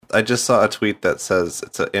I just saw a tweet that says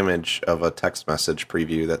it's an image of a text message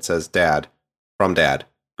preview that says "Dad" from Dad.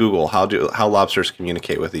 Google how lobsters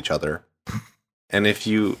communicate with each other, and if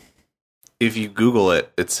you Google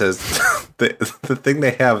it, it says the thing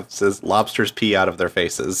they have says lobsters pee out of their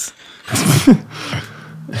faces.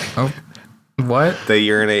 Oh, what? They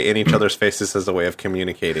urinate in each other's faces as a way of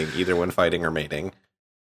communicating, either when fighting or mating.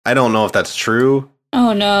 I don't know if that's true.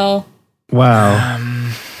 Oh no! Wow,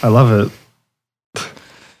 I love it.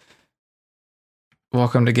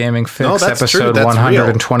 Welcome to Gaming Fix, No, that's true. episode That's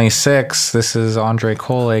 126. This is Andre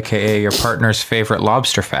Cole, aka your partner's favorite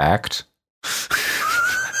lobster fact.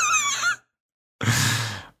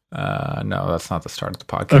 No, that's not the start of the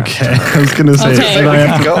podcast. Okay, I was gonna say. Okay. I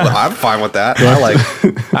have to Go. I'm fine with that. I like.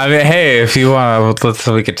 I mean, hey, if you want,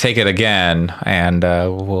 we could take it again, and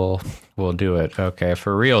we'll do it. Okay,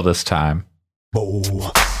 for real this time. Bow,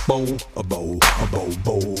 bow, a bow, a bow,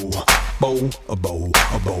 bow, bow, a bow,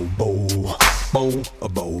 a bow, bow, bow, a bow, a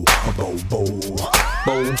bow, bow, bow,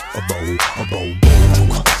 a bow, a bow,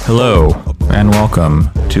 bow. Hello, and welcome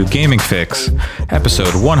to Gaming Fix,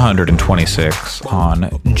 episode 126 on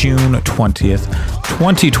June 20th,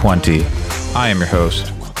 2020. I am your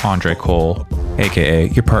host, Andre Cole, aka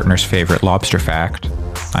your partner's favorite lobster fact.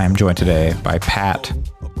 I am joined today by Pat,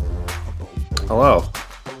 Hello.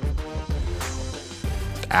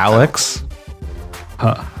 Alex,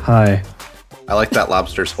 Hi. I like that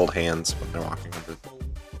lobsters hold hands when they're walking.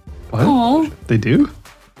 What? Oh, They do?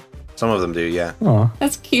 Some of them do, yeah. Oh,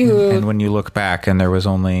 that's cute. and when you look back and there was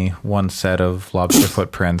only one set of lobster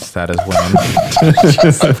footprints, that is when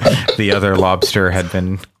the other lobster had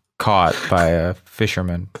been caught by a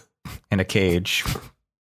fisherman in a cage.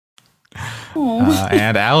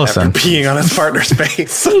 And Allison. Peeing on his partner's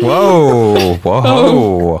face. Whoa.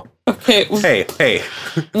 Oh. Okay, Hey.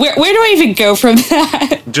 where do I even go from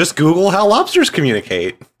that? Just Google how lobsters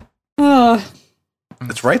communicate. Oh,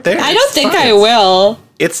 It's right there. I don't It's think I science. will.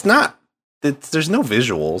 It's not. There's no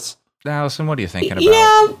visuals. Allison, what are you thinking about?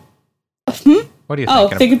 Yeah. What are you Oh,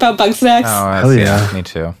 thinking thinking about bug snacks. about? Hell yeah. Me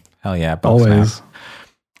too. Hell yeah. Bug always.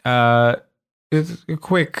 snacks. It's a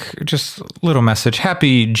quick, just little message.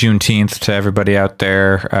 Happy Juneteenth to everybody out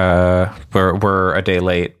there. We're a day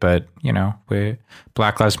late, but you know,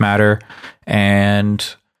 Black Lives Matter.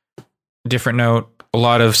 And different note, a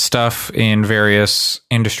lot of stuff in various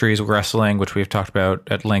industries, wrestling, which we've talked about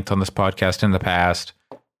at length on this podcast in the past,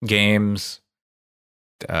 games,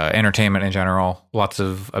 entertainment in general, lots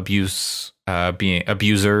of abusers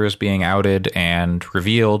being outed and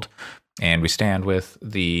revealed. And we stand with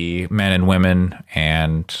the men and women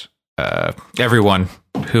and everyone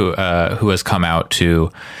who has come out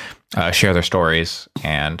to share their stories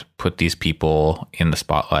and put these people in the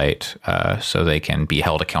spotlight so they can be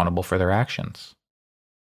held accountable for their actions.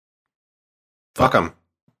 Fuck them.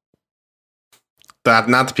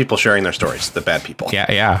 Not the people sharing their stories, the bad people.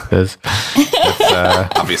 Yeah. It's,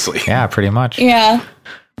 Obviously. yeah, pretty much. Yeah.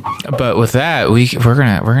 But with that, we're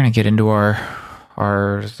gonna get into our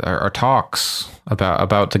talks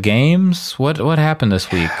about the games. What happened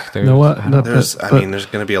this week? You know what? There's going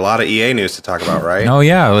to be a lot of EA news to talk about, right? Oh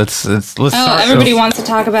yeah, let's start. Oh, everybody wants to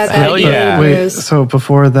talk about that. Hell yeah. Wait, so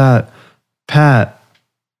before that, Pat,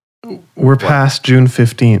 we're past June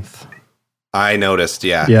 15th. I noticed.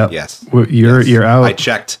 Yeah. Yeah. Yes. You're out. I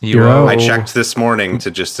checked. You owe- I checked this morning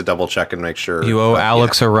to double check and make sure. You owe but,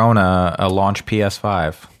 Alex Arona a launch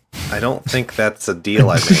PS5. yeah. I don't think that's a deal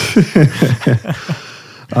I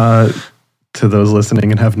made. To those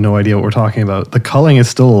listening and have no idea what we're talking about, the culling is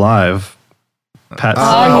still alive. Pat,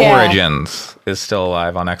 Oh, yeah. Origins is still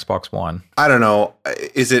alive on Xbox One. I don't know.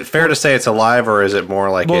 Is it fair to say it's alive, or is it more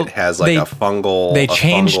like Well, it has like a fungal? they a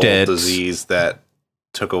changed fungal it. disease that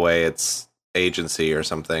took away its agency or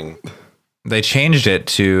something. They changed it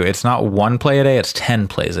to it's not 1 play a day, it's 10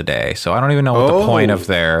 plays a day. So I don't even know what the point of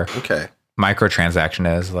their Okay.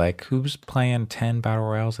 microtransaction is. Like, who's playing 10 battle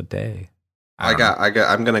royales a day? I'm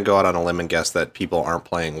gonna go out on a limb and guess that people aren't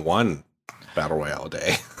playing one battle royale a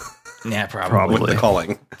day Yeah, with the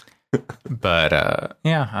culling. But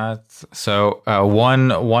so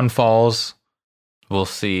one falls. We'll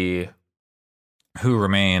see who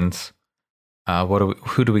remains.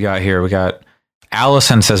 Who do we got here? We got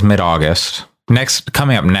Allison says mid-August.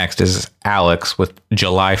 Coming up next is Alex with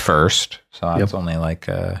July 1st. So that's only like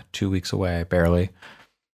 2 weeks away, barely.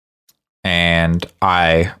 And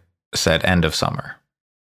I said end of summer.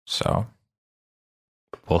 So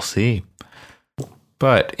we'll see.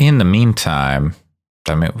 But in the meantime,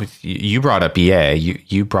 I mean, you brought up EA.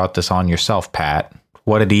 You brought this on yourself, Pat.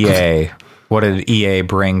 What did EA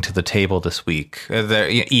bring to the table this week?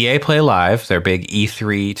 EA Play Live, their big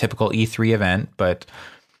typical E3 event, but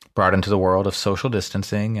brought into the world of social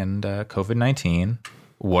distancing and COVID-19.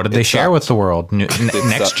 What did they It share sucks. with the world?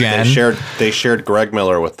 Next gen. They shared Greg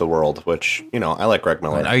Miller with the world, which, you know, I like Greg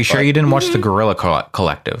Miller. Are you sure you didn't watch the Gorilla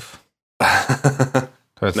Collective? didn't?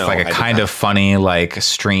 So it's No, like I a did kind not. of funny like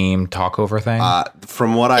stream talkover thing.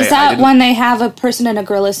 From what Is I that didn't- when they have a person in a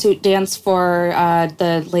gorilla suit dance for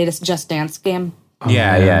the latest Just Dance game?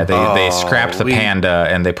 yeah. They Oh, scrapped the we- panda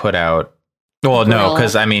and they put out. Well, no, Gorilla.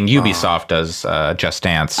 because I mean Ubisoft does Just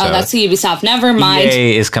Dance. So Oh, that's the Ubisoft. Never mind.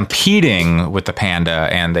 EA is competing with the panda,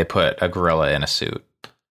 and they put a gorilla in a suit.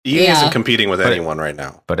 EA Yeah. isn't competing with anyone right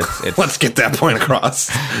now. But it's Let's get that point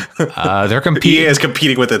across. they're EA competing. is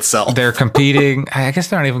competing with itself. They're competing. I guess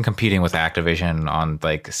they're not even competing with Activision on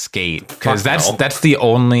like Skate because Fuck no. that's the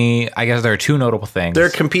only. I guess there are two notable things. They're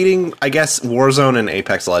competing. I guess Warzone and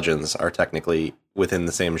Apex Legends are technically within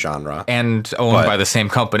the same genre. and owned But- by the same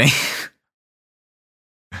company.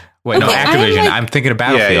 Wait, no, Okay, I'm Activision. like- I'm thinking of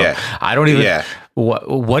Battlefield. Yeah. I don't even. Yeah.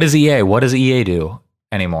 What is EA? What does EA do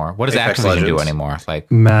anymore? What does Apex Activision do Legends. anymore?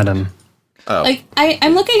 Like, Madden. Oh, Like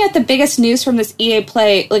I'm looking at the biggest news from this EA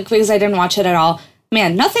Play, like because I didn't watch it at all.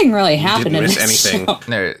 Man, nothing really happened in miss this anything. show.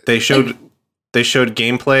 no, they showed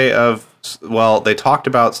gameplay of. Well, they talked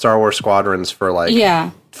about Star Wars Squadrons for like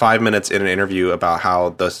Yeah. 5 minutes in an interview about how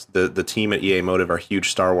the team at EA Motive are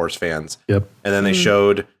huge Star Wars fans. Yep. And then they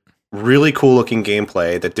showed really cool looking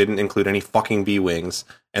gameplay that didn't include any fucking B-Wings.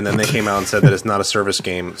 And then they came out and said that it's not a service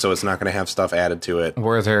game, so it's not going to have stuff added to it.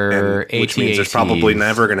 were there And, which means there's probably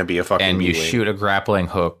never going to be a fucking and you B-Wing. shoot a grappling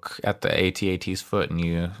hook at the AT-AT's foot and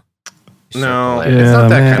you No, circle it. it's not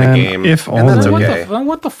that kind of man, game. if and that's only. okay.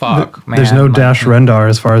 What the fuck, man? There's no Like, Dash Rendar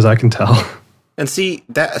as far as I can tell. And see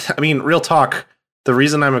that I mean, real talk. The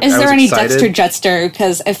reason I Is was there any excited, Dexter Jetster?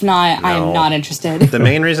 Because if not, I No. am not interested. the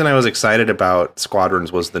main reason I was excited about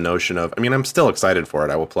Squadrons was the notion of. I mean, I'm still excited for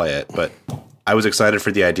it. I will play it, but I was excited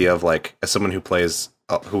for the idea of like, as someone who plays,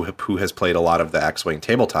 who has played a lot of the X-Wing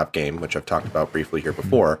tabletop game, which I've talked about briefly here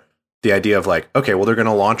before. The idea of like, okay, well, they're going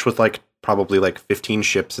to launch with like probably like 15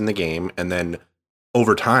 ships in the game, and then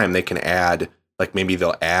over time they can add like maybe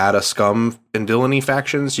they'll add a Scum and Villainy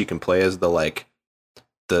faction, so you can play as the like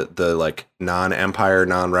the like non-Empire,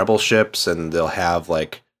 non-Rebel ships, and they'll have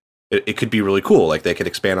like it could be really cool. Like they could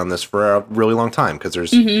expand on this for a really long time because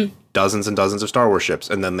there's dozens and dozens of Star Wars ships,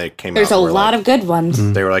 and then they came There's out. a and were lot like, of good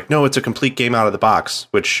ones. They were like, no, it's a complete game out of the box,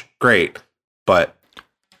 which great, but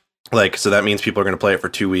like so that means people are going to play it for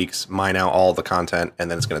 2 weeks, mine out all the content, and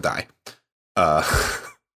then it's going to die,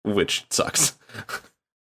 which sucks.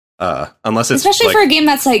 Unless it's Especially like, for a game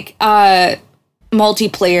that's like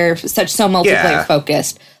multiplayer, so multiplayer Yeah.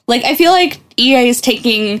 focused. Like I feel like EA is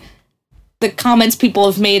taking the comments people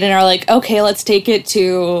have made and are like, okay, let's take it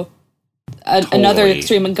to another Totally.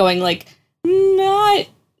 extreme and going like, not,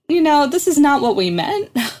 this is not what we meant.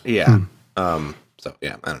 yeah. So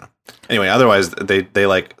yeah, I don't know. Anyway, otherwise they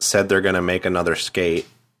like said they're going to make another Skate,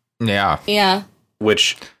 Yeah. Yeah.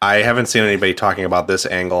 which I haven't seen anybody talking about this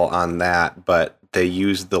angle on that, but they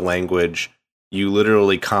used the language. You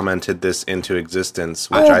literally commented this into existence,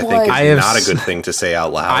 which Oh, I think boy. I have is not a s- good thing to say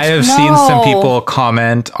out loud. I have seen some No. people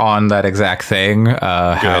comment on that exact thing,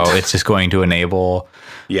 how Good. it's just going to enable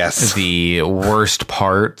yes, the worst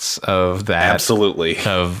parts of that absolutely.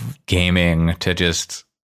 of gaming to just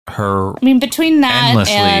her I mean, between that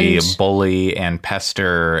endlessly and bully and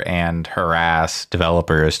pester and harass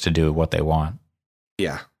developers to do what they want.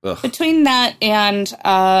 Yeah. Ugh. between that and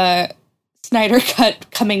Snyder Cut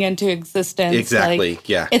coming into existence, Exactly. like,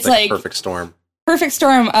 yeah. it's a like- perfect storm. perfect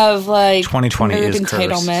storm of like 2020 nerd is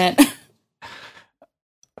entitlement.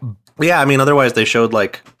 Yeah, I mean, otherwise they showed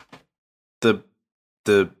like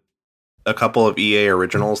the a couple of EA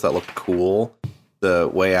originals that looked cool. The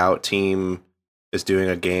Way Out team is doing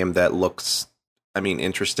a game that looks, I mean,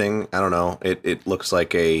 interesting. I don't know. It looks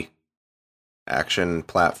like a action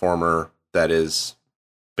platformer that is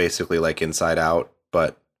basically like Inside Out,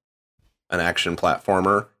 but an action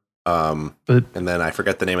platformer. But And then I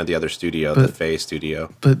forget the name of the other studio, the But- Faye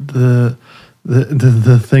studio. but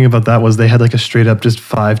the thing about that was they had like a straight up just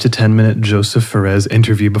 5 to 10 minute Joseph Perez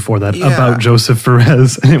interview before that Yeah. about Joseph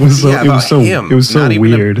Perez, and it was so Yeah, it was about so him, it was so not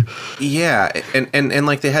even a- weird. Yeah, and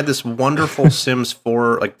like they had this wonderful Sims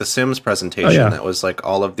 4, like the Sims presentation Oh, yeah. that was like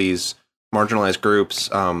all of these marginalized groups,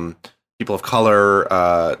 people of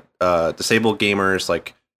color, disabled gamers,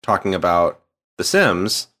 like talking about the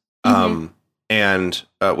Sims, and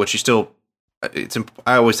which you still,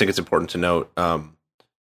 I always think it's important to note,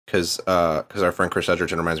 because our friend Chris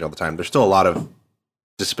Edgerton reminds me all the time. There's still a lot of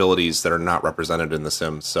disabilities that are not represented in the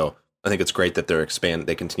Sims, so I think it's great that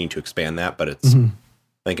they continue to expand that, but it's I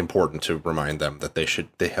think important to remind them that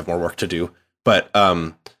they have more work to do. But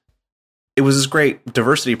it was this great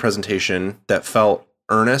diversity presentation that felt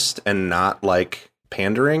earnest and not like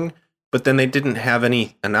pandering. But then they didn't have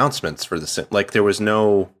any announcements for the like. There was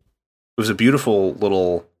no. It was a beautiful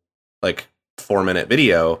little like 4-minute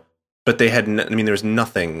video, but they had. I mean, there was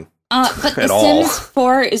nothing. But at The all. Sims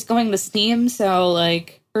 4 is going to Steam, so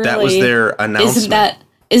like really, That was their announcement.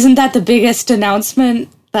 Isn't that the biggest announcement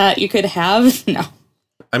that you could have? No.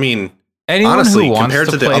 I mean, Anyone honestly, who wants compared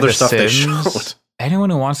to the play other stuff they Sims, showed. anyone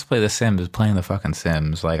who wants to play The Sims is playing the fucking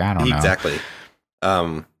Sims. Like, I don't know. Exactly.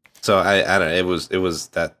 So I don't know. It was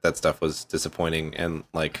that stuff was disappointing, and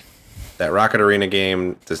like that Rocket Arena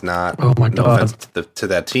game does not. Oh my no God. offense to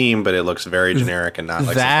that team, but it looks very generic and not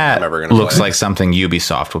like That something I'm ever going to looks play. like something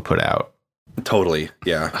Ubisoft would put out. Totally,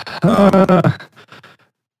 yeah.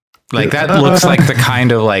 Like that looks like the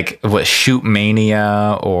kind of like what Shoot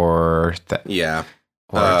Mania or that, Yeah.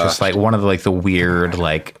 or just like one of the, like the weird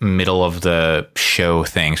like middle of the show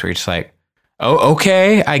things where you're just like, oh,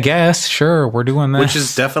 okay, I guess, sure, we're doing this. Which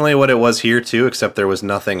is definitely what it was here too, except there was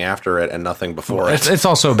nothing after it and nothing before it. it's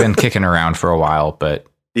also been kicking around for a while, but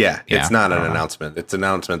Yeah, Yeah, it's not I an don't know. announcement. It's an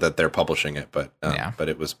announcement that they're publishing it, but Yeah. but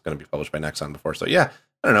it was going to be published by Nexon before. So yeah,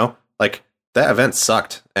 I don't know. Like that event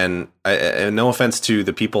sucked, and no offense to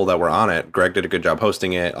the people that were on it. Greg did a good job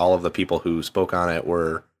hosting it. All of the people who spoke on it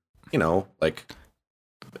were, like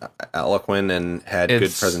eloquent and had good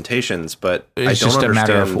It's- presentations. But I it's don't just a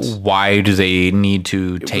matter understand. of why do they need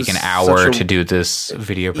to take an was hour such a- to do this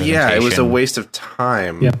video presentation? Yeah, it was a waste of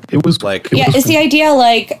time. Yeah, it was Like- it Yeah, was is the idea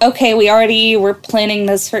like, okay, we're planning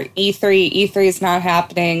this for E3. E3 is not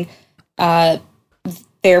happening.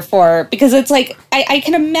 Therefore, because it's like, I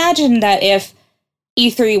can imagine that if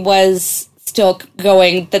E3 was still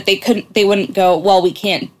going, that they wouldn't go, well, we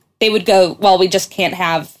can't, they would go, well, we just can't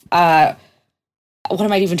have, what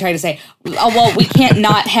am I even trying to say? Well, we can't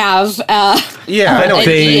not have Yeah, I know. an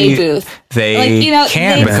They- EA booth. They Like, you know,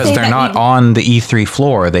 can't they because say they're that not you- on the E3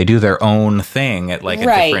 floor. They do their own thing at like a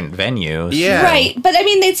Right. different venue. So- Yeah. Right, but I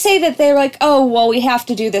mean, they'd say that they're like, oh, well, we have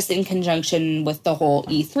to do this in conjunction with the whole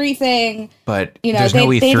E3 thing. But You know, there's no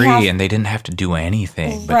they'd E3 have- and they didn't have to do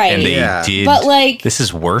anything. But, Right. And they Yeah. did. But, like- this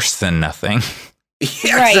is worse than nothing.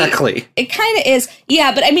 Yeah, Right. exactly. It kind of is,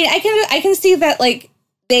 yeah. But I mean, I can see that like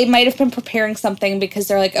they might have been preparing something because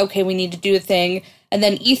they're like, okay, we need to do a thing, and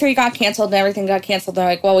then E3 got canceled and everything got canceled. They're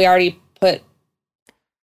like, well, we already put.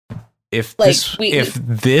 If Like,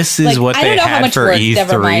 this is like, what I they don't know how had much for work,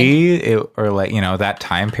 never E3, or like that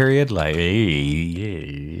time period, like yeah.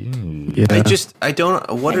 I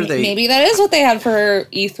don't. What are they? Maybe that is what they had for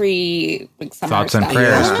E3 like summer thoughts and stuff.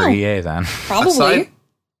 prayers I don't for know. EA then. Probably. Aside-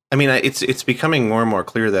 I mean, it's becoming more and more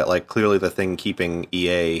clear that like clearly the thing keeping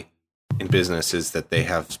EA in business is that they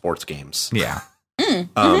have sports games. Yeah.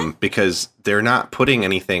 Because they're not putting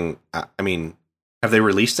anything. I mean, have they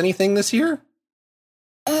released anything this year?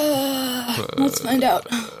 Let's find out.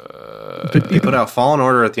 But They put out Fallen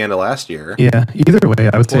Order at the end of last year. yeah, either way,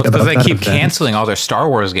 I would say Well, about because they that keep event, canceling all their Star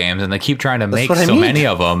Wars games, and they keep trying to make what I so mean. many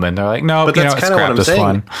of them, and they're like, no, But you that's know, kind of what scrap I'm this saying.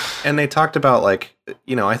 one. And they talked about like,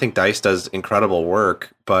 I think DICE does incredible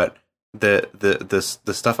work, but the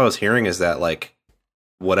stuff I was hearing is that like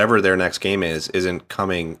whatever their next game isn't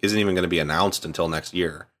even going to be announced until next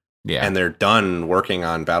year. Yeah, And they're done working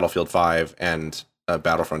on Battlefield 5 and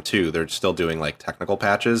Battlefront 2. They're still doing like technical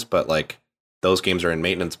patches, but like those games are in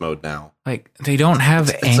maintenance mode now. like they don't have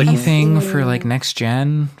It's like- anything for like next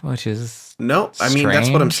gen, which is No, I mean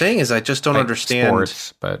that's what I'm Strange. saying is I just don't like, understand.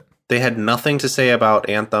 sports, but They had nothing to say about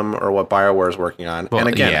Anthem or what BioWare is working on. Well, and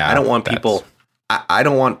again, yeah, I don't want that's- people. I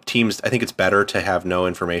don't want teams. I think it's better to have no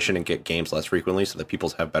information and get games less frequently so that people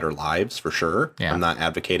have better lives for sure. Yeah. I'm not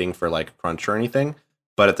advocating for like crunch or anything,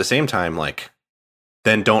 but at the same time, like,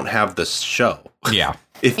 then don't have this show. yeah,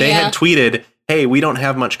 If they Yeah. had tweeted, "Hey, we don't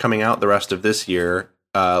have much coming out the rest of this year.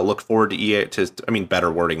 Look forward to EA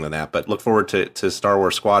better wording than that, but look forward to Star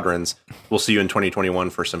Wars Squadrons. We'll see you in 2021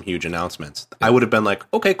 for some huge announcements." I would have been like,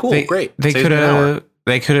 "Okay, cool, great." They Saves could me an hour.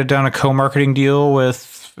 have done a co-marketing deal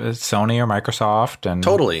with Sony or Microsoft, and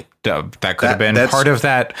Totally. that could have been that's- part of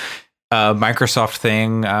that Microsoft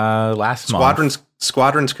thing last month.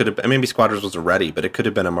 Squadrons could have, maybe Squadrons wasn't ready, but it could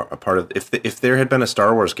have been a part of, if there had been a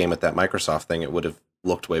Star Wars game at that Microsoft thing, it would have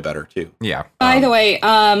looked way better too. Yeah, By the way,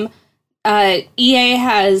 EA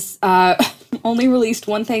has only released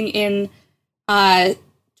one thing in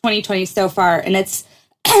 2020 so far, and it's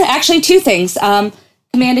actually two things: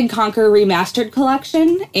 Command and Conquer Remastered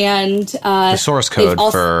Collection, and the source they've code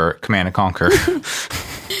also- for Command and Conquer.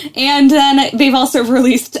 and then they've also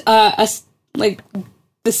released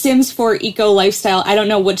The Sims 4 Eco Lifestyle. I don't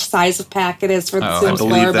know which size of pack it is for the I Sims 4.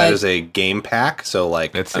 believe that but is a game pack. So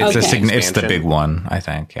like It's Okay. it's the big one, I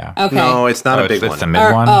think. Yeah. okay. No, it's not a big it's one. the mid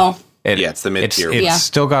Or- one. oh, Yeah, it's the mid-tier It's one.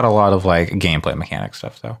 still got a lot of like gameplay mechanic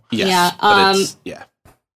stuff though. Yes, Yeah, but it's, yeah.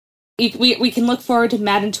 we can look forward to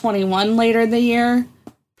Madden 21 later in the year.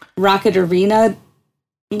 Rocket Arena.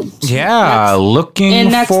 Yeah, in looking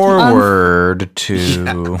next forward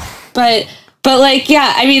to. But like,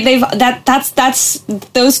 yeah, I mean, that's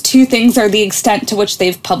those two things are the extent to which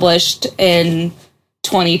they've published in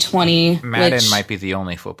 2020. Madden which, might be the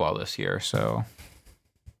only football this year, so.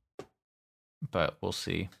 But we'll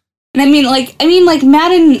see. and I mean, like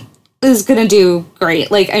Madden is gonna do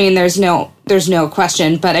great. Like, I mean, there's no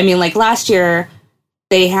question. But I mean, like last year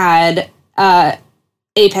they had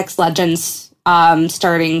Apex Legends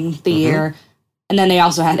starting the year, and then they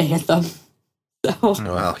also had Anthem. So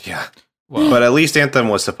Well, yeah. Well, But at least Anthem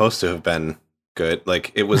was supposed to have been good.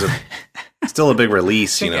 Like it was still a big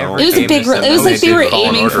release, you know. it was a big. It was like they were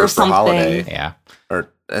aiming for something. holiday. yeah.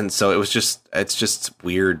 And so it's just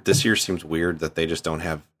weird. This year seems weird that they just don't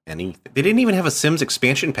have any. They didn't even have a Sims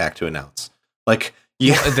expansion pack to announce. Like,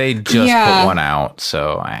 yeah, They just Yeah. put one out,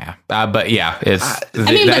 so yeah. But yeah, it's.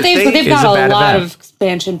 I mean, but they've is got a bad lot event. of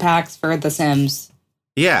expansion packs for The Sims.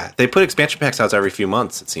 yeah, they put expansion packs out every few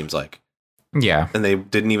months. It seems like, Yeah. and they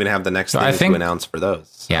didn't even have the next So I thing think- to announce for those.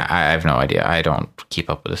 So. Yeah, I have no idea. I don't keep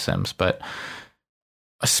up with The Sims, but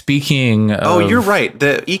speaking of. Oh, you're right.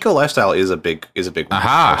 The eco lifestyle is a big one.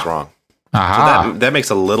 Aha. That's wrong. Aha. So that makes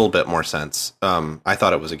a little bit more sense. I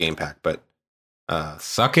thought it was a game pack, but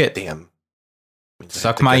Suck it. damn. Means I have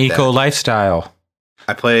Suck to my get that. eco lifestyle.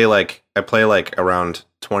 I play like around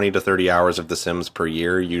 20 to 30 hours of The Sims per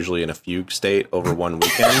year, usually in a fugue state over one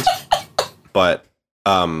weekend. But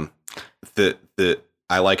the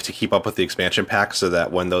I like to keep up with the expansion pack so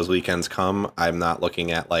that when those weekends come, I'm not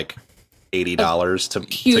looking at like $80 to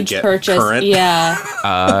Huge get purchase. current. Yeah.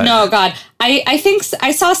 No, God. I think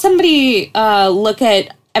I saw somebody look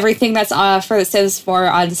at everything that's for The Sims 4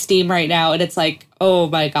 on Steam right now, and it's like, oh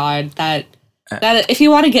my God, that if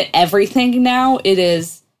you want to get everything now, it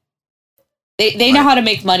is. They know how to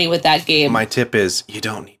make money with that game. My tip is you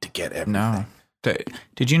don't need to get everything. No.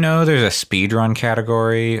 Did you know there's a speedrun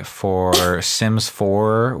category for Sims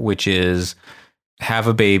 4, which is have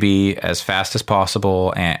a baby as fast as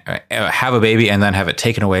possible and have a baby and then have it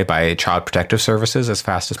taken away by Child Protective Services as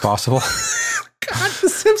fast as possible? God, the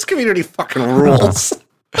Sims community fucking rules.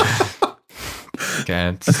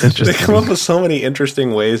 Yeah, That's They interesting. come up with so many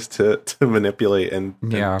interesting ways to manipulate and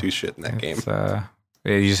Yeah. do shit in that game. it's,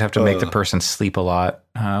 you just have to make the person sleep a lot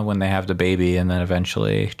when they have the baby, and then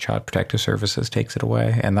eventually Child Protective Services takes it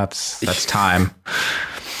away, and that's time.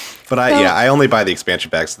 But I only buy the expansion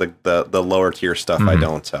packs. The lower tier stuff I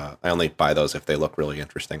don't. I only buy those if they look really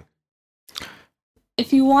interesting.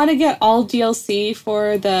 If you want to get all DLC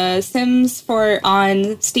for The Sims 4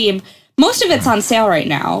 on Steam, most of it's on sale right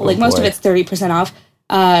now. Like most of boy. it's 30% off.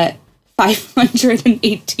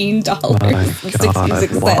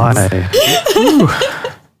 $518.66. Why?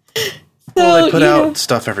 Well, they put you out know.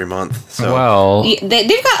 stuff every month. So Well, Yeah,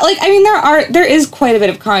 they've got like, I mean, there is quite a bit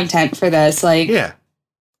of content for this. Like, yeah,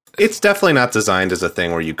 it's definitely not designed as a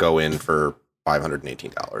thing where you go in for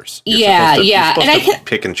 $518. Yeah, yeah, You're and I supposed to can-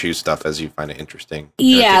 pick and choose stuff as you find it interesting.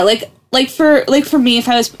 yeah, like for me, if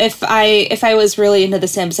I was really into The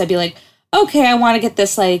Sims, I'd be like, okay, I want to get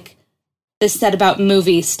this set about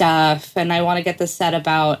movie stuff, and I want to get this set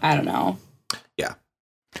about, I don't know, Yeah.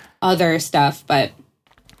 other stuff. But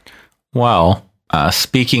well,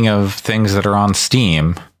 speaking of things that are on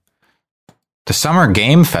Steam, the Summer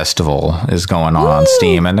Game Festival is going on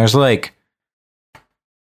Steam, and there's like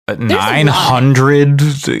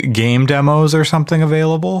 900 game demos or something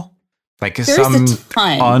available. Like there's some a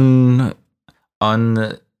ton.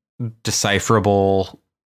 undecipherable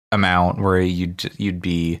amount where you'd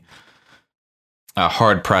be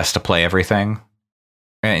hard pressed to play everything.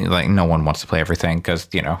 And like no one wants to play everything because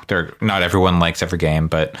not everyone likes every game,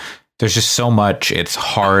 but there's just so much. It's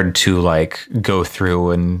hard to like go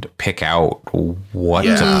through and pick out what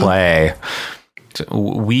to play. So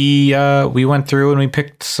we went through and we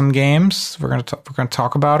picked some games. We're gonna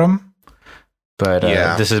talk about them, but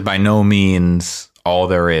this is by no means all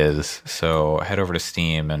there is. So head over to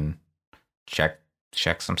Steam and check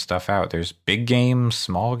some stuff out. There's big games,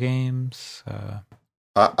 small games.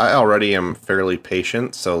 I already am fairly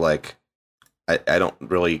patient, so like I don't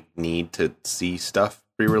really need to see stuff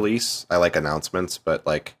pre-release. I like announcements, but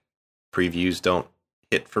like previews don't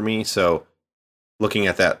hit for me. So looking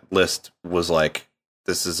at that list was like,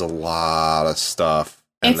 this is a lot of stuff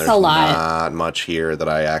And It's there's a lot. not much here that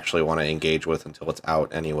I actually want to engage with until it's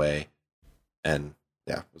out anyway. And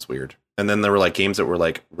yeah, it's weird. And then there were like games that were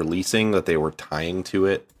like releasing that they were tying to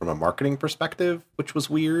it from a marketing perspective, which was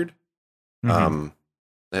weird. Mhm.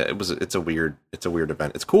 It's a weird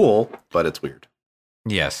event. It's cool, but it's weird.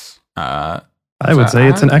 Yes. I would say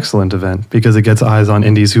it's an excellent event because it gets eyes on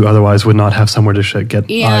indies who otherwise would not have somewhere to get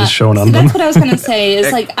eyes shown on them. That's what I was going to say.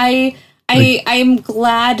 Is like I'm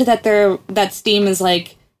glad that Steam is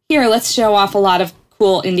like, here, let's show off a lot of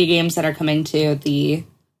cool indie games that are coming to the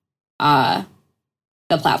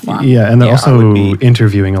platform. Yeah, and they're Yeah, I also would be-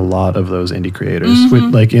 interviewing a lot of those indie creators with,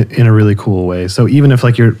 like in a really cool way. So even if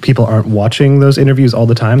like your people aren't watching those interviews all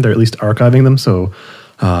the time, they're at least archiving them. So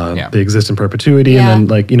they exist in perpetuity. Yeah. And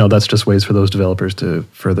then like, that's just ways for those developers to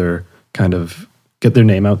further kind of get their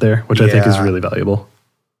name out there, which I think is Yeah. really valuable.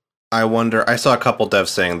 I wonder. I saw a couple devs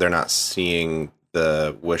saying they're not seeing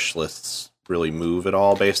the wish lists really move at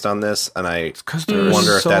all based on this, and I Because there's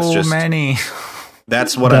wonder if so that's just many.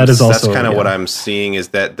 that's what That I'm. is That's also- kind of what yeah. I'm seeing is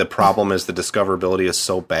that the problem is the discoverability is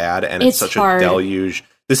so bad, and it's such hard. a deluge.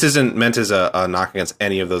 This isn't meant as a knock against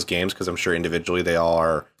any of those games because I'm sure individually they all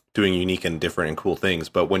are doing unique and different and cool things.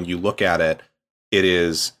 But when you look at it, it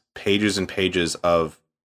is pages and pages of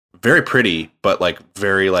very pretty, but like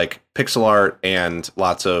very like pixel art and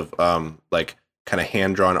lots of like kind of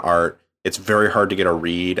hand drawn art. It's very hard to get a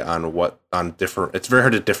read on different. It's very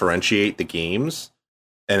hard to differentiate the games,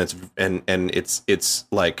 and it's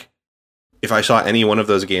like if I saw any one of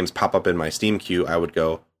those games pop up in my Steam queue, I would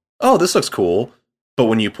go, "Oh, this looks cool." But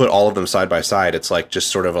when you put all of them side by side, it's like just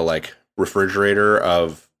sort of a like refrigerator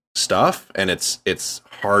of stuff, and it's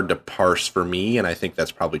hard to parse for me, and I think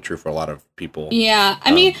that's probably true for a lot of people. Yeah,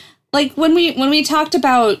 I mean, like when we talked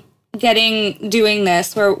about doing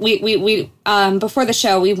this, where we before the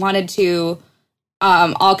show, we wanted to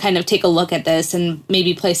all kind of take a look at this and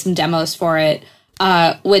maybe play some demos for it,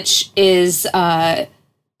 which is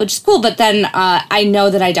cool. But then I know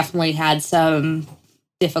that I definitely had some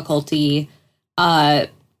difficulty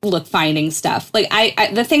finding stuff. Like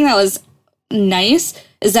I the thing that was nice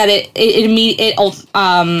is that it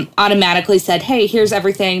automatically said, hey, here's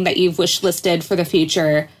everything that you've wish listed for the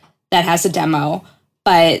future that has a demo.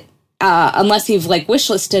 But unless you've like wish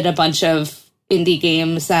listed a bunch of indie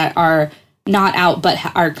games that are not out but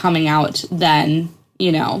are coming out, then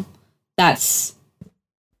that's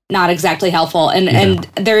not exactly helpful. And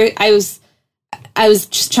there I was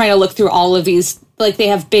just trying to look through all of these. Like they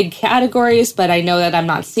have big categories, but I know that I'm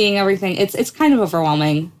not seeing everything. It's kind of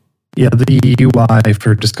overwhelming. Yeah, the UI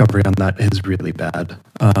for discovery on that is really bad.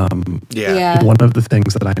 Yeah. One of the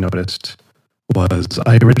things that I noticed was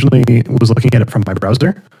I originally was looking at it from my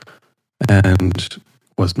browser and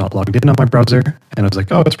was not logged in on my browser. And I was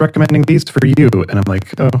like, oh, it's recommending these for you. And I'm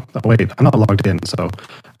like, oh, wait, I'm not logged in.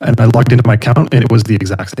 And I logged into my account and it was the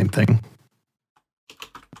exact same thing.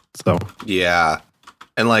 So, Yeah.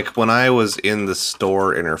 And like when I was in the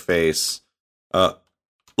store interface,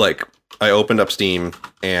 like I opened up Steam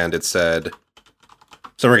and it said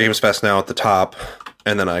Summer Games Fest now at the top.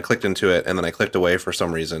 And then I clicked into it and then I clicked away for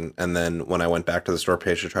some reason. And then when I went back to the store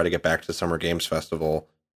page to try to get back to Summer Games Festival,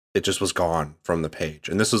 it just was gone from the page.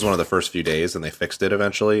 And this was one of the first few days and they fixed it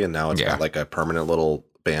eventually. And now it's got like a permanent little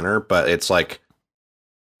banner, but it's like,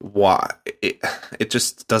 why? It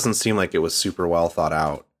just doesn't seem like it was super well thought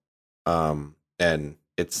out. And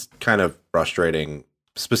it's kind of frustrating,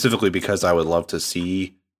 specifically because I would love to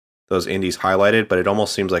see those indies highlighted, but it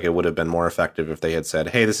almost seems like it would have been more effective if they had said,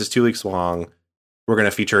 hey, this is 2 weeks long. We're going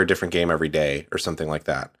to feature a different game every day or something like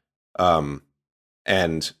that.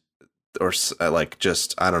 Like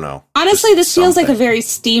just, I don't know. Honestly, this feels like a something. very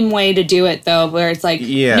Steam way to do it, though, where it's like,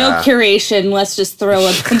 Yeah. no curation. Let's just throw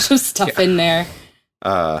a bunch of stuff in there.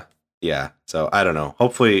 Yeah. So I don't know.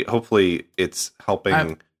 Hopefully it's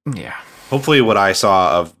helping. Yeah. Hopefully what I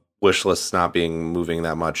saw of wish lists not being moving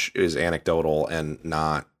that much is anecdotal and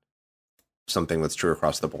not something that's true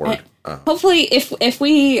across the board. Hopefully, if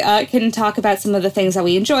we can talk about some of the things that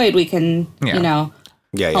we enjoyed, we can, Yeah.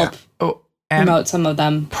 help Oh, and promote some of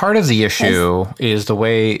them. part of the issue is the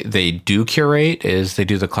way they do curate is they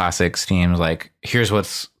do the classic Steam, like, here's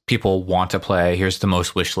what's people want to play. Here's the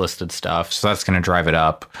most wish listed stuff. So that's going to drive it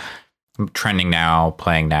up. Trending now,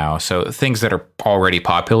 playing now. So things that are already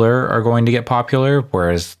popular are going to get popular,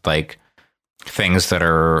 whereas like things that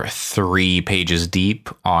are 3 pages deep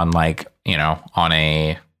on like, on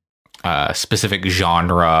a specific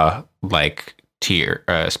genre, like tier,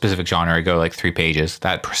 specific genre, go like 3 pages,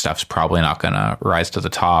 that stuff's probably not going to rise to the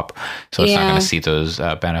top. So it's not going to see those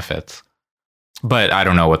benefits. But I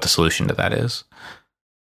don't know what the solution to that is.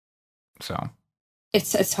 So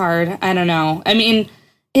It's hard. I don't know. I mean,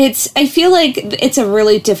 I feel like it's a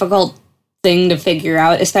really difficult thing to figure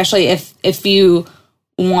out, especially if you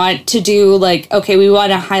want to do like, okay, we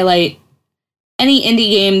want to highlight any indie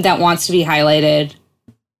game that wants to be highlighted,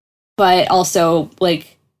 but also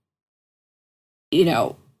like, you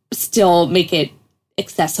know, still make it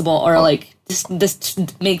accessible or like this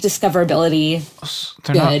make discoverability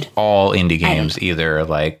They're good. not all indie games either.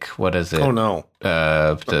 Like, what is it? Oh no.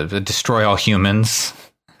 The Destroy All Humans,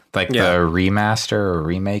 like Yeah. the remaster or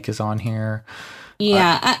remake is on here.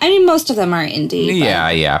 Yeah, I mean, most of them are indie. but-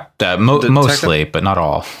 Yeah. The Mostly, but not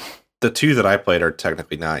all. The two that I played are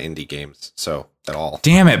technically not indie games, so at all.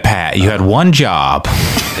 Damn it, Pat! You had one job.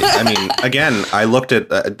 I mean, again, I looked at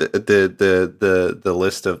the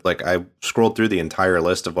list of like I scrolled through the entire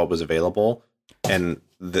list of what was available, and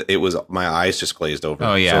it was my eyes just glazed over.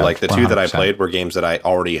 Oh, yeah, so like the two that I 100%. played were games that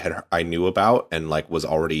I knew about and like was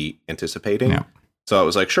already anticipating. Yeah. So I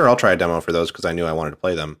was like, sure, I'll try a demo for those because I knew I wanted to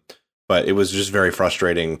play them. But it was just very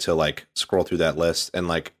frustrating to like scroll through that list, and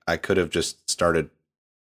like I could have just started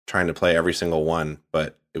trying to play every single one,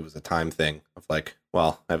 but it was a time thing of like,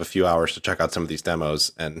 well, I have a few hours to check out some of these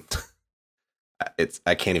demos, and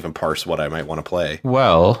I can't even parse what I might want to play.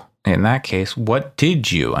 Well, in that case, what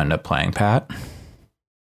did you end up playing, Pat?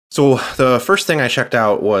 So the first thing I checked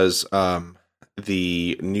out was a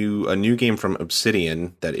new game from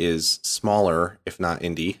Obsidian that is smaller, if not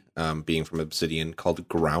indie, being from Obsidian, called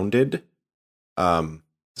Grounded.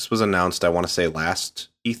 This was announced, I want to say, last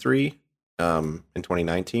E3 in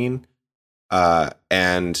 2019,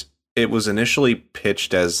 and it was initially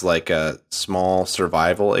pitched as like a small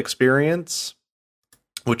survival experience,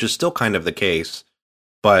 which is still kind of the case,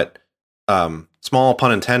 but small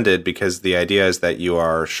pun intended, because the idea is that you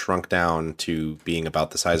are shrunk down to being about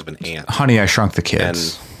the size of an ant. Honey, I Shrunk the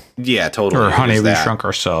Kids. And yeah, totally. Or it Honey, is We that. Shrunk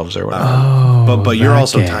Ourselves or whatever. Oh, But you're that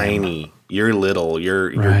also game. tiny. You're little. You're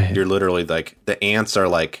literally like, the ants are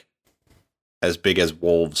like as big as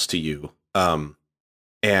wolves to you. So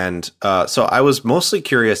I was mostly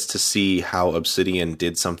curious to see how Obsidian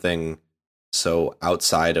did something so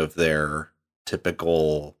outside of their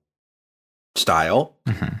typical style.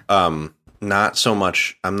 Mhm. Not so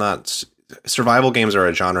much. Survival games are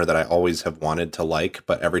a genre that I always have wanted to like,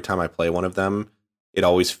 but every time I play one of them, it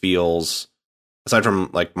always feels, aside from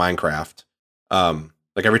like Minecraft,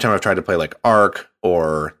 like every time I've tried to play like Ark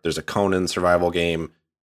or there's a Conan survival game,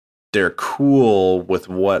 they're cool with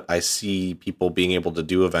what I see people being able to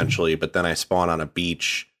do eventually, but then I spawn on a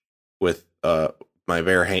beach with my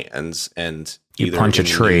bare hands and You either punch a in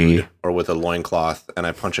tree. nude or with a loincloth, and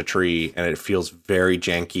I punch a tree, and it feels very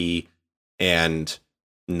janky and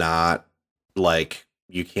not like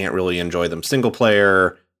you can't really enjoy them single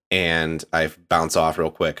player, and I bounce off real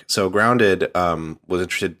quick. So Grounded was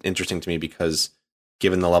interesting to me because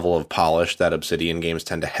given the level of polish that Obsidian games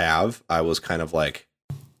tend to have, I was kind of like,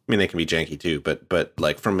 I mean, they can be janky too, but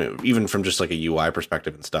like even from just like a UI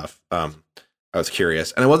perspective and stuff, I was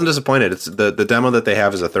curious, and I wasn't disappointed. It's the demo that they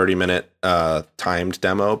have is a 30-minute timed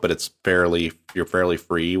demo, but you're fairly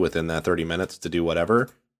free within that 30 minutes to do whatever.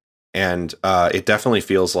 And it definitely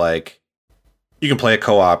feels like you can play a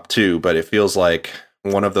co-op too, but it feels like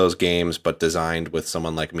one of those games, but designed with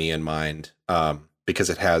someone like me in mind, because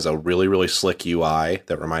it has a really, really slick UI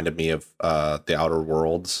that reminded me of the Outer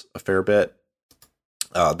Worlds a fair bit.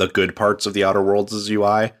 The good parts of the Outer Worlds'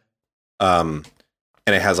 UI.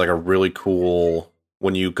 And it has like a really cool,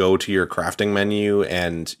 when you go to your crafting menu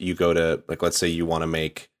and you go to, like, let's say you want to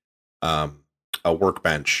make a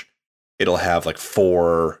workbench, it'll have like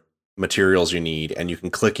 4 materials you need, and you can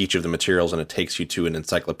click each of the materials and it takes you to an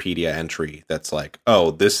encyclopedia entry that's like, oh,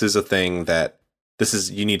 this is a thing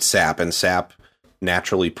you need sap, and sap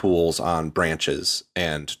naturally pools on branches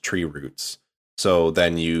and tree roots. So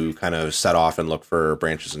then you kind of set off and look for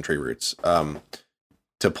branches and tree roots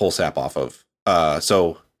to pull sap off of.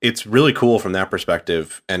 So it's really cool from that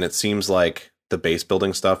perspective, and it seems like the base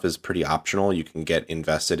building stuff is pretty optional. You can get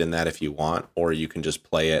invested in that if you want, or you can just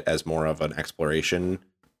play it as more of an exploration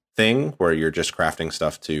thing where you're just crafting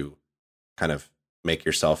stuff to kind of make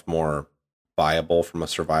yourself more viable from a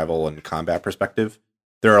survival and combat perspective.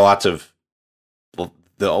 There are lots of,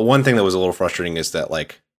 the one thing that was a little frustrating is that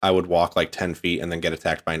like I would walk like 10 feet and then get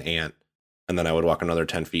attacked by an ant, and then I would walk another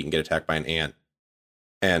 10 feet and get attacked by an ant.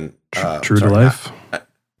 And True to life.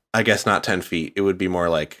 I guess not 10 feet. It would be more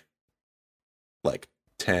like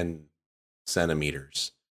 10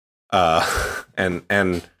 centimeters.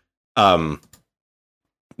 And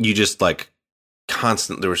you just like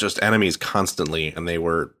there was just enemies constantly, and they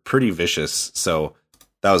were pretty vicious. So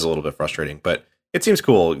that was a little bit frustrating, but it seems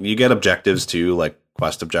cool. You get objectives too, like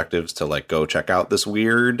quest objectives to like go check out this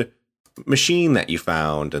weird machine that you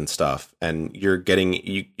found and stuff, and you're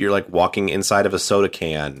like walking inside of a soda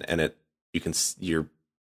can, and it's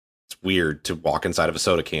weird to walk inside of a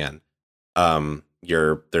soda can.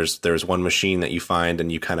 There's one machine that you find,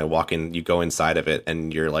 and you kind of you go inside of it,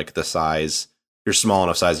 and you're like you're small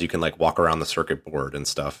enough size you can like walk around the circuit board and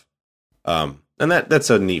stuff. And that's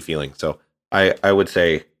a neat feeling. So I would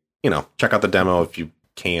say, check out the demo if you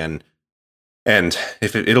can. And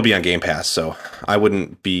if it'll be on Game Pass, so I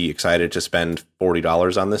wouldn't be excited to spend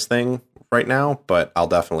 $40 on this thing right now, but I'll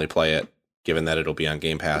definitely play it given that it'll be on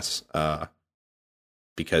Game Pass,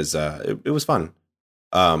 because it was fun.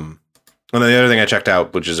 And the other thing I checked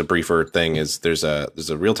out, which is a briefer thing, is there's a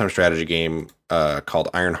real-time strategy game called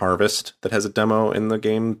Iron Harvest that has a demo in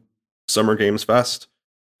the Summer Games Fest.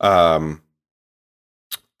 Iron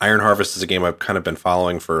Harvest is a game I've kind of been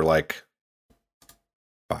following for like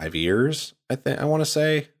 5 years, I want to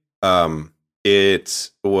say. It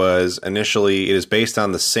is based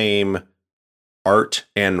on the same art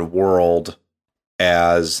and world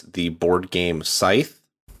as the board game Scythe,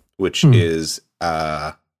 which is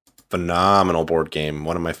a phenomenal board game,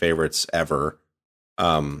 one of my favorites ever.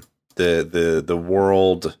 The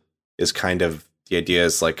world is kind of, the idea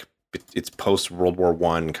is like it's post World War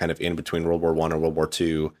I, kind of in between World War I and World War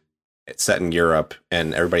II. It's set in Europe,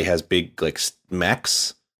 and everybody has big like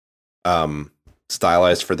mechs,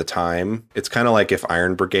 stylized for the time. It's kind of like if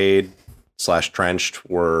Iron Brigade / Trenched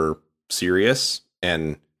were serious,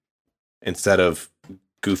 and instead of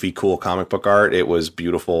goofy, cool comic book art, it was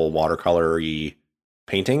beautiful watercolory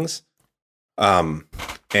paintings. And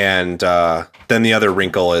then the other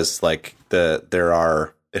wrinkle is like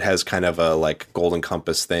it has kind of a like Golden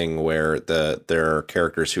Compass thing where there are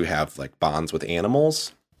characters who have like bonds with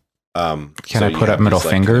animals. Can I put up middle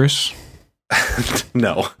fingers?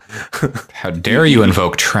 No. How dare you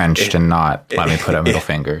invoke Trenched and not let me put up middle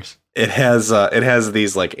fingers? It has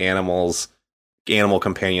these like animal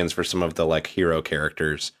companions for some of the like hero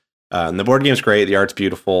characters. And the board game's great. The art's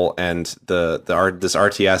beautiful, and this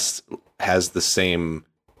RTS has the same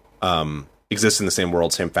exists in the same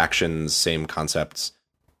world, same factions, same concepts.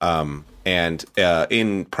 And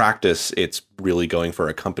in practice, it's really going for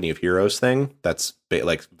a Company of Heroes thing. That's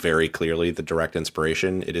like very clearly the direct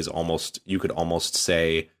inspiration. It is you could almost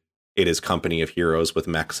say it is Company of Heroes with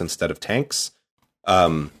mechs instead of tanks,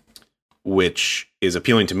 which is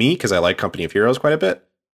appealing to me because I like Company of Heroes quite a bit.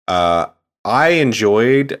 I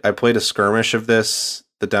played a skirmish of this.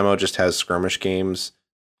 The demo just has skirmish games.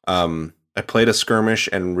 I played a skirmish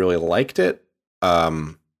and really liked it.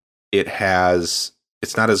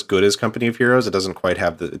 It's not as good as Company of Heroes. It doesn't quite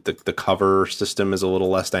have the cover system is a little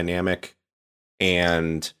less dynamic,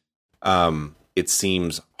 and it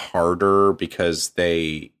seems harder because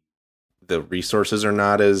the resources are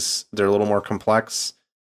they're a little more complex.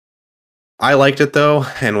 I liked it though,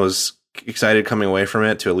 and was excited coming away from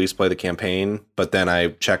it to at least play the campaign. But then I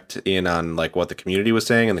checked in on like what the community was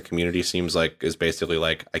saying, and the community seems like is basically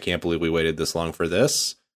like, I can't believe we waited this long for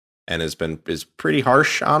this, and is pretty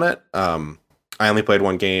harsh on it. I only played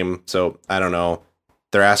one game, so I don't know.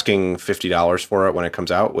 They're asking $50 for it when it comes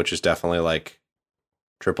out, which is definitely like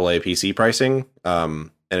AAA PC pricing. And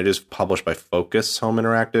it is published by Focus Home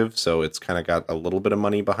Interactive, so it's kind of got a little bit of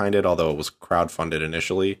money behind it, although it was crowdfunded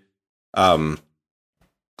initially.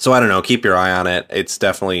 So I don't know. Keep your eye on it. It's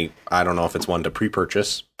definitely, I don't know if it's one to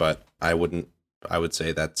pre-purchase, but I would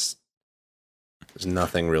say there's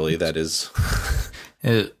nothing really that is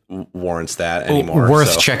warrants that anymore.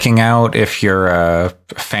 Worth checking out if you're a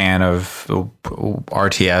fan of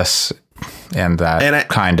RTS and that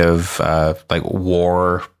kind of like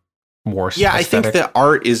war. Yeah, I think the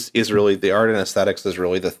art is really, the art and aesthetics is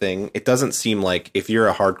really the thing. It doesn't seem like, if you're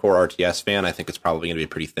a hardcore RTS fan, I think it's probably going to be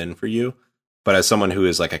pretty thin for you. But as someone who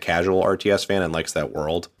is like a casual RTS fan and likes that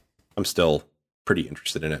world, I'm still pretty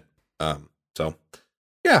interested in it. So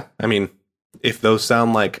yeah, I mean, if those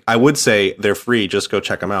sound like, I would say they're free, just go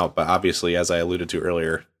check them out. But obviously, as I alluded to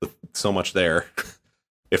earlier, so much there.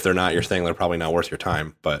 If they're not your thing, they're probably not worth your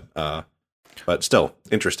time. But still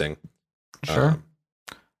interesting. Sure.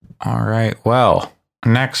 All right. Well,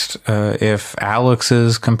 next, if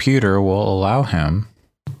Alex's computer will allow him,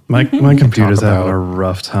 my computer's having a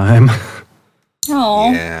rough time.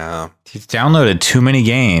 Oh, yeah. He's downloaded too many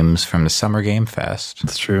games from the Summer Game Fest.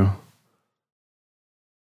 That's true.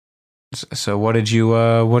 So what did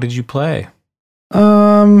you play?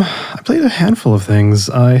 I played a handful of things.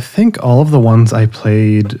 I think all of the ones I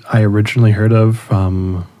played, I originally heard of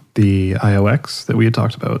from the IOX that we had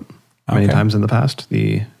talked about many times in the past,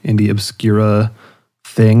 the Indie Obscura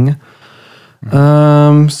thing.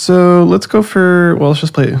 So let's go let's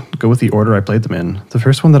just go with the order I played them in. The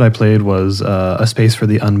first one that I played was A Space for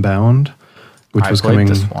the Unbound, which was played coming.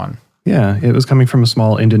 this one. Yeah, it was coming from a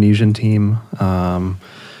small Indonesian team.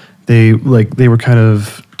 They were kind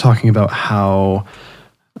of talking about how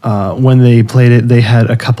when they played it, they had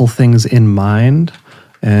a couple things in mind,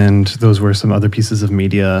 and those were some other pieces of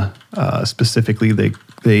media. Specifically,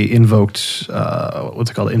 they invoked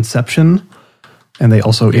what's it called, Inception, and they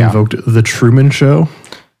also invoked The Truman Show,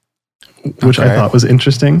 which I thought was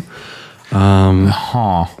interesting. So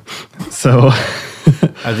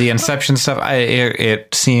The Inception stuff,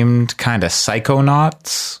 it seemed kind of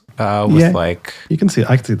Psychonauts with like you can see,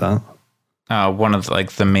 I can see that. One of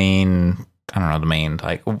like the main, I don't know, the main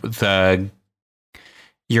like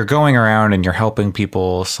you're going around and you're helping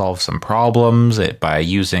people solve some problems by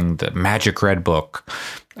using the Magic Red Book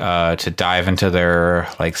to dive into their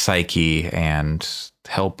like psyche and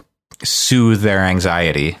help soothe their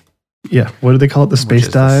anxiety. Yeah, what do they call it? The space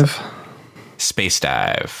dive? Space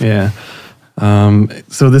dive. Yeah.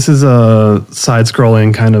 So this is a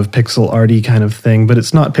side-scrolling kind of pixel arty kind of thing, but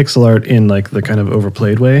it's not pixel art in like the kind of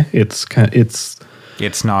overplayed way. It's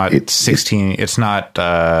not 16. It's not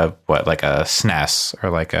like a SNES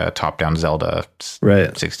or like a top-down Zelda,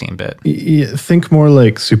 right? 16-bit. Think more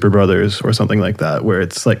like Super Brothers or something like that, where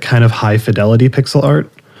it's like kind of high fidelity pixel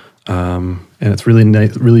art, and it's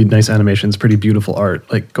really nice animations, pretty beautiful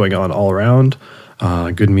art, like going on all around.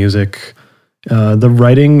 Good music. The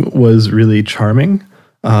writing was really charming.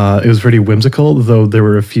 It was pretty whimsical, though there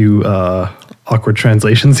were a few awkward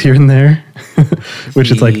translations here and there,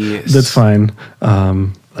 which is like, that's fine.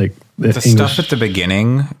 Like the English stuff at the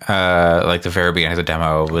beginning, like the very beginning of the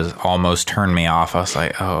demo, was almost turned me off. I was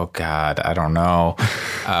like, "Oh God, I don't know."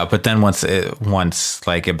 But then once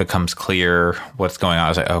it becomes clear what's going on, I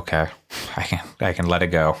was like, "Okay, I can let it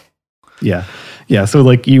go." Yeah. Yeah. So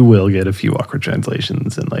like you will get a few awkward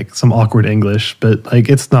translations and like some awkward English, but like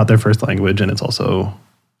it's not their first language, and it's also,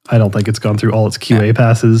 I don't think it's gone through all its QA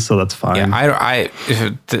passes, so that's fine. Yeah,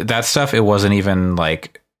 that stuff, it wasn't even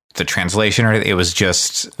like the translation or anything. It was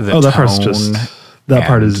just the tone. That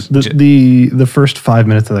part is the first 5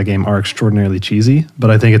 minutes of that game are extraordinarily cheesy,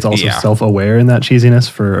 but I think it's also self-aware in that cheesiness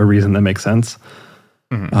for a reason that makes sense.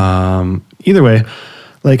 Mm-hmm. Either way,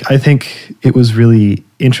 like I think it was really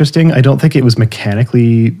interesting. I don't think it was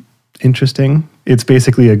mechanically interesting. It's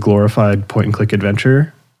basically a glorified point-and-click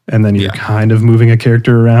adventure, and then you're kind of moving a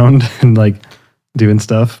character around and like doing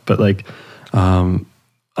stuff. But like, I'm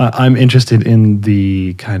interested in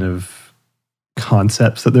the kind of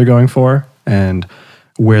concepts that they're going for and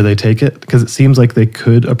where they take it, because it seems like they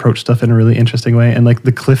could approach stuff in a really interesting way. And like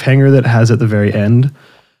the cliffhanger that it has at the very end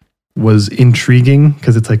was intriguing,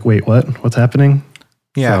 because it's like, wait, what's happening?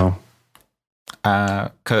 Yeah. I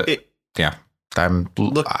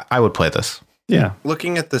would play this. Yeah.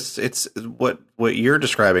 Looking at this, it's what you're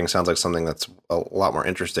describing sounds like something that's a lot more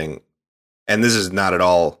interesting. And this is not at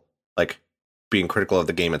all like being critical of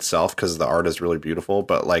the game itself, because the art is really beautiful,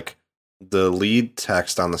 but like the lead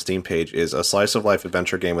text on the Steam page is a slice of life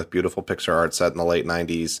adventure game with beautiful pixel art set in the late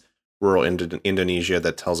 90s rural Indonesia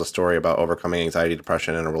that tells a story about overcoming anxiety,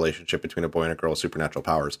 depression, and a relationship between a boy and a girl with supernatural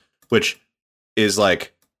powers, which is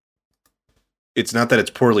like, it's not that it's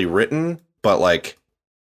poorly written, but like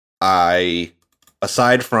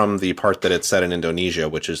aside from the part that it's set in Indonesia,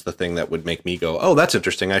 which is the thing that would make me go, oh, that's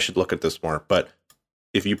interesting, I should look at this more. But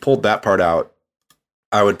if you pulled that part out,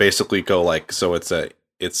 I would basically go like, so it's a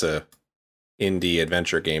indie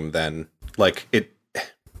adventure game, then like it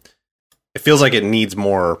feels like it needs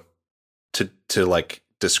more to like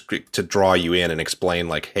to draw you in and explain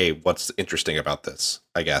like, hey, what's interesting about this,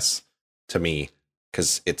 I guess, to me,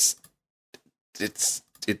 because it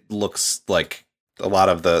looks like a lot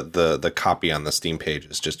of the copy on the Steam page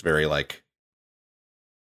is just very like,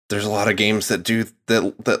 there's a lot of games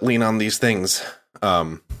that lean on these things.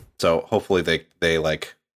 So hopefully they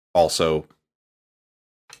like also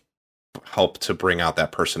help to bring out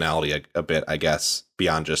that personality a bit, I guess,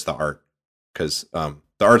 beyond just the art, because the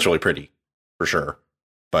art's really pretty for sure,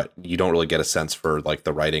 but you don't really get a sense for like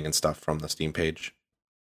the writing and stuff from the Steam page.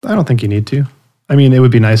 I don't think you need to. I mean, it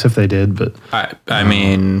would be nice if they did, but I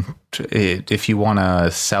mean, if you want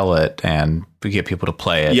to sell it and get people to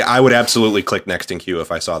play it, yeah, I would absolutely click next in queue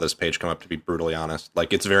if I saw this page come up, to be brutally honest.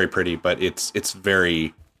 Like, it's very pretty, but it's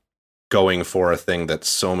very going for a thing that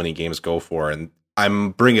so many games go for, and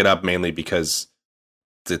I'm bringing it up mainly because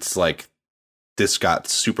it's like this got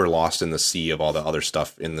super lost in the sea of all the other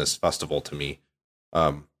stuff in this festival to me.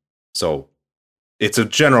 So it's a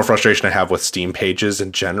general frustration I have with Steam pages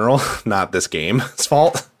in general, not this game's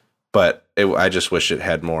fault, but I just wish it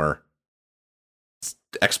had more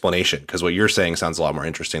explanation, because what you're saying sounds a lot more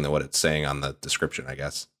interesting than what it's saying on the description, I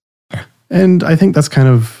guess. And I think that's kind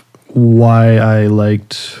of why I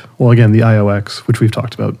liked, well, again, the IOX, which we've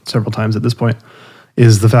talked about several times at this point,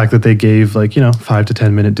 is the fact that they gave 5 to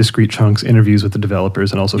 10 minute discrete chunks, interviews with the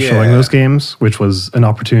developers, and also showing those games, which was an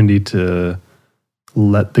opportunity to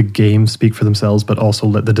let the game speak for themselves, but also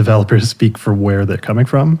let the developers speak for where they're coming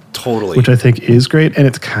from. Totally. Which I think is great. And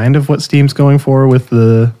it's kind of what Steam's going for with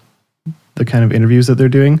the kind of interviews that they're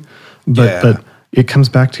doing. But it comes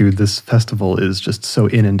back to this festival is just so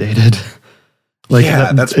inundated.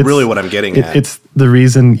 That's really what I'm getting at. It's the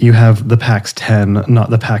reason you have the PAX 10, not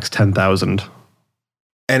the PAX 10,000.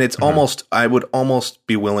 And it's almost, I would almost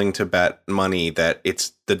be willing to bet money that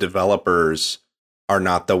it's the developers are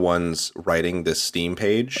not the ones writing this Steam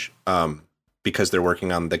page because they're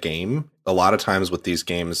working on the game. A lot of times with these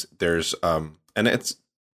games, there's, and it's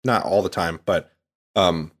not all the time, but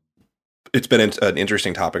it's been an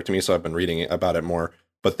interesting topic to me, so I've been reading about it more.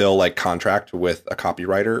 But they'll like contract with a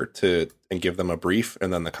copywriter and give them a brief,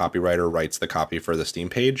 and then the copywriter writes the copy for the Steam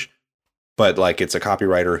page. But like it's a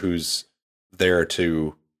copywriter who's there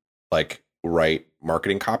to like write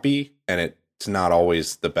marketing copy, and it's not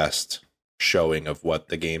always the best showing of what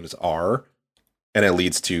the games are, and it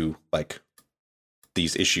leads to like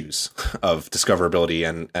these issues of discoverability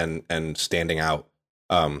and standing out,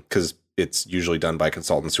 because it's usually done by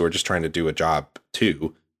consultants who are just trying to do a job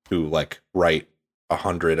too, who like write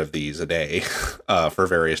 100 of these a day for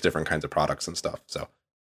various different kinds of products and stuff. So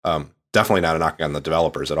definitely not a knock on the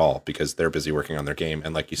developers at all, because they're busy working on their game,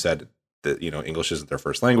 and like you said, that English isn't their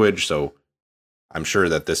first language, so I'm sure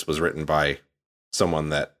that this was written by someone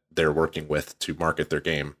that they're working with to market their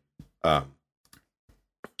game. And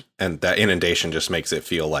that inundation just makes it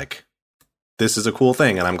feel like this is a cool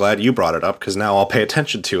thing, and I'm glad you brought it up, because now I'll pay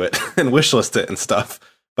attention to it and wishlist it and stuff,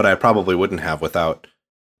 but I probably wouldn't have without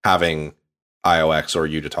having IOX or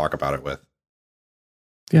you to talk about it with.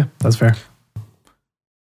 Yeah, that's fair.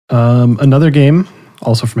 Another game,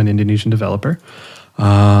 also from an Indonesian developer,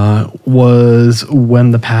 was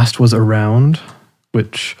When the Past Was Around,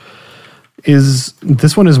 which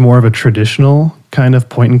this one is more of a traditional kind of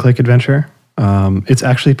point and click adventure. It's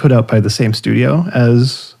actually put out by the same studio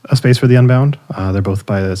as A Space for the Unbound. They're both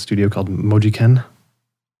by a studio called Mojiken.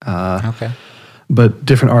 Okay. But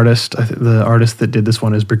different artist. The artist that did this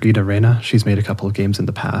one is Brigida Reina. She's made a couple of games in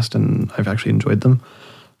the past, and I've actually enjoyed them.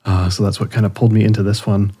 So that's what kind of pulled me into this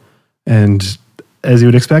one. And as you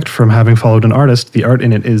would expect from having followed an artist, the art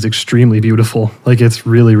in it is extremely beautiful. Like, it's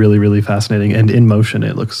really, really, really fascinating. And in motion,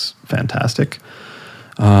 it looks fantastic.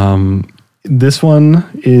 This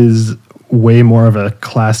one is way more of a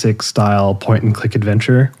classic style point and click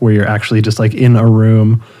adventure, where you're actually just like in a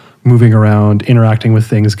room, moving around, interacting with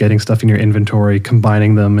things, getting stuff in your inventory,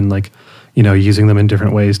 combining them, and like, using them in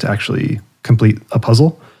different ways to actually complete a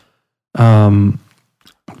puzzle.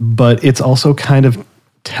 But it's also kind of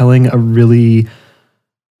telling a really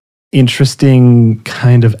interesting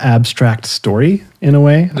kind of abstract story in a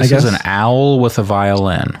way. This I guess is an owl with a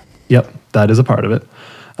violin. Yep, that is a part of it.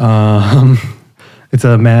 It's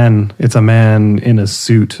a man in a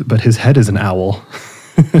suit, but his head is an owl.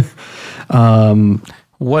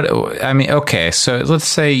 Okay, so let's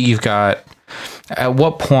say you've got, at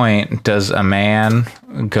what point does a man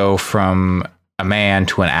go from a man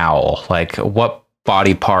to an owl? Like, what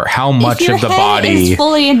body part, how much of the body is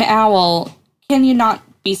fully an owl, can you not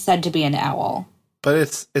be said to be an owl?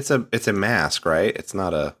 But it's a mask, right? It's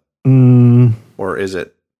not a or is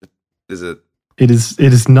it It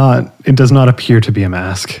is not. It does not appear to be a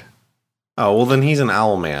mask. Oh, well, then he's an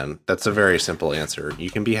owl man. That's a very simple answer. You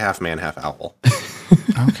can be half man, half owl.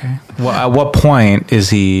 Okay. Well, at what point is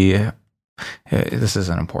he? This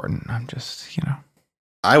isn't important. I'm just,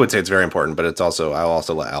 I would say it's very important, but it's also, I'll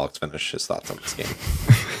also let Alex finish his thoughts on this game.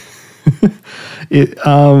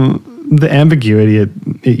 The ambiguity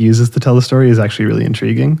it uses to tell the story is actually really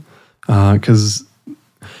intriguing, because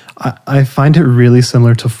I find it really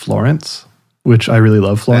similar to Florence, which I really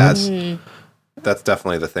love Florence. That's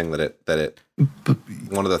definitely the thing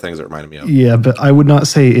one of the things that reminded me of. Yeah, but I would not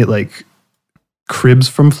say it like cribs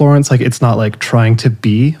from Florence. Like, it's not like trying to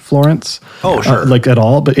be Florence. Oh, sure. Like at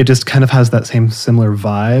all, but it just kind of has that same similar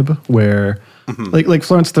vibe where like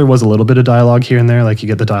Florence, there was a little bit of dialogue here and there. Like, you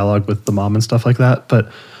get the dialogue with the mom and stuff like that.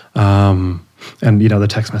 But, and the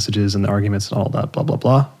text messages and the arguments and all that, blah, blah,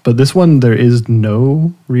 blah. But this one, there is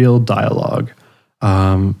no real dialogue.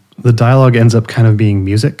 The dialogue ends up kind of being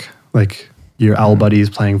music, like your owl buddies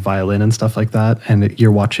playing violin and stuff like that. And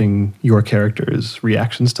you're watching your characters'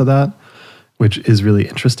 reactions to that, which is really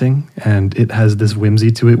interesting. And it has this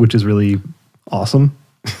whimsy to it, which is really awesome.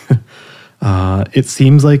 It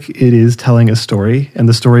seems like it is telling a story, and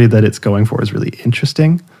the story that it's going for is really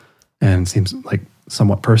interesting and seems like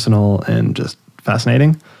somewhat personal and just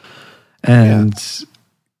fascinating. And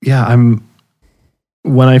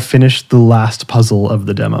when I finished the last puzzle of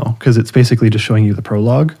the demo, because it's basically just showing you the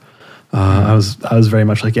prologue, I was very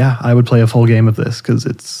much like, yeah, I would play a full game of this because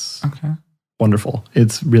it's wonderful.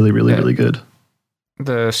 It's really, really, really good.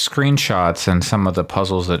 The screenshots and some of the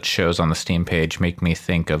puzzles that shows on the Steam page make me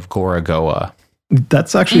think of Gorogoa.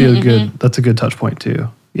 That's actually a good touch point too.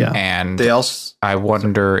 Yeah. And They also I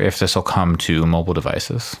wonder if this will come to mobile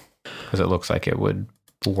devices, because it looks like it would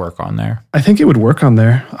work on there. I think it would work on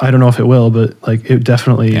there. I don't know if it will, but like it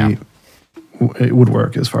definitely it would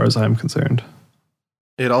work as far as I'm concerned.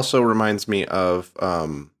 It also reminds me of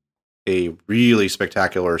a really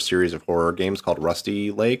spectacular series of horror games called Rusty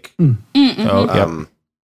Lake.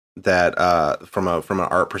 That from an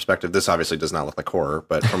art perspective, this obviously does not look like horror,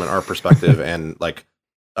 but from an art perspective and like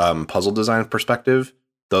puzzle design perspective,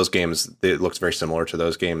 those games, it looks very similar to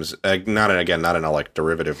those games. Not in a like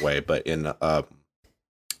derivative way, but in the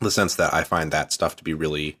sense that I find that stuff to be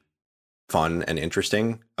really fun and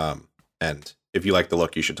interesting. And if you like the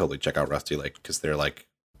look, you should totally check out Rusty Lake, because they're like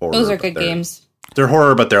horror. Those are good games. They're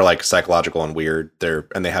horror, but they're like psychological and weird.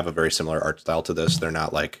 And they have a very similar art style to this. They're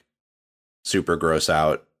not like super gross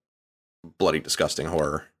out, bloody, disgusting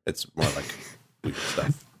horror. It's more like weird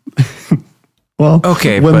stuff. Well,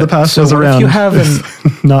 Okay, when but the past so was what if around, you have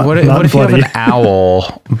it's not What if you have bloody. an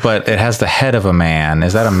owl, but it has the head of a man?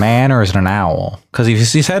 Is that a man or is it an owl? Because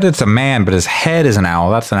if you said it's a man, but his head is an owl,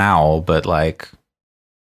 that's an owl. But like,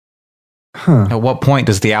 at what point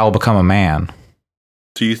does the owl become a man?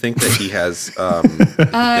 Do you think that he has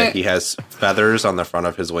that he has feathers on the front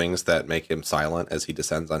of his wings that make him silent as he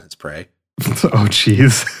descends on his prey? Oh,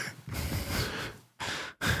 jeez.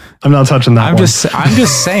 I'm not touching that I'm one.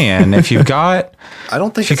 just saying, if you've got I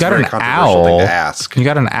don't think if you it's a got very an controversial thing owl, to ask. you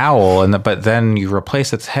got an owl, but then you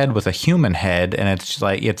replace its head with a human head, and it's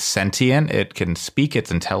like it's sentient, it can speak,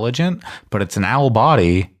 it's intelligent, but it's an owl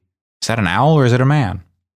body. Is that an owl or is it a man?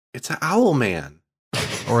 It's an owl man.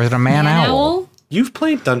 Or is it a man owl? You've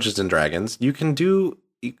played Dungeons and Dragons. You can do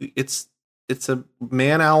it's a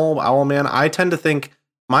man owl man. I tend to think,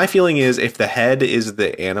 my feeling is, if the head is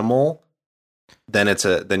the animal, then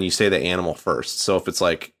then you say the animal first. So if it's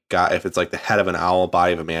like the head of an owl,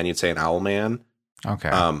 body of a man, you'd say an owl man. Okay.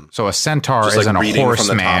 So a centaur just like isn't a reading from horse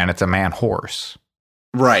the man, top. it's a man horse.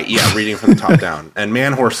 Right, yeah, reading from the top down. And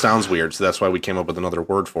man horse sounds weird, so that's why we came up with another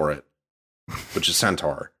word for it, which is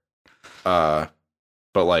centaur. But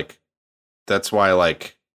like, that's why,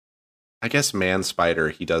 like, I guess man spider,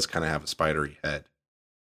 he does kind of have a spidery head.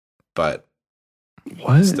 But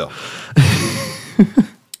What? still.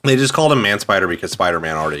 They just called him Man Spider because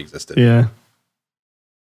Spider-Man already existed. Yeah.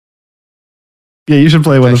 Yeah, you should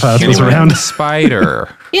play when the past was Human around. spider.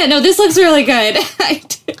 Yeah, no, this looks really good. I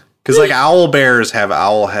do. Because like owl bears have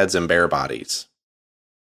owl heads and bear bodies.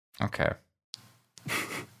 Okay.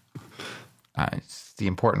 It's the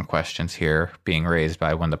important questions here being raised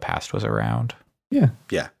by when the past was around. Yeah.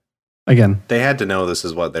 Yeah. Again, They had to know this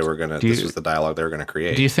is what they were gonna. Do you- This was the dialogue they were gonna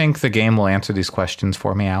create. Do you think the game will answer these questions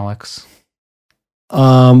for me, Alex?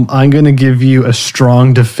 I'm going to give you a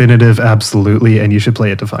strong, definitive absolutely, and you should play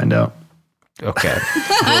it to find out. Okay.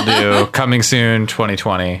 We'll do coming soon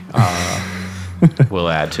 2020. We'll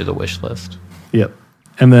add to the wish list. Yep.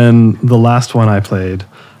 And then the last one I played,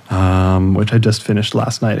 which I just finished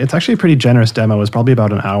last night. It's actually a pretty generous demo. It was probably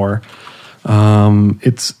about an hour.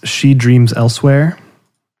 It's She Dreams Elsewhere.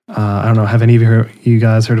 I don't know. Have any of you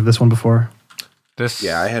guys heard of this one before? This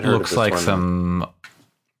Yeah, I had heard of looks this like one. some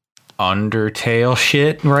Undertale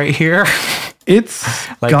shit right here. It's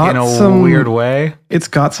Like got in a some weird way. It's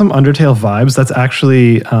got some Undertale vibes. That's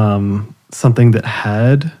actually something that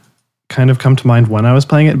had kind of come to mind when I was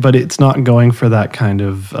playing it, but it's not going for that kind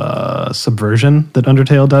of subversion that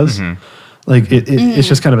Undertale does. Like it's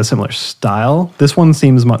just kind of a similar style. This one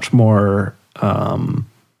seems much more. I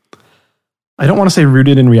don't want to say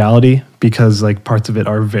rooted in reality, because like parts of it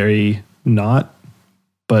are very not,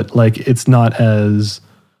 but like it's not as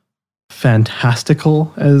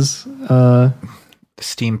fantastical as The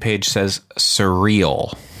Steam page says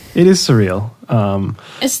surreal. it is surreal.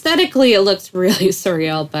 Aesthetically, it looks really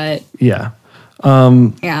surreal, but Yeah.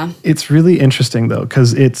 yeah. It's really interesting though,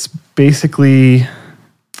 because it's basically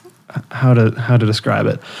how to describe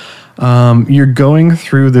it. You're going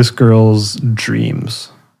through this girl's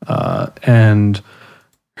dreams, and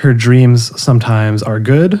her dreams sometimes are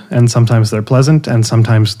good, and sometimes they're pleasant, and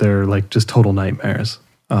sometimes they're like just total nightmares.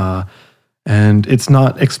 And it's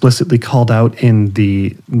not explicitly called out in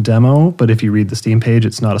the demo, but if you read the Steam page,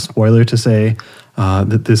 it's not a spoiler to say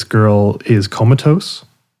that this girl is comatose.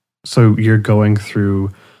 So you're going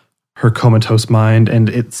through her comatose mind, and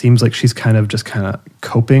it seems like she's kind of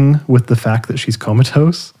coping with the fact that she's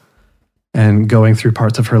comatose and going through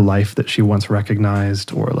parts of her life that she once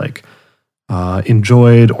recognized or like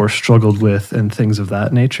enjoyed or struggled with and things of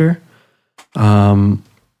that nature.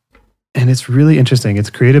 And it's really interesting. It's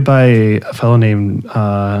created by a fellow named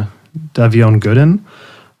Davion Gooden,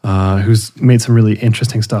 who's made some really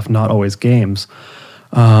interesting stuff, not always games.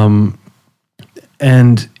 And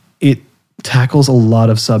it tackles a lot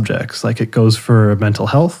of subjects. Like it goes for mental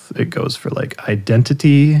health. It goes for like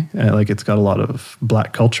identity. Like it's got a lot of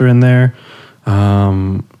Black culture in there,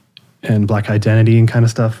 and Black identity and kind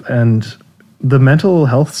of stuff. And the mental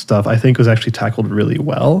health stuff, I think, was actually tackled really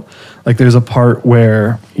well. Like there's a part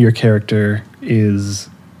where your character is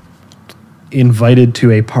invited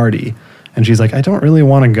to a party and she's like, I don't really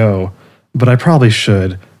want to go, but I probably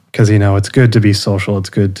should because, you know, it's good to be social.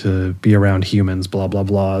 It's good to be around humans, blah, blah,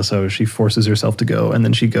 blah. So she forces herself to go and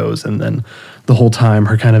then she goes. And then the whole time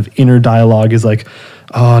her kind of inner dialogue is like,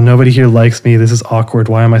 oh, nobody here likes me. This is awkward.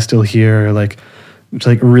 Why am I still here? Like, it's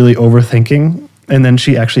like really overthinking. And then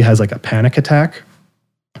she actually has like a panic attack.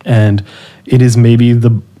 And it is maybe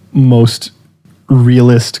the most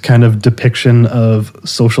realist kind of depiction of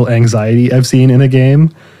social anxiety I've seen in a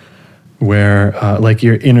game, where like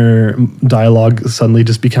your inner dialogue suddenly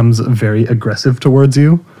just becomes very aggressive towards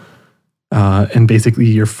you. And basically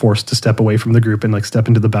you're forced to step away from the group and like step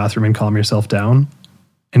into the bathroom and calm yourself down.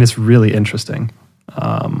 And it's really interesting.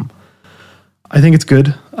 I think it's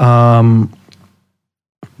good.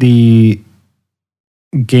 The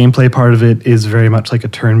gameplay part of it is very much like a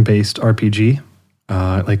turn-based RPG.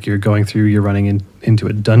 Like you're going through, you're running into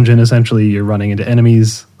a dungeon, essentially. You're running into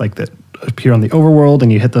enemies like that appear on the overworld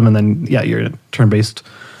and you hit them, and then, yeah, you're a turn-based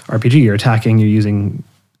RPG. You're attacking, you're using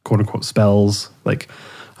quote-unquote spells. Like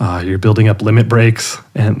you're building up limit breaks,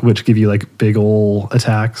 and which give you like big ol'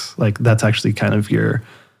 attacks. Like that's actually kind of your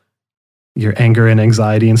anger and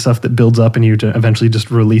anxiety and stuff that builds up, and you eventually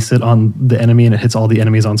just release it on the enemy, and it hits all the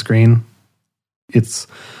enemies on screen. It's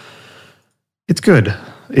good.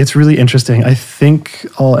 It's really interesting. I think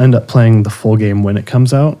I'll end up playing the full game when it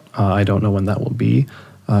comes out. I don't know when that will be.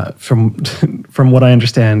 From what I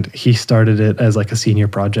understand, he started it as like a senior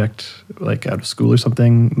project, like out of school or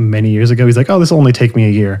something many years ago. He's like, oh, this will only take me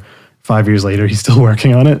a year. 5 years later, he's still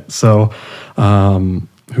working on it. So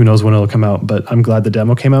who knows when it'll come out. But I'm glad the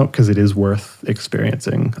demo came out because it is worth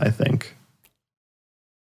experiencing, I think.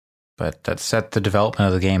 But that set the development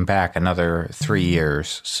of the game back another 3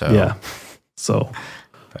 years. So yeah, so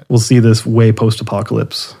we'll see this way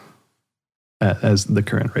post-apocalypse as the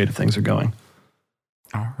current rate of things are going.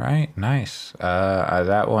 All right, nice.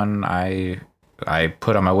 That one I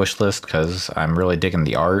put on my wish list because I'm really digging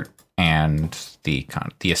the art, and the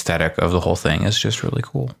aesthetic of the whole thing is just really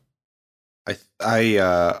cool.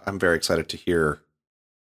 I'm very excited to hear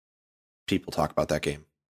people talk about that game.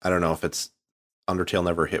 I don't know if it's Undertale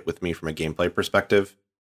never hit with me from a gameplay perspective,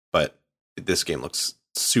 but this game looks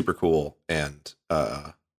super cool and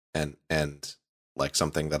like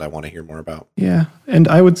something that I want to hear more about. Yeah, and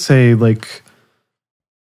I would say like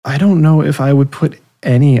I don't know if I would put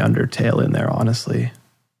any Undertale in there, honestly.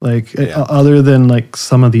 Like other than like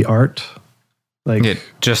some of the art, like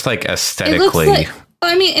just like aesthetically.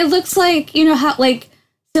 It looks like, you know how like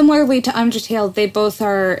similarly to Undertale, they both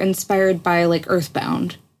are inspired by like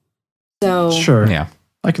Earthbound. So sure, yeah,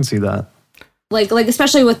 I can see that. Like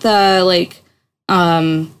especially with the like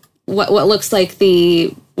what looks like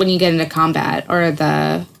the when you get into combat or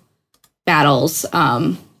the battles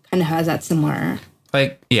kind of has that similar.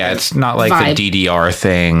 Like, yeah, it's not like vibe. The DDR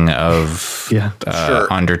thing of sure.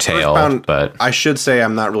 Undertale, Earthbound, but I should say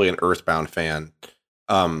I'm not really an Earthbound fan.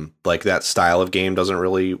 Like that style of game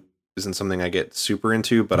isn't something I get super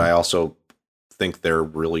into, but I also think they're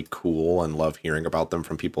really cool and love hearing about them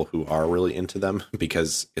from people who are really into them,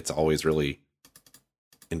 because it's always really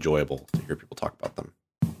enjoyable to hear people talk about them.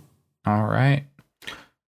 All right.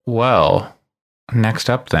 Well, next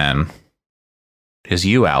up then is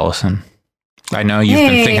you, Allison. I know you've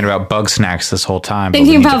been thinking about Bug Snacks this whole time.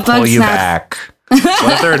 Thinking about Bug Snacks.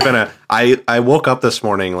 What if there had been I woke up this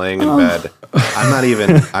morning laying in bed.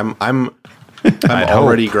 I'm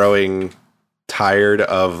already growing tired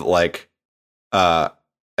of like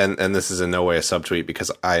and this is in no way a subtweet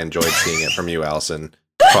because I enjoyed seeing it from you, Allison.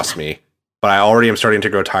 Trust me. But I already am starting to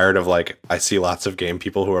grow tired of like I see lots of game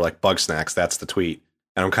people who are like Bug Snacks, that's the tweet.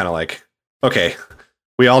 And I'm kind of like, okay,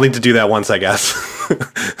 we all need to do that once, I guess.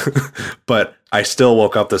 But I still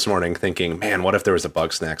woke up this morning thinking, man, what if there was a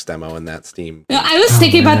Bugsnax demo in that Steam? No, I was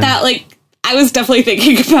thinking about that. Like, I was definitely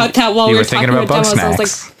thinking about that while You we were were talking thinking about about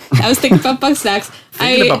demos. I was thinking about Bugsnax.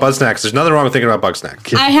 Thinking about Bugsnax. There's nothing wrong with thinking about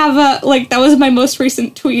Bugsnax. I have that was my most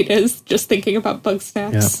recent tweet, is just thinking about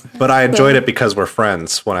Bugsnax. Yeah. But I enjoyed it because we're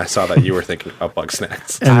friends when I saw that you were thinking about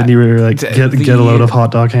Bugsnax. And then you were like, get a load of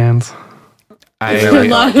hot dog hands. I Yeah, A like,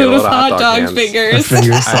 lot get a of load hot dog hands. fingers.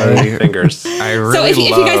 Fingers. Sorry. Fingers. I really So if you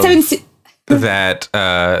guys love haven't seen, that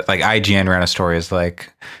like IGN ran a story is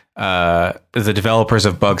like the developers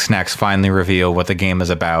of Bugsnax finally reveal what the game is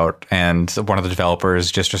about, and one of the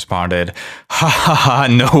developers just responded, "Ha ha ha!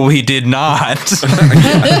 No, we did not. We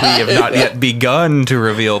have not yet begun to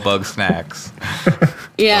reveal Bugsnax."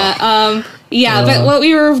 but what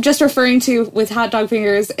we were just referring to with hot dog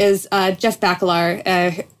fingers is Jeff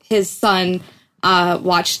Bakalar, his son,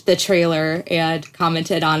 watched the trailer and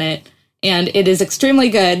commented on it, and it is extremely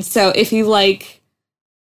good. So if you like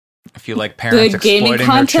parents good gaming exploiting their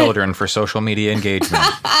content. children for social media engagement,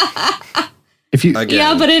 If you Again,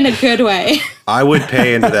 yeah, but in a good way. I would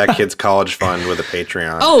pay into that kid's college fund with a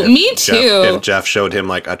Patreon. Oh, if me too. If Jeff showed him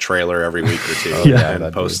like a trailer every week or two Yeah, and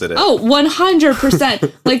that'd posted it. Oh,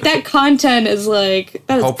 100%. Like, that content is like,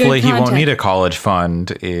 that is hopefully good he won't content. need a college fund,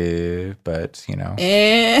 but you know,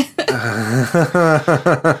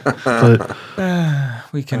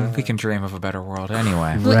 but we can dream of a better world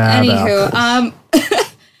anyway. Rab Anywho,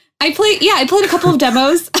 I played a couple of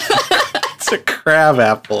demos. It's a crab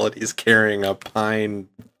apple and he's carrying a pine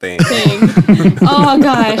thing. Oh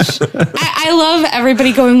gosh, I love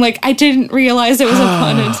everybody going like, I didn't realize it was a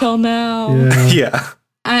pun until now, Yeah.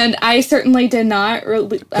 and I certainly did not.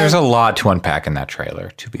 There's a lot to unpack in that trailer.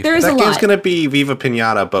 To be fair. There's That a game's lot. going to be Viva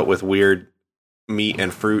Pinata, but with weird meat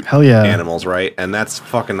and fruit Hell yeah. animals, right? And that's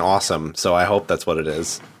fucking awesome. So I hope that's what it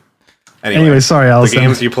is. Anyway, sorry, the Allison.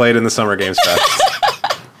 games you played in the Summer Games Fest.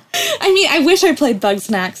 I mean, I wish I played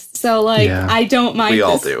Bugsnax, so like, Yeah. I don't mind. We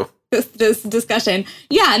all this, do. This discussion.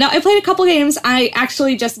 Yeah, no, I played a couple games. I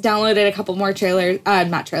actually just downloaded a couple more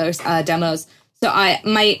demos. So I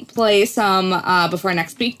might play some before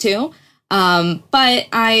next week too. But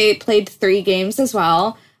I played 3 games as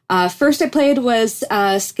well. First I played was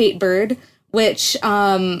Skatebird, which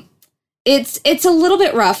it's a little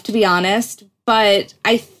bit rough, to be honest, but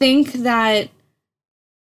I think that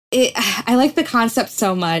I like the concept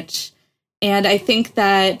so much, and I think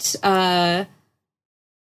that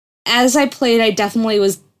as I played, I definitely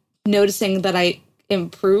was noticing that I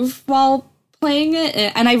improved while playing it,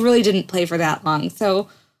 and I really didn't play for that long. So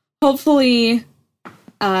hopefully,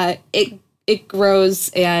 it grows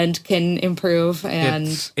and can improve.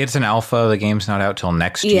 And It's an alpha. The game's not out till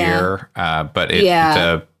next year, but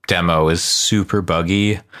the demo is super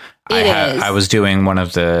buggy. I was doing one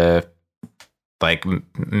of the like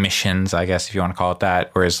missions, I guess if you want to call it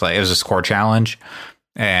that, where it was a score challenge,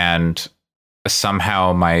 and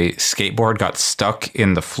somehow my skateboard got stuck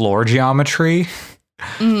in the floor geometry,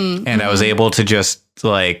 and I was able to just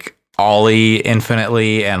like ollie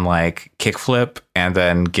infinitely and like kickflip and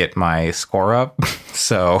then get my score up.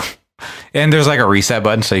 So, and there's like a reset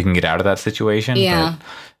button so you can get out of that situation. Yeah.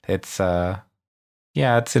 But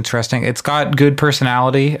it's interesting. It's got good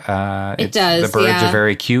personality. It does. The birds are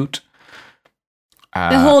very cute.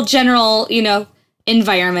 The whole general,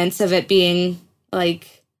 environments of it being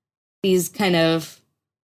like these kind of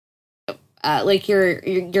like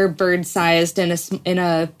you're bird sized in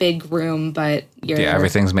a big room, but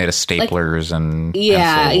everything's made of staplers and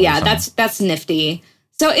pencils. That's nifty.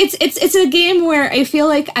 So it's a game where I feel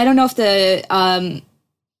like, I don't know if the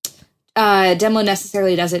demo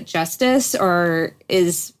necessarily does it justice or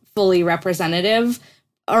is fully representative,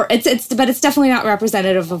 or but it's definitely not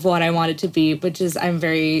representative of what I want it to be, which is I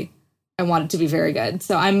want it to be very good.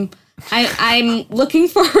 So I'm looking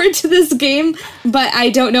forward to this game, but I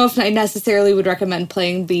don't know if I necessarily would recommend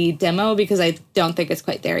playing the demo because I don't think it's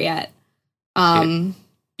quite there yet.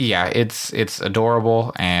 It's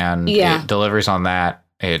adorable and it delivers on that.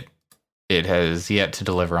 It has yet to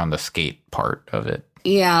deliver on the skate part of it.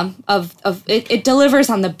 Yeah, it delivers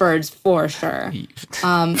on the birds for sure.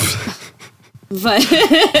 But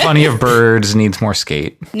Plenty of birds, needs more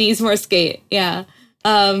skate. Yeah.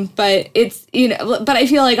 But it's, but I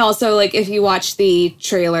feel like also, like, if you watch the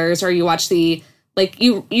trailers or you watch the, like,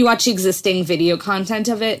 you watch existing video content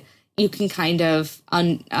of it, you can kind of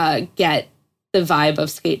get the vibe of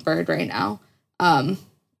Skatebird right now,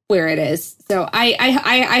 where it is. So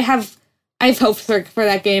I have hope for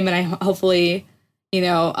that game, and I hopefully,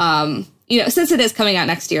 since it is coming out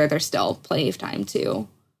next year, there's still plenty of time to,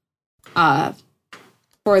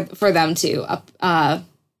 for them to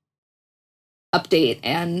update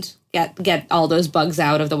and get all those bugs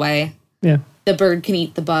out of the way. Yeah. The bird can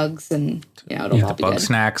eat the bugs, and it'll Yeah, all the be bug good.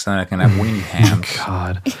 snacks, and I can have weenie hands.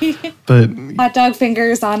 God. But Hot dog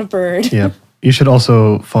fingers on a bird. yeah, you should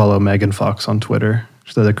also follow Megan Fox on Twitter.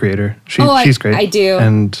 She's the creator. She's great. I do.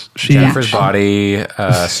 And she Jennifer's Body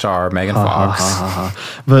star Megan Fox.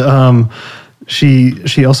 But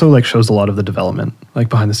she also like shows a lot of the development, like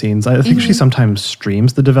behind the scenes. I think she sometimes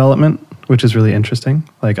streams the development, which is really interesting.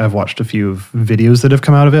 Like I've watched a few videos that have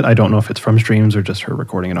come out of it. I don't know if it's from streams or just her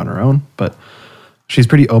recording it on her own, but she's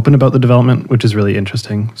pretty open about the development, which is really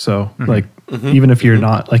interesting. So like even if you're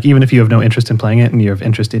not like even if you have no interest in playing it and you have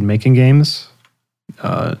interest in making games,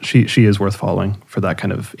 she is worth following for that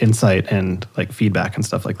kind of insight and like feedback and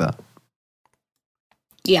stuff like that.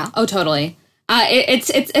 Yeah. Oh, totally.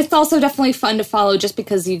 It's also definitely fun to follow just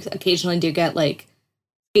because you occasionally do get like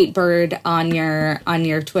Skatebird on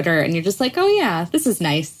your Twitter and you're just like, oh yeah, this is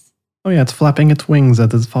nice. Oh yeah, it's flapping its wings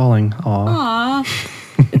as it's falling. Aw. Aw,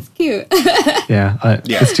 it's cute. Yeah.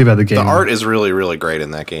 It's too bad the game. The art is really, really great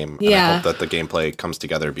in that game. And Yeah. I hope that the gameplay comes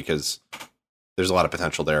together because there's a lot of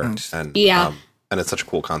potential there. And Yeah. And it's such a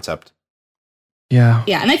cool concept. Yeah.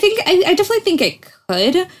 Yeah, and I think I definitely think it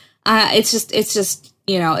could. It's just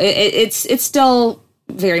it's still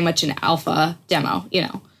very much an alpha demo.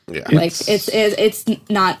 Yeah. Like it's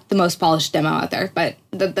not the most polished demo out there, but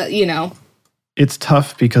It's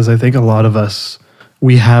tough because I think a lot of us,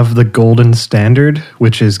 we have the golden standard,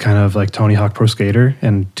 which is kind of like Tony Hawk Pro Skater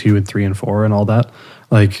and 2 and 3 and 4 and all that.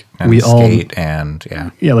 Like And we Skate and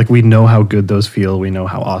yeah. like we know how good those feel. We know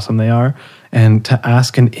how awesome they are. And to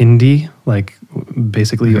ask an indie, like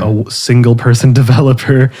basically a single person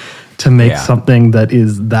developer to make something that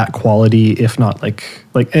is that quality, if not like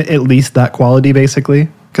at least that quality basically,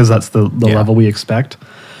 because that's the level we expect,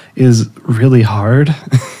 is really hard.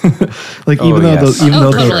 Like even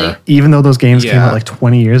though those games came out like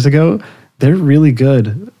 20 years ago, they're really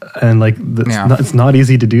good, and like it's not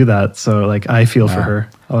easy to do that. So like I feel for her,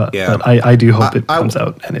 but I do hope it comes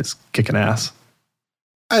out and it's kicking ass.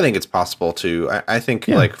 I think it's possible to. I think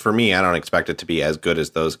like for me, I don't expect it to be as good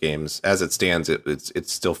as those games. As it stands, it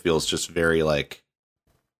still feels just very like.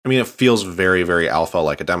 I mean, it feels very, very alpha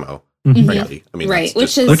like a demo. Frankly. I mean, right,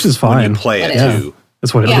 which is fine. When you play it too.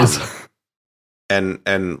 That's what it is.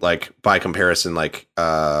 And like by comparison, like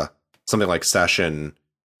something like Session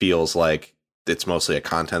feels like it's mostly a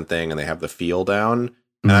content thing, and they have the feel down.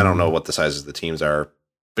 And I don't know what the sizes of the teams are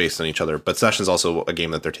based on each other, but Session's also a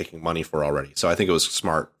game that they're taking money for already. So I think it was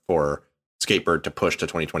smart for Skatebird to push to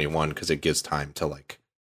 2021 because it gives time to like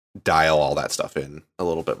dial all that stuff in a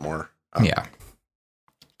little bit more. Yeah,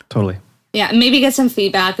 totally. Yeah, and maybe get some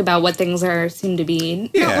feedback about what things seem to be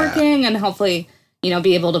not working, and hopefully,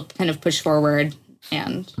 be able to kind of push forward.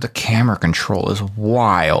 And the camera control is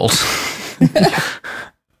wild.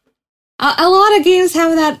 A lot of games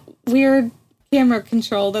have that weird camera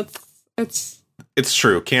control. It's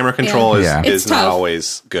true. Camera control is not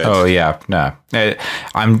always good. Oh yeah, no.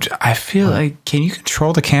 I feel like, can you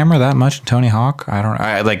control the camera that much in Tony Hawk?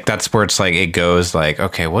 I like that's where it's like it goes like,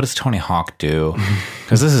 okay, what does Tony Hawk do?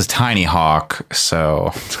 Because this is Tiny Hawk,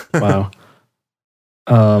 so wow.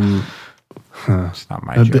 It's not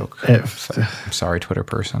my joke. I'm sorry, Twitter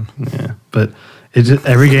person. Yeah, but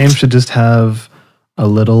every game should just have a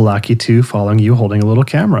little Lackey 2 following you holding a little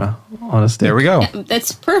camera on a stick. There we go. Yeah,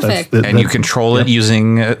 that's perfect. And you control it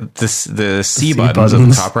using the C buttons at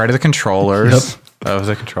the top right of the controllers of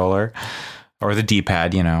the controller, or the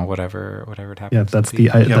D-pad, whatever it happens. Yeah, that's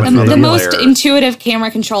the most intuitive camera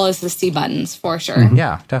control is the C buttons for sure. Mm-hmm.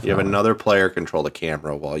 Yeah, definitely. You have another player control the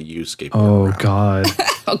camera while you skateboard. Oh around. God.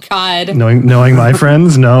 Oh God. Knowing my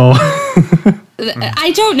friends, no.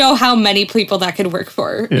 I don't know how many people that could work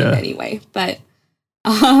for in any way, but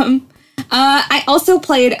I also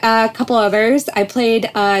played a couple others. I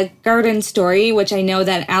played Garden Story, which I know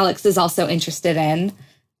that Alex is also interested in.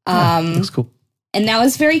 That's cool. And that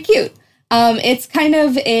was very cute. It's kind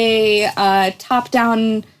of a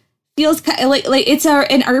top-down, feels like it's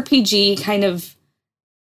an RPG, kind of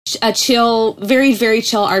a chill, very, very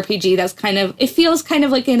chill RPG. That's kind of, it feels kind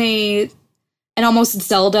of like in an almost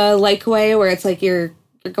Zelda-like way, where it's like you're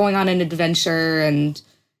going on an adventure and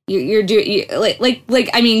you're doing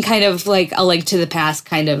kind of like a Link to the Past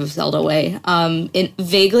kind of Zelda way, in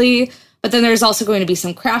vaguely. But then there's also going to be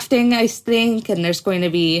some crafting, I think, and there's going to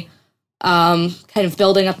be kind of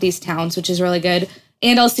building up these towns, which is really good.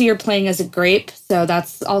 And also you're playing as a grape, so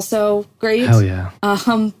that's also great. Hell yeah.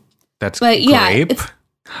 That's but grape? Yeah, it's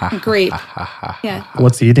grape. Yeah.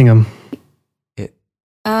 What's eating him?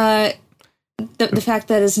 The fact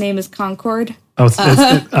that his name is Concord. Oh,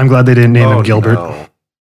 I'm glad they didn't name him Gilbert.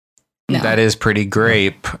 No. No. That is pretty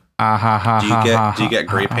grape. Do you get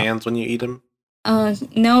grape hands when you eat them?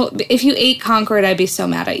 No, if you ate Concord, I'd be so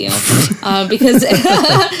mad at you. Because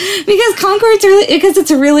because Concord's because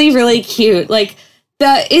it's really, really cute. Like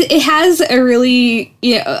it has a really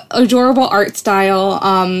adorable art style.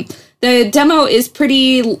 The demo is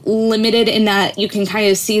pretty limited in that you can kind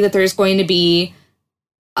of see that there's going to be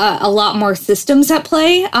a lot more systems at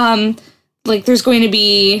play. Like there's going to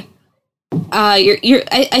be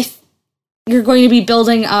you're going to be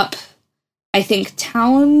building up, I think,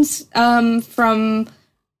 towns from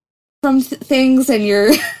things, and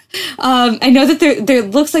you're I know that there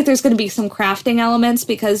looks like there's going to be some crafting elements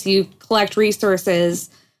because you collect resources,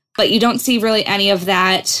 but you don't see really any of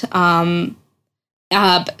that. And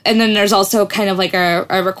then there's also kind of like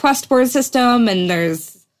a request board system, and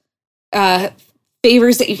there's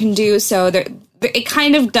favors that you can do. So it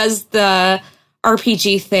kind of does the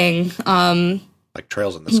RPG thing, like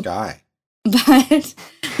Trails in the Sky. But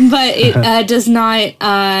it does not.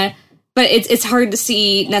 But it's hard to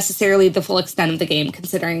see necessarily the full extent of the game,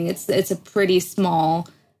 considering it's a pretty small,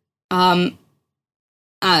 very,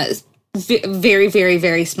 very,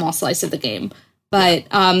 very small slice of the game. But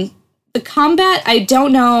the combat, I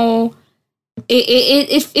don't know.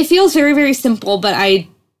 It feels very, very simple, but I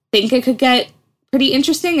think it could get pretty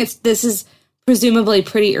interesting. This is presumably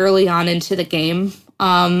pretty early on into the game.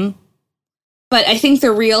 But I think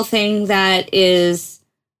the real thing that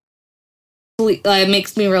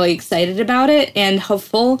makes me really excited about it and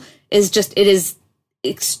hopeful is just it is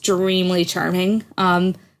extremely charming.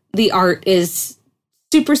 The art is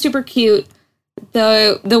super, super cute.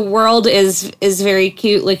 The world is very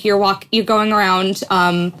cute. Like you're going around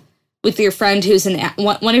with your friend who's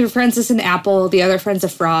one of your friends is an apple, the other friend's a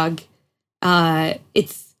frog.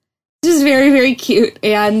 It's just very, very cute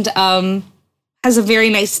and has a very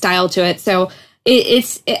nice style to it. So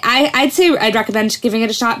I'd say I'd recommend giving it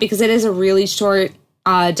a shot because it is a really short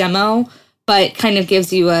demo, but kind of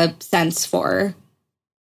gives you a sense for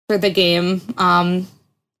the game and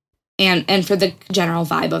for the general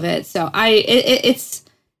vibe of it. So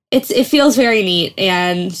it feels very neat,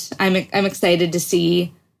 and I'm excited to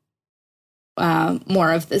see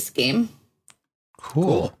more of this game.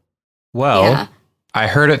 Cool. Well, yeah. I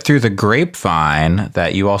heard it through the grapevine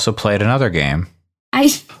that you also played another game.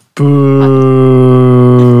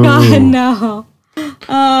 Boo. God, no.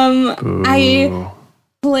 I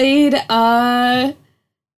played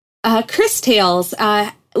Chris Tales,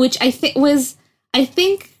 which I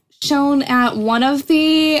think shown at one of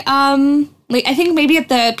the I think maybe at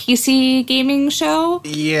the PC gaming show.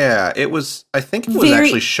 Yeah, it was. I think it was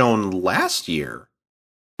actually shown last year.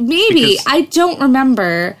 Maybe I don't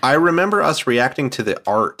remember. I remember us reacting to the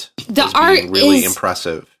art. The art being really is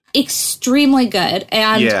impressive, extremely good,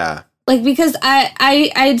 and yeah, like because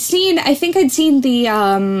I'd seen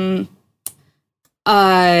the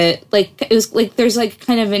like it was like there's like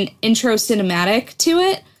kind of an intro cinematic to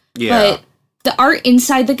it, yeah. But the art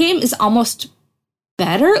inside the game is almost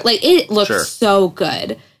better. Like it looks so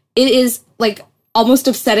good. It is like almost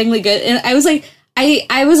upsettingly good, and I was like.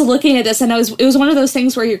 I was looking at this and it was one of those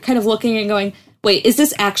things where you're kind of looking and going, wait, is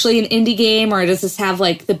this actually an indie game or does this have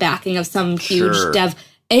like the backing of some huge dev?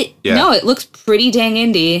 No, it looks pretty dang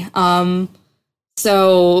indie.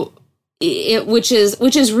 So which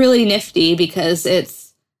is really nifty because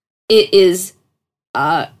it is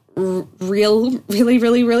really,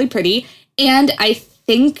 really, really pretty. And I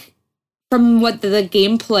think from what the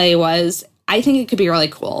gameplay was, I think it could be a really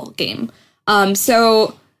cool game.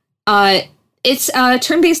 It's a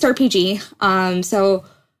turn-based RPG, so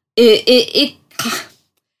it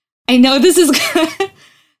I know this is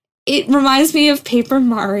it reminds me of Paper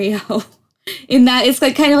Mario in that it's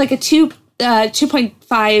like kind of like a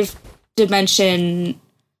 2.5 dimension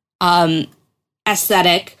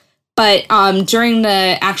aesthetic, but during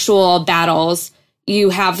the actual battles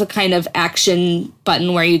you have the kind of action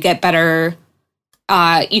button where you get better.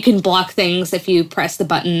 You can block things if you press the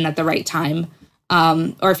button at the right time.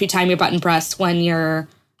 Or if you time your button press when you're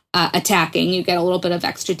attacking, you get a little bit of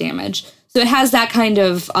extra damage. So it has that kind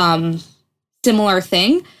of similar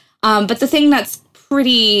thing. But the thing that's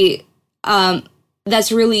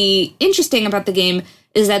that's really interesting about the game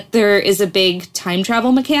is that there is a big time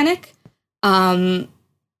travel mechanic.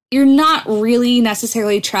 You're not really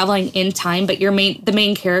necessarily traveling in time, but the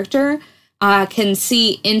main character can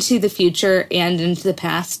see into the future and into the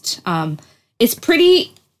past. It's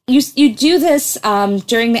pretty... You do this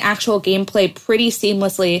during the actual gameplay pretty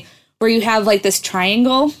seamlessly, where you have like this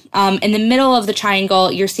triangle. In the middle of the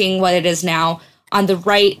triangle, you're seeing what it is now. On the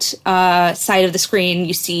right side of the screen,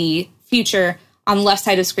 you see future. On the left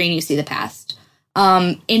side of the screen, you see the past.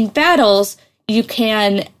 In battles, you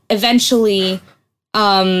can eventually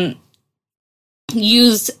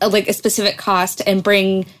use like a specific cost and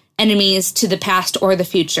bring enemies to the past or the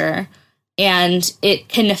future, and it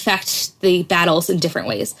can affect the battles in different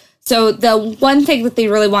ways. So the one thing that they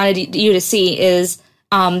really wanted you to see is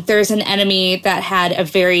there's an enemy that had a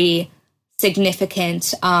very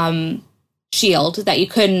significant shield that you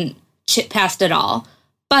couldn't chip past at all.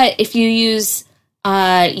 But if you use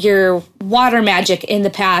your water magic in the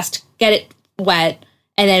past, get it wet,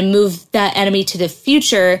 and then move that enemy to the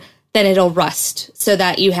future, then it'll rust so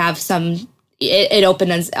that you have some, it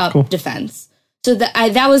opens up defense. So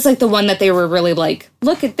that was like the one that they were really like,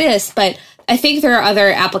 look at this. But I think there are other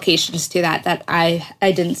applications to that I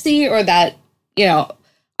didn't see, or that, you know,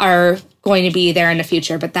 are going to be there in the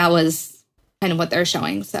future. But that was kind of what they're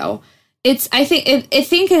showing. So I think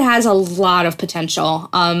it has a lot of potential,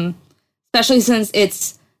 especially since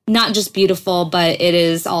it's not just beautiful, but it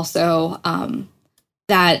is also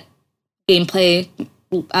that gameplay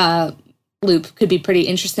loop could be pretty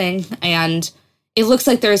interesting. And it looks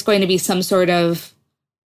like there's going to be some sort of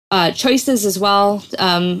choices as well.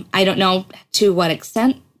 I don't know to what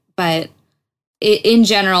extent, but in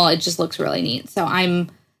general, it just looks really neat. So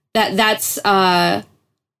that's the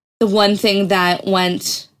one thing that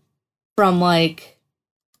went from like,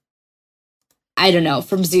 I don't know,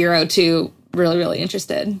 from 0 to really, really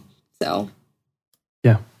interested. So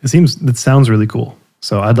yeah, it sounds really cool.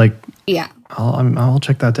 So I'd like, yeah, I'll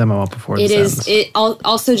check that demo out before it ends. is. It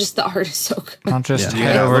also just the art is so good. I'll just Yeah.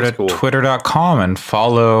 head Yeah, over that's to cool. twitter.com and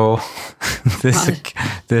follow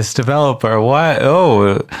this developer. What?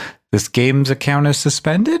 Oh, this game's account is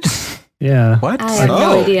suspended? Yeah. What? I have no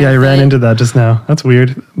Oh. idea. Yeah, I ran but- into that just now. That's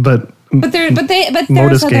weird. But there's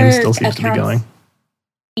Modus other Games still seems to be accounts. going.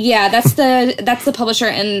 Yeah, that's the publisher,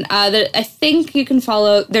 and I think you can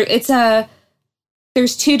follow there.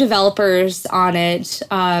 There's 2 developers on it,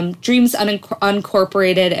 Dreams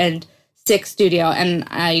Uncorporated and Sick Studio, and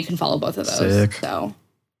you can follow both of those. Sick. So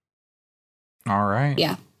All right.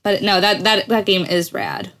 yeah, but no, that game is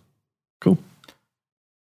rad. Cool.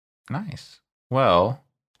 Nice. Well,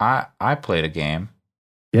 I played a game.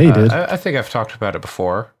 Yeah, you did. I think I've talked about it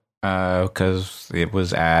before because it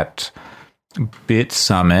was at Bit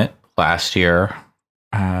Summit last year.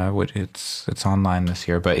 It's online this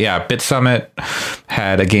year, but yeah, Bit Summit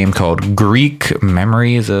had a game called Greek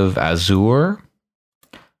Memories of Azure,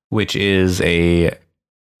 which is a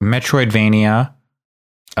Metroidvania.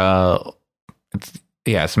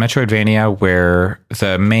 It's Metroidvania where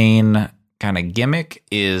the main kind of gimmick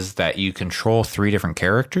is that you control 3 different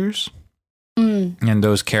characters. And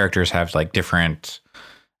those characters have like different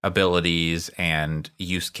abilities and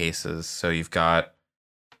use cases. So you've got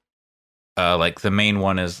like the main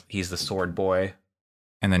one is he's the sword boy,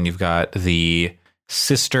 and then you've got the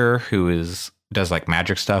sister who does like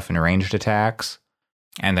magic stuff and ranged attacks,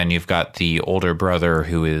 and then you've got the older brother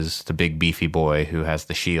who is the big beefy boy who has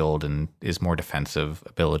the shield and is more defensive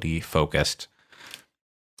ability focused.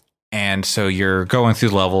 And so you're going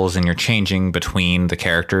through levels and you're changing between the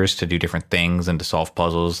characters to do different things and to solve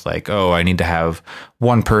puzzles. Like, oh, I need to have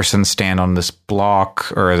one person stand on this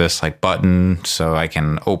block or this like button so I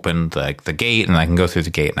can open the gate, and I can go through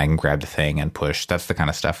the gate and I can grab the thing and push. That's the kind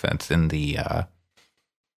of stuff that's in the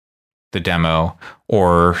demo.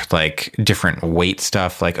 Or like different weight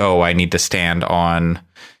stuff. Like, oh, I need to stand on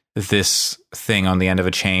this thing on the end of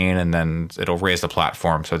a chain, and then it'll raise the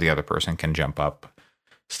platform so the other person can jump up.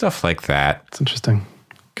 Stuff like that. It's interesting.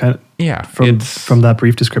 Kind of, Yeah. from that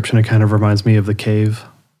brief description, it kind of reminds me of The Cave.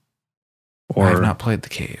 I have not played The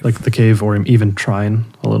Cave. Like The Cave, or even Trine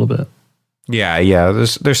a little bit. Yeah.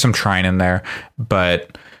 There's some Trine in there,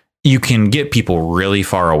 but you can get people really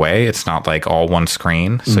far away. It's not like all one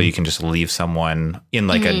screen, so you can just leave someone in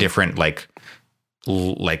like a different like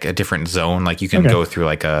a different zone. Like you can go through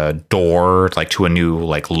like a door like to a new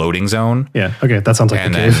like loading zone. Yeah. Okay. That sounds like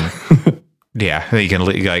And The Cave. Yeah, you can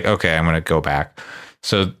you're like, okay, I'm going to go back.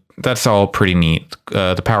 So that's all pretty neat.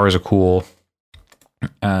 The powers are cool.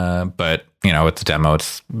 But, you know, it's a demo.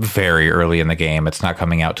 It's very early in the game. It's not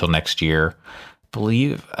coming out till next year. I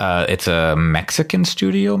believe it's a Mexican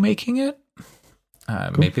studio making it.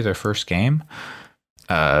 Maybe their first game.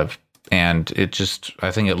 And it just,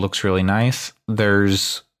 I think it looks really nice.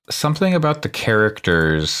 There's something about the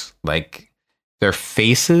characters, like, their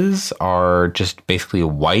faces are just basically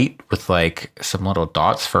white with like some little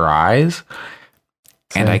dots for eyes.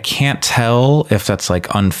 And I can't tell if that's like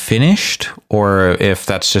unfinished or if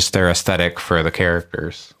that's just their aesthetic for the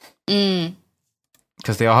characters.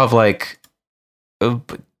 Because they all have like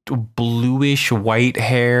bluish white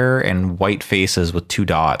hair and white faces with 2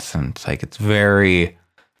 dots, and it's like it's very,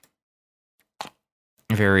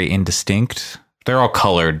 very indistinct. They're all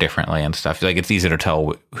colored differently and stuff. Like it's easy to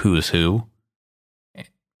tell who's who.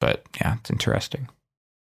 But yeah, it's interesting.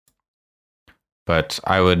 But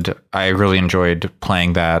I really enjoyed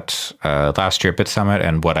playing that last year at Bit Summit,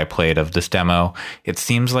 and what I played of this demo. It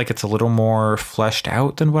seems like it's a little more fleshed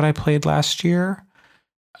out than what I played last year,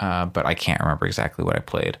 but I can't remember exactly what I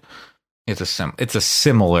played. It's a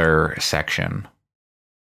similar section.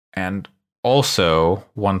 And also,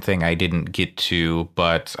 one thing I didn't get to,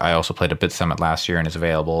 but I also played at Bit Summit last year and is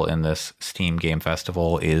available in this Steam Game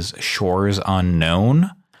Festival, is Shores Unknown,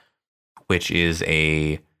 which is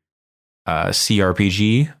a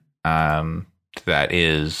CRPG that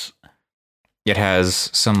is, it has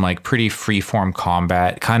some like pretty freeform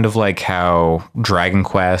combat, kind of like how Dragon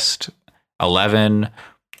Quest 11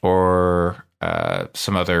 or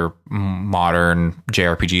some other modern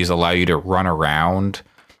JRPGs allow you to run around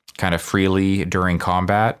kind of freely during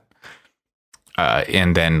combat,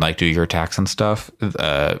 and then like do your attacks and stuff.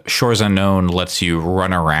 Shores Unknown lets you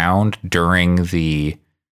run around during the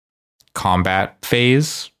combat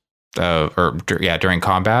phase, during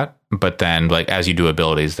combat, but then like as you do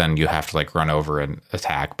abilities, then you have to like run over and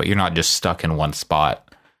attack, but you're not just stuck in one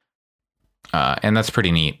spot, and that's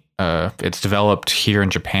pretty neat. It's developed here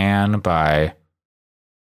in Japan by,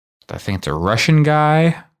 I think it's a Russian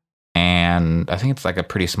guy, and I think it's like a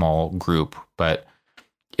pretty small group, but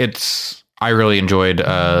I really enjoyed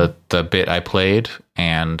the bit I played,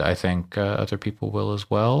 and I think other people will as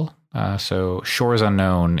well. So Shores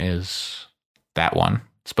Unknown is that one.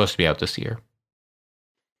 It's supposed to be out this year.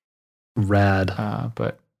 Rad.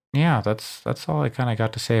 But yeah, that's all I kind of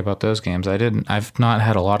got to say about those games. I've not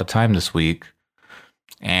had a lot of time this week,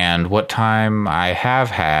 and what time I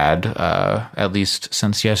have had, at least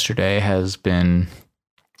since yesterday, has been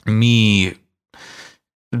me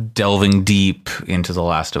delving deep into The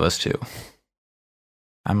Last of Us 2.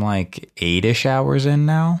 I'm like 8-ish hours in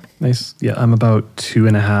now. Nice. Yeah, I'm about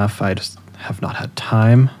 2.5. I just have not had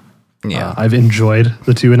time. Yeah. I've enjoyed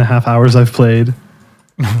the 2.5 hours I've played.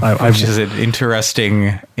 Which is an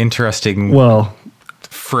interesting well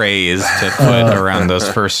phrase to put around those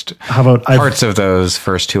first parts of those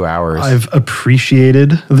first 2 hours. I've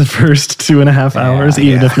appreciated the first 2.5 hours,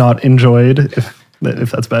 even if not enjoyed, if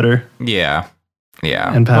that's better. Yeah.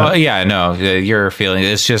 And Pat, well, yeah, no, your feeling.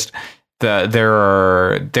 It's just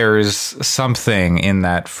there's something in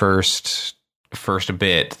that first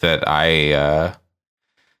bit that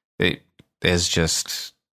it is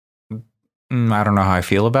just, I don't know how I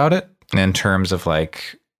feel about it in terms of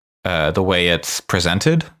like the way it's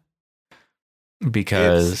presented,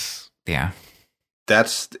 because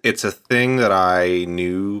it's a thing that I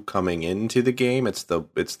knew coming into the game. It's the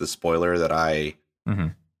spoiler that I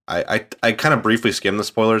kind of briefly skimmed the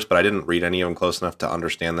spoilers, but I didn't read any of them close enough to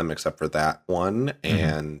understand them except for that one.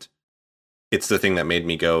 And it's the thing that made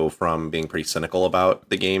me go from being pretty cynical about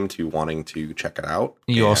the game to wanting to check it out.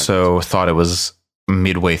 You also thought it was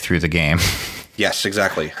midway through the game. Yes,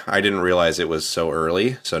 exactly. I didn't realize it was so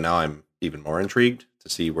early. So now I'm even more intrigued to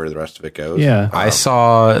see where the rest of it goes. Yeah. I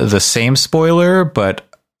saw the same spoiler, but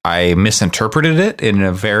I misinterpreted it in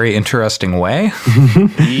a very interesting way.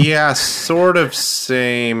 Yeah, sort of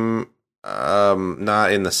same.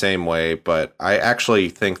 Not in the same way, but I actually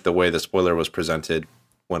think the way the spoiler was presented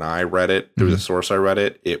when I read it through the source I read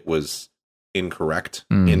it, it was incorrect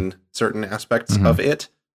in certain aspects of it.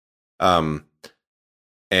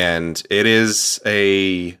 And it is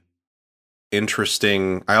a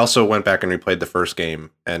interesting. I also went back and replayed the first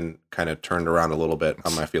game and kind of turned around a little bit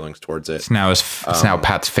on my feelings towards it. It's now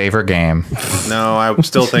Pat's favorite game. No, I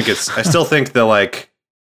still think the like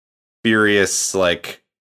furious like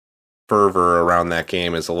fervor around that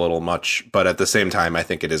game is a little much, but at the same time, I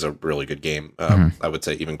think it is a really good game. I would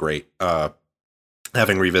say even great.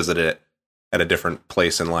 Having revisited it at a different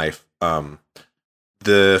place in life.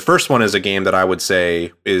 The first one is a game that I would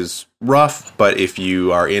say is rough, but if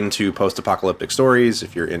you are into post-apocalyptic stories,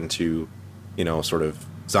 if you're into, sort of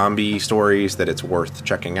zombie stories, that it's worth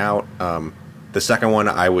checking out. The second one,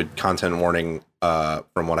 I would content warning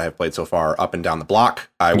from what I have played so far, Up and Down the Block.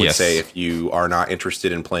 I would say if you are not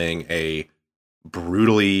interested in playing a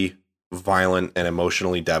brutally violent and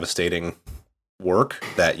emotionally devastating work,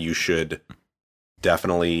 that you should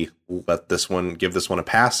definitely give this one a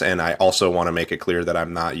pass. And I also want to make it clear that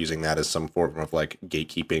I'm not using that as some form of like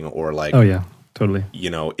gatekeeping or like, oh yeah, totally.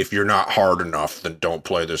 If you're not hard enough, then don't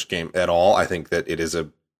play this game at all. I think that it is a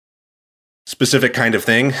specific kind of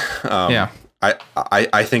thing.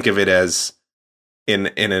 I think of it as in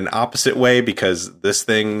an opposite way, because this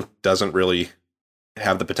thing doesn't really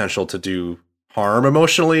have the potential to do harm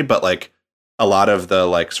emotionally, but like a lot of the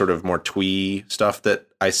like sort of more twee stuff that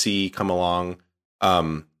I see come along,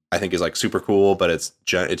 I think is like super cool, but it's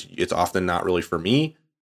often not really for me.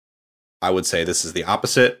 I would say this is the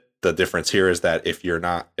opposite. The difference here is that if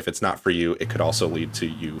it's not for you, it could also lead to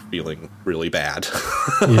you feeling really bad.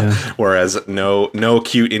 Yeah. Whereas no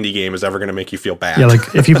cute indie game is ever going to make you feel bad. Yeah,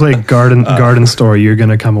 like if you play Garden Story, you're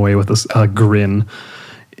gonna come away with a grin.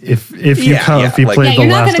 If you play Yeah, The you're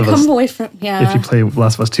not Last going of to Us, come away from. Yeah. if you play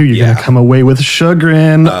Last of Us 2, you're Yeah. gonna come away with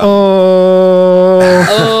chagrin.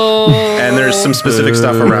 And there's some specific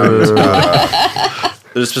stuff around.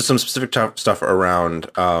 There's just some specific stuff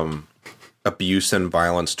around abuse and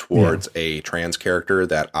violence towards a trans character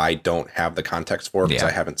that I don't have the context for because I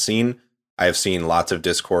haven't seen. I have seen lots of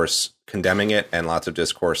discourse condemning it and lots of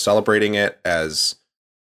discourse celebrating it as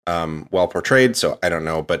well portrayed. So I don't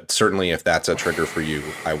know, but certainly if that's a trigger for you,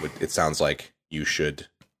 it sounds like you should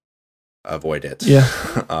avoid it. Yeah.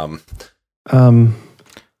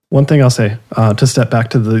 One thing I'll say, to step back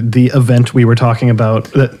to the event we were talking about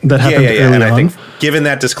that happened early and on. I think given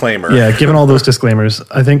that disclaimer, Given all those disclaimers,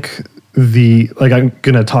 I think I'm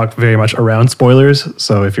going to talk very much around spoilers.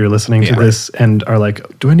 So if you're listening to this and are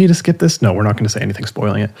like, do I need to skip this? No, we're not going to say anything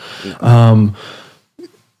spoiling it.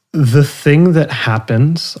 The thing that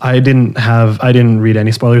happens, I didn't read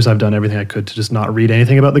any spoilers. I've done everything I could to just not read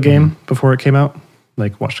anything about the game before it came out.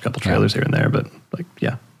 Like watched a couple trailers here and there, but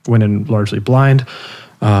went in largely blind.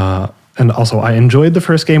 And also I enjoyed the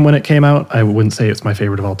first game when it came out. I wouldn't say it's my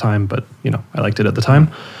favorite of all time, but I liked it at the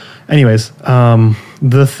time. Anyways,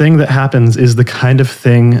 the thing that happens is the kind of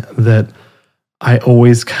thing that I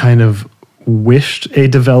always kind of wished a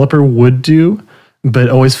developer would do, but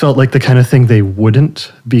always felt like the kind of thing they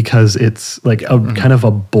wouldn't, because it's like a kind of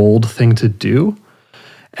a bold thing to do.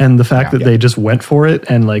 And the fact that they just went for it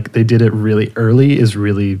and like they did it really early is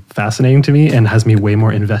really fascinating to me and has me way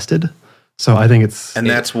more invested. So I think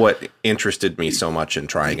that's what interested me so much in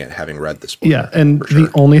trying it, having read this book. Yeah, and the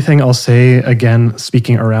only thing I'll say, again,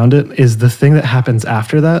 speaking around it, is the thing that happens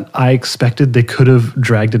after that, I expected they could have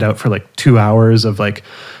dragged it out for like 2 hours of like,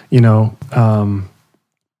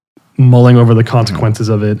 mulling over the consequences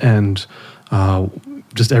of it and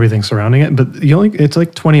just everything surrounding it. But it's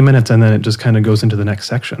like 20 minutes and then it just kind of goes into the next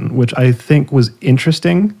section, which I think was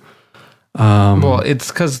interesting. Well, it's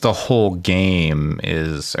because the whole game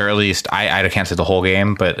is, or at least I can't say the whole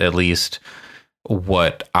game, but at least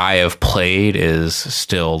what I have played is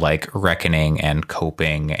still like reckoning and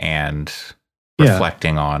coping and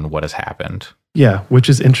reflecting on what has happened. Yeah, which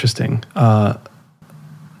is interesting.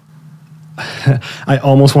 I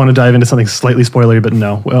almost want to dive into something slightly spoilery, but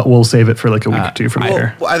no, we'll save it for like a week or two from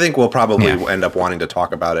here. I think we'll probably end up wanting to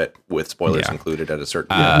talk about it with spoilers included at a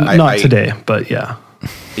certain not today, but yeah.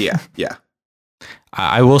 Yeah.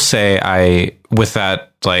 I will say with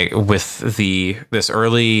this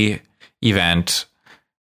early event,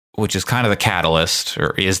 which is kind of the catalyst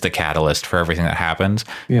or is the catalyst for everything that happens.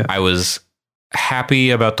 Yeah. I was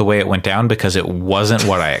happy about the way it went down because it wasn't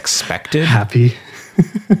what I expected. Happy.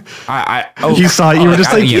 You saw it, you were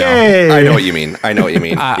just like, yay. I know what you mean.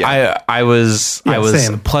 I was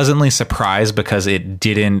same. pleasantly surprised because they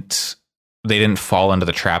didn't fall into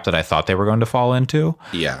the trap that I thought they were going to fall into.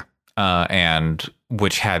 Yeah. And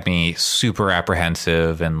which had me super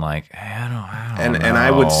apprehensive and like, I don't know. And I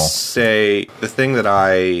would say the thing that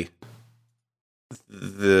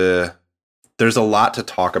there's a lot to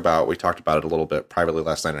talk about. We talked about it a little bit privately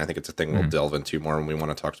last night, and I think it's a thing we'll delve into more when we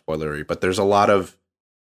want to talk spoilery, but there's a lot of,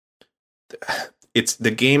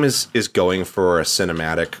 the game is going for a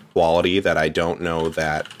cinematic quality that I don't know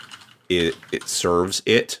that it serves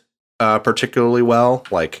it particularly well.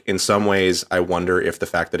 Like in some ways, I wonder if the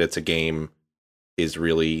fact that it's a game is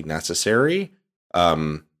really necessary.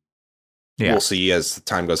 We'll see as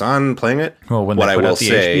time goes on playing it. Well, when they put out the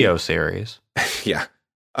HBO series, yeah.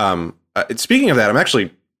 Speaking of that,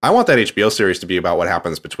 I want that HBO series to be about what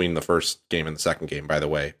happens between the first game and the second game. By the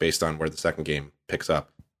way, based on where the second game picks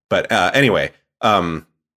up. But anyway, I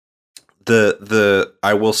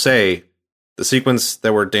will say the sequence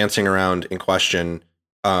that we're dancing around in question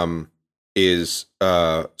is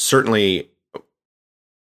certainly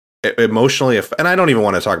emotionally, and I don't even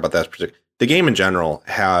want to talk about that particular. The game in general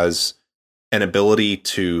has an ability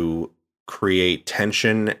to create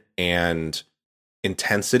tension and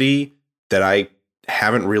intensity that I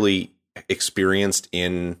haven't really experienced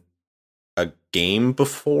in a game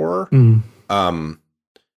before,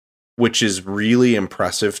 which is really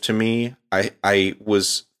impressive to me. I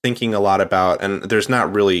was thinking a lot about, and there's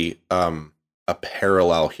not really a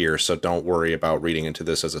parallel here, so don't worry about reading into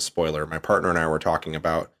this as a spoiler. My partner and I were talking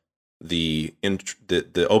about the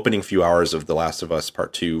opening few hours of The Last of Us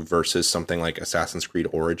Part 2 versus something like Assassin's Creed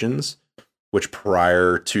Origins, which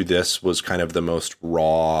prior to this was kind of the most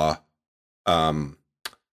raw,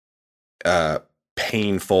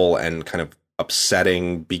 painful and kind of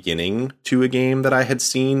upsetting beginning to a game that I had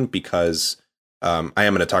seen, because I am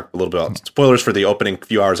going to talk a little bit about spoilers for the opening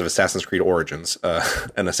few hours of Assassin's Creed Origins,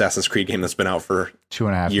 an Assassin's Creed game that's been out for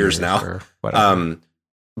 2.5 years now. or whatever.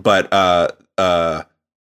 But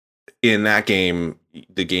in that game,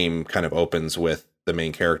 the game kind of opens with the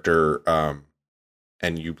main character,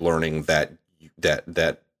 and you learning that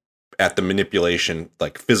at the manipulation,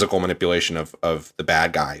 like physical manipulation of the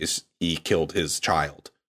bad guys, he killed his child.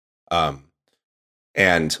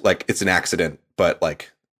 And like, it's an accident, but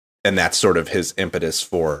like, and that's sort of his impetus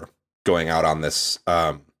for going out on this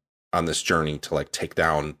journey to like take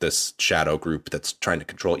down this shadow group that's trying to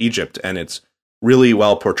control Egypt. And it's really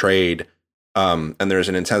well portrayed. And there's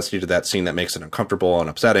an intensity to that scene that makes it uncomfortable and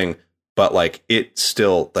upsetting, but like, it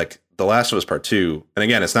still, like, The Last of Us Part 2, and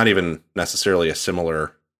again, it's not even necessarily a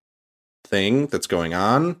similar thing that's going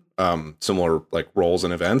on, similar like roles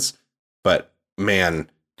and events, but man,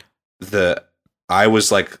 I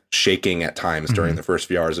was like shaking at times during the first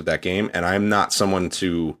few hours of that game, and I'm not someone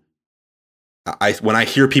to, when I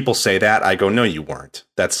hear people say that, I go, no, you weren't.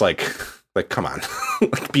 That's like come on,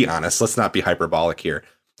 like, be honest. Let's not be hyperbolic here.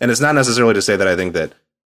 And it's not necessarily to say that I think that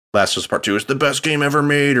Last of Us Part 2 is the best game ever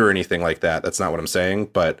made or anything like that. That's not what I'm saying,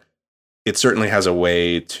 but it certainly has a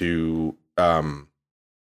way to,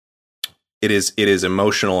 it is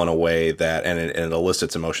emotional in a way that, and it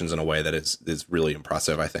elicits emotions in a way that is really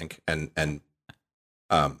impressive, I think, and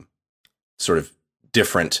sort of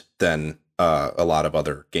different than a lot of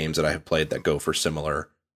other games that I have played that go for similar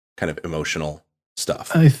kind of emotional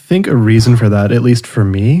stuff. I think a reason for that, at least for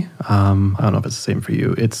me, I don't know if it's the same for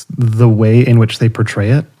you, it's the way in which they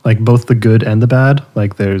portray it, like both the good and the bad.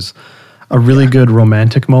 Like there's a really good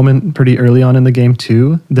romantic moment pretty early on in the game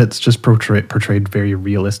too, that's just portrayed very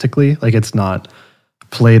realistically. Like it's not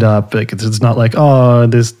played up, like it's not like, oh,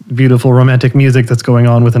 this beautiful romantic music that's going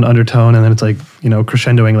on with an undertone, and then it's like, you know,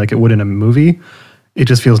 crescendoing like it would in a movie. It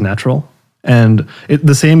just feels natural. And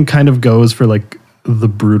the same kind of goes for like the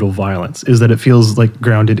brutal violence, is that it feels like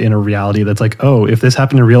grounded in a reality that's like, oh, if this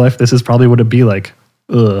happened in real life, this is probably what it'd be like.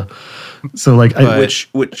 Ugh. So like,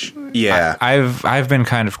 yeah, I've been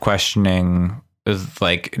kind of questioning,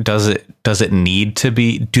 like, does it need to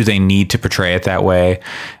be? Do they need to portray it that way?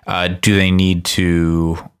 Do they need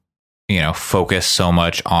to, you know, focus so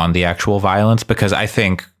much on the actual violence? Because I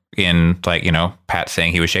think in, like, you know, Pat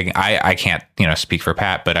saying he was shaking, I can't, you know, speak for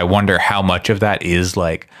Pat, but I wonder how much of that is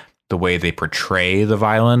like the way they portray the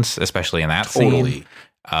violence, especially in that scene.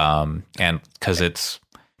 And because it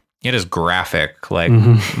is graphic, like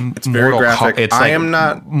it's very graphic. It's I like am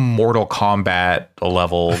not Mortal Kombat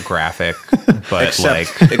level graphic, but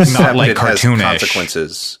except not like it has cartoonish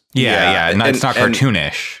consequences. Yeah. It's not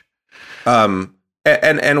cartoonish.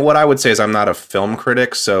 And what I would say is I'm not a film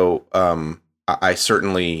critic, so I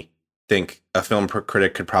certainly think a film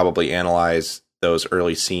critic could probably analyze those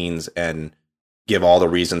early scenes and give all the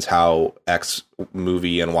reasons how X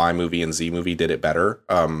movie and Y movie and Z movie did it better.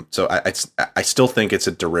 So I still think it's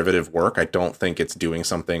a derivative work. I don't think it's doing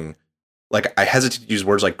something, like, I hesitate to use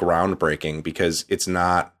words like groundbreaking, because it's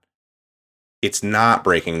not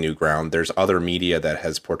breaking new ground. There's other media that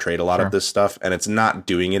has portrayed a lot of this stuff, and it's not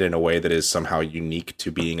doing it in a way that is somehow unique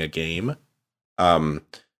to being a game.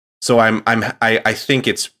 So I think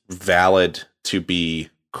it's valid to be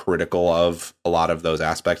critical of a lot of those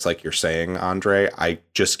aspects, like you're saying, Andre. I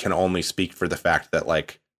just can only speak for the fact that,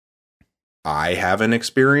 like, I haven't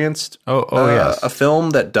experienced yes, a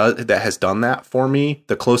film that has done that for me.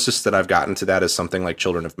 The closest that I've gotten to that is something like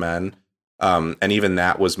Children of Men, and even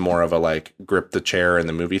that was more of a, like, grip the chair in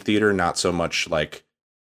the movie theater, not so much like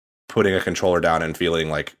putting a controller down and feeling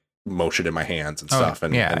like motion in my hands and stuff,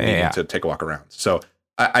 and needing to take a walk around. So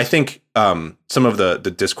I think some of the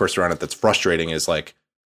discourse around it that's frustrating is, like,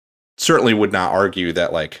 certainly would not argue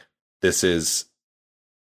that, like, this is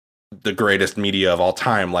the greatest media of all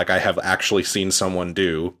time, like I have actually seen someone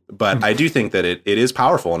do. But I do think that it is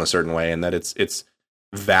powerful in a certain way, and that it's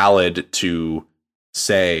valid to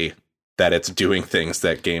say that it's doing things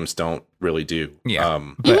that games don't really do. Yeah.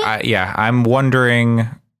 But I'm wondering,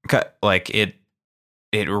 like, it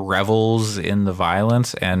revels in the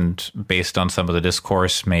violence, and based on some of the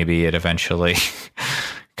discourse, maybe it eventually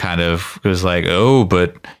kind of was like, oh,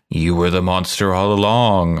 but you were the monster all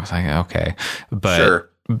along. I was like, okay, but sure.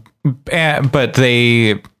 But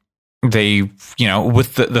they they,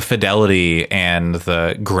 with the fidelity and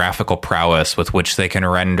the graphical prowess with which they can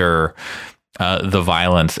render the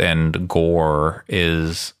violence and gore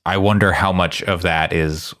I wonder how much of that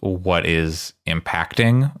is what is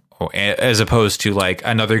impacting, as opposed to like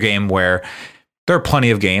another game where there are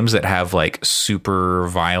plenty of games that have like super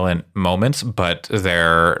violent moments, but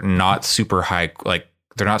they're not super high, like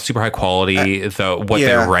they're not super high quality.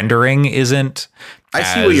 They're rendering isn't. I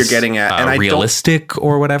see what you're getting at, and realistic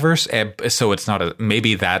or whatever. So it's not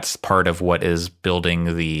maybe that's part of what is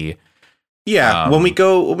building the. Yeah, when we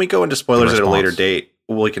go into spoilers at a later date,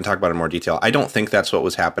 we can talk about it in more detail. I don't think that's what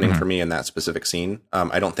was happening for me in that specific scene.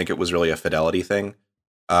 I don't think it was really a fidelity thing.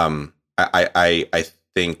 I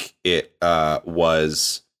think it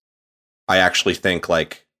was. I actually think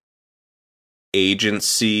like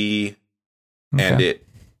agency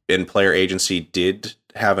and player agency did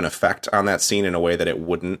have an effect on that scene in a way that it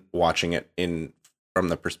wouldn't watching it from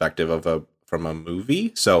the perspective from a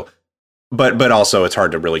movie. So. But also it's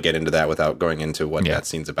hard to really get into that without going into what that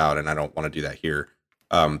scene's about, and I don't want to do that here.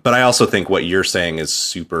 But I also think what you're saying is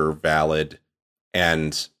super valid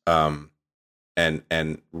and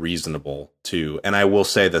reasonable too. And I will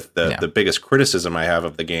say that the biggest criticism I have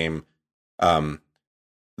of the game,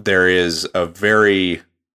 there is a very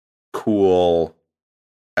cool,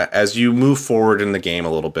 as you move forward in the game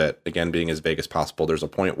a little bit, again being as vague as possible, there's a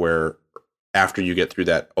point where after you get through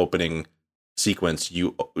that opening sequence,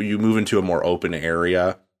 you move into a more open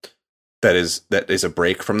area that is a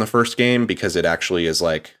break from the first game, because it actually is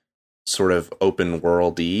like sort of open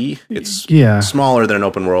world-y. It's smaller than an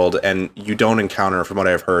open world, and you don't encounter, from what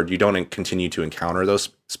I've heard, you don't continue to encounter those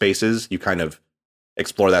spaces. You kind of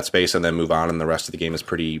explore that space and then move on, and the rest of the game is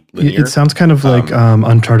pretty linear. It sounds kind of like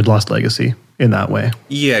Uncharted Lost Legacy in that way.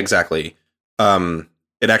 Yeah, exactly.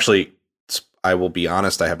 It actually, I will be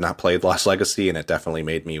honest, I have not played Lost Legacy, and it definitely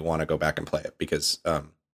made me want to go back and play it, because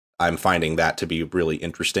I'm finding that to be really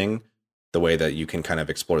interesting, the way that you can kind of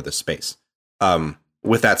explore this space.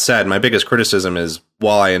 With that said, my biggest criticism is,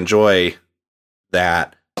 while I enjoy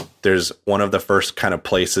that, there's one of the first kind of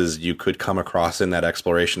places you could come across in that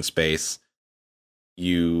exploration space.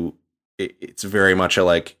 It's very much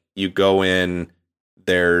like you go in,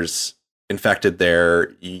 there's infected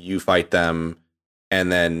there, you fight them,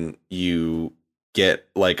 and then you get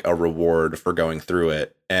like a reward for going through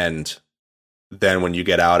it. And then when you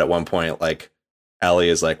get out at one point, like Ellie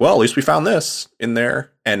is like, well, at least we found this in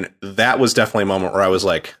there. And that was definitely a moment where I was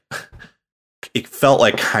like, it felt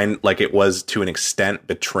like it was to an extent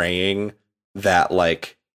betraying that,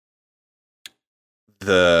 like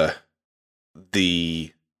it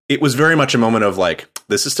was very much a moment of like,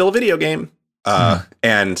 this is still a video game.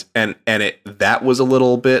 And that was a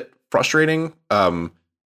little bit frustrating. And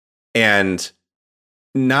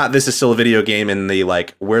not, this is still a video game in the,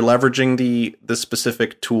 like, we're leveraging the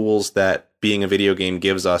specific tools that being a video game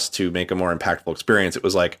gives us to make a more impactful experience. It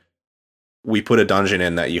was like, we put a dungeon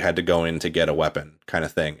in that you had to go in to get a weapon kind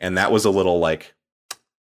of thing. And that was a little like,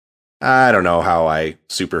 I don't know how I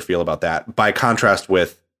super feel about that. By contrast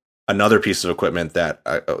with another piece of equipment that,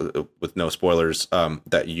 with no spoilers,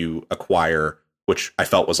 that you acquire, which I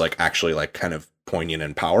felt was like actually like kind of poignant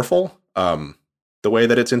and powerful, the way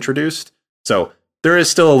that it's introduced. So there is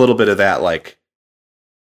still a little bit of that, like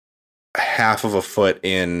half of a foot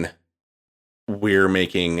in, we're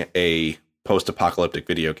making a post-apocalyptic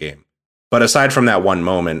video game. But aside from that one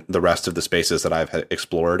moment, the rest of the spaces that I've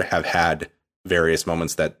explored have had various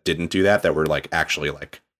moments that didn't do that, that were like actually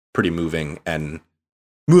like pretty moving in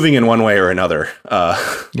one way or another.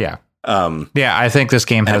 Yeah, I think this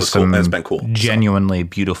game has some genuinely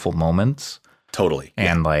beautiful moments. Totally.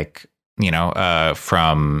 And like,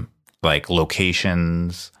 from like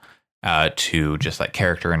locations to just like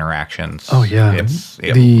character interactions. Oh yeah.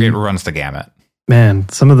 It runs the gamut. Man,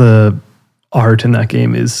 some of the art in that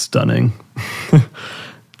game is stunning.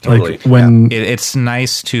 Totally. Like when it's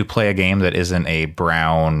nice to play a game that isn't a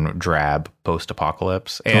brown, drab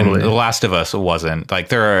post-apocalypse. And The Last of Us wasn't. Like,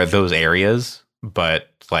 there are those areas, but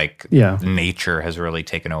like nature has really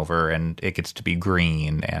taken over, and it gets to be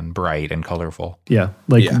green and bright and colorful. Yeah,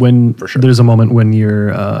 like when there's a moment when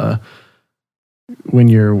you're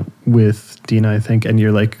with Dina, I think, and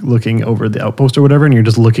you're like looking over the outpost or whatever, and you're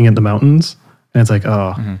just looking at the mountains. And it's like,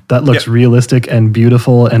 that looks realistic and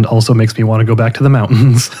beautiful, and also makes me want to go back to the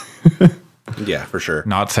mountains. Yeah, for sure.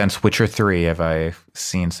 Not since Witcher 3 have I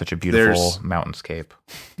seen such a beautiful mountainscape.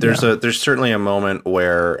 There's certainly a moment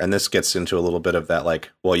where, and this gets into a little bit of that, like,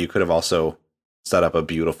 well, you could have also set up a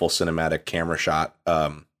beautiful cinematic camera shot,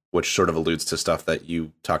 which sort of alludes to stuff that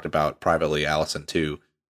you talked about privately, Allison, too.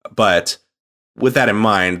 But with that in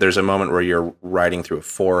mind, there's a moment where you're riding through a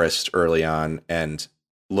forest early on and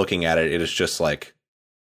looking at it. It is just like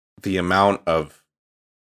the amount of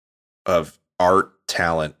art,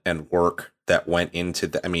 talent, and work that went into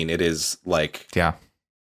the, I mean, it is like, Yeah.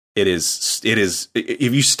 it is,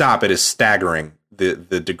 if you stop, it is staggering the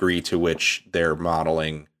degree to which they're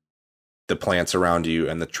modeling the plants around you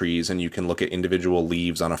and the trees. And you can look at individual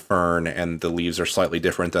leaves on a fern, and the leaves are slightly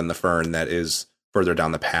different than the fern that is further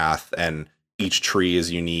down the path. And each tree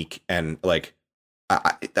is unique. And like,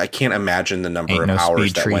 I can't imagine the number Ain't of no hours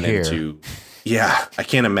speed that tree went here. into, yeah, I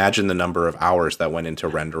can't imagine the number of hours that went into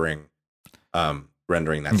rendering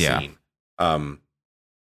that Yeah. scene.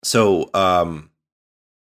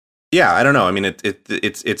 Yeah, I don't know. I mean,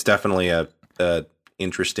 it's definitely a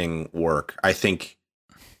interesting work. I think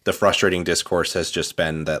the frustrating discourse has just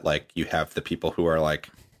been that, like, you have the people who are like,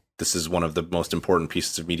 this is one of the most important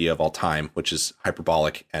pieces of media of all time, which is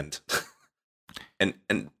hyperbolic and like,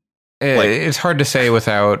 It's hard to say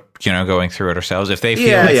without, going through it ourselves. If they feel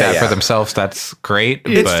Yeah, like yeah, that for yeah. themselves, that's great.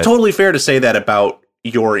 it's but totally fair to say that about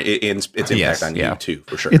its impact Yes, on yeah. you too,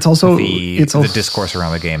 for sure. It's also the also discourse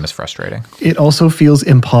around the game is frustrating. It also feels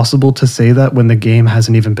impossible to say that when the game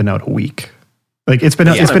hasn't even been out a week. Like it's been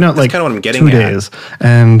out, Yeah, it's been out that's like kinda what I'm getting 2 at. days,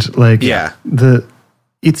 and like Yeah.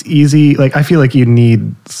 it's easy. Like I feel like you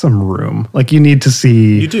need some room. Like you need to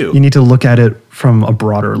see. You do. You need to look at it from a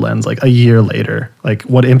broader lens. Like a year later, like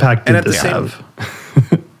what impact And did at the this same-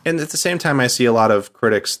 have? And at the same time, I see a lot of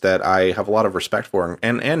critics that I have a lot of respect for,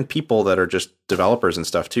 and people that are just developers and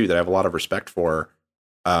stuff too that I have a lot of respect for,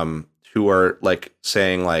 who are like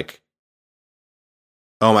saying like,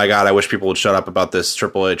 "Oh my god, I wish people would shut up about this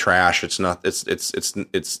AAA trash. It's not. It's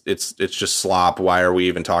just slop. Why are we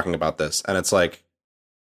even talking about this?" And it's like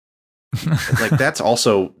that's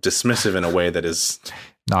also dismissive in a way that is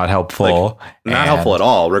Not helpful. not helpful at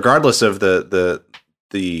all, regardless of the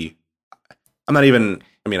I'm not even,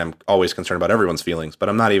 I mean, I'm always concerned about everyone's feelings, but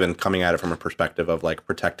I'm not even coming at it from a perspective of like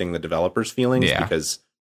protecting the developers' feelings, Yeah. because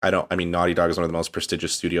Naughty Dog is one of the most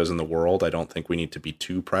prestigious studios in the world. I don't think we need to be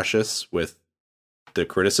too precious with the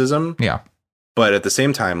criticism. Yeah. But at the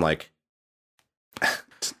same time, like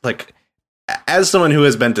as someone who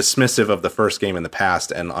has been dismissive of the first game in the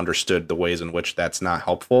past and understood the ways in which that's not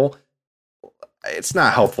helpful, it's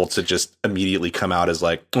not helpful to just immediately come out as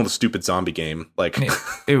like, oh, the stupid zombie game. Like, I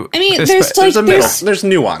I mean, there's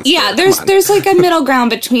nuance. Yeah, there. Come on. there's like a middle ground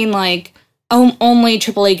between like only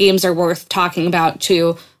AAA games are worth talking about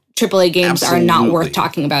to AAA games are not Absolutely. worth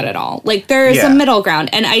talking about at all. Like there's Yeah. a middle ground,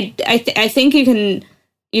 and I think you can.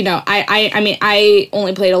 I mean, I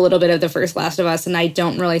only played a little bit of the first Last of Us, and I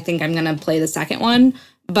don't really think I'm gonna play the second one.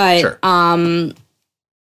 But Sure.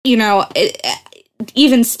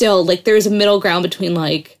 even still, like there's a middle ground between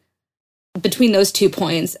those 2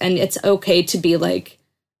 points, and it's okay to be like,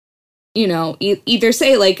 either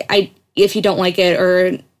say like if you don't like it,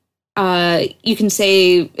 or you can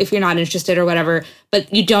say if you're not interested or whatever,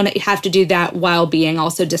 but you don't have to do that while being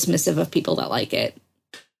also dismissive of people that like it.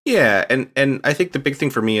 Yeah, and I think the big thing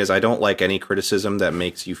for me is I don't like any criticism that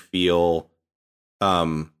makes you feel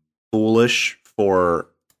foolish for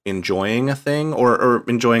enjoying a thing, or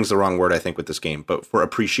enjoying is the wrong word, I think, with this game, but for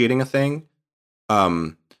appreciating a thing.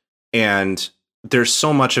 And there's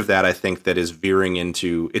so much of that, I think, that is veering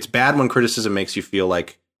into, it's bad when criticism makes you feel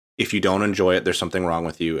like if you don't enjoy it, there's something wrong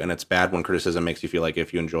with you. And it's bad when criticism makes you feel like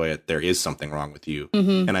if you enjoy it, there is something wrong with you.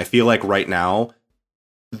 Mm-hmm. And I feel like right now,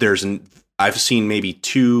 I've seen maybe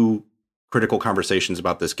 2 critical conversations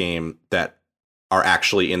about this game that are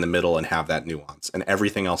actually in the middle and have that nuance. And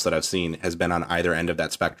everything else that I've seen has been on either end of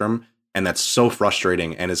that spectrum. And that's so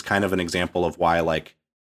frustrating, and is kind of an example of why, like,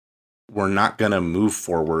 we're not going to move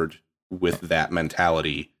forward with that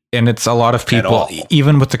mentality. And it's a lot of people, all.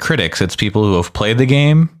 even with the critics, it's people who have played the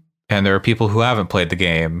game, and there are people who haven't played the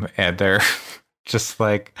game, and they're just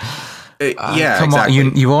like, Yeah, come exactly.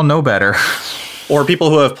 on, you all know better. Or people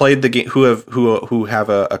who have played the game, who have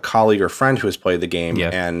a colleague or friend who has played the game Yeah.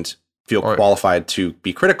 and feel Or- qualified to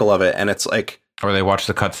be critical of it. And it's like, Or they watch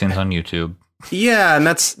the cutscenes on YouTube. yeah, and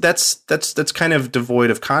that's kind of devoid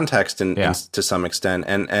of context Yeah. to some extent.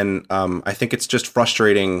 And I think it's just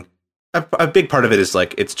frustrating. A big part of it is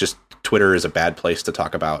like, it's just Twitter is a bad place to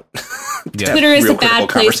talk about. Yeah. Twitter is real a bad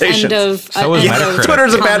critical place. End conversations. of. So is end Metacritic. of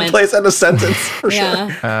Twitter's a bad comment. place. End of sentence for sure.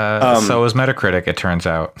 Yeah. So is Metacritic, it turns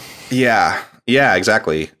out. Yeah,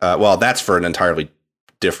 exactly. Well, that's for an entirely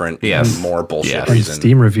different, Yes. more bullshit Yes. And reason.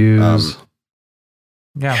 Steam reviews.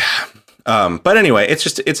 Yeah. But anyway,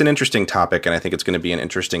 it's an interesting topic, and I think it's going to be an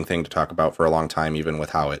interesting thing to talk about for a long time, even with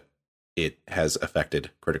how it has affected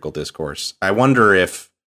critical discourse. I wonder if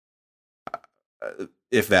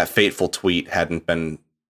if that fateful tweet hadn't been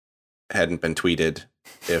tweeted,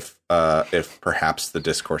 if perhaps the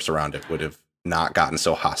discourse around it would have not gotten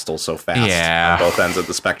so hostile so fast on both ends of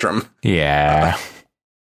the spectrum. Yeah.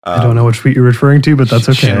 I don't know which tweet you're referring to, but that's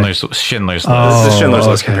okay. Schindler's List. This is Schindler's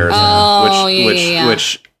List comparison, Oh,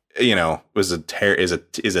 which you know was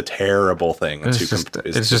is a terrible thing. It's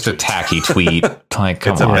just a tacky tweet. Like,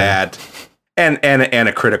 come it's on. a bad and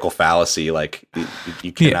a critical fallacy. Like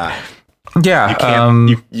you cannot. Yeah,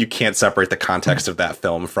 you can't separate the context of that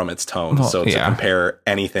film from its tone. Well, so to compare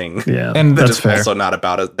anything, and that that's is fair. also not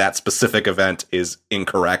about that specific event is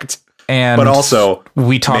incorrect. And but also,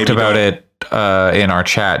 we talked maybe about don't- it in our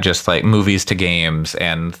chat, just like movies to games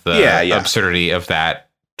and the absurdity of that.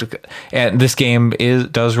 And this game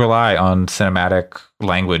does rely on cinematic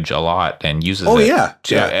language a lot and uses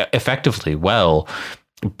it effectively well,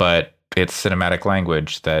 but it's cinematic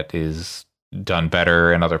language that is done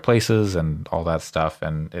better in other places and all that stuff,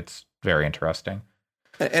 and it's very interesting.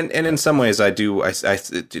 And in some ways, I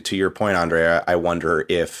to your point, Andrea, I wonder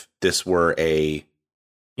if this were a,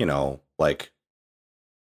 like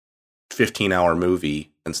 15-hour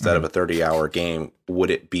movie instead of a 30-hour game, would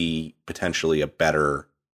it be potentially a better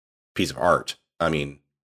piece of art? I mean,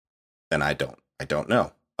 and I don't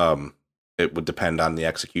know. It would depend on the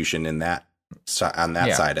execution in that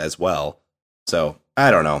side as well. So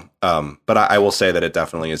I don't know. But I will say that it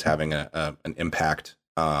definitely is having an impact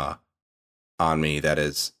on me that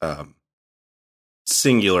is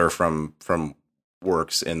singular from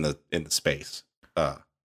works in the space.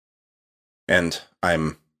 And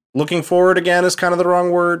I'm looking forward, again, is kind of the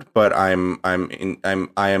wrong word, but I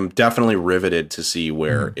am definitely riveted to see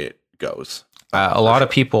where it goes. A lot of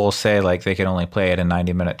people say like they can only play it in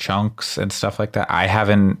 90-minute chunks and stuff like that. I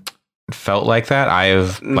haven't felt like that.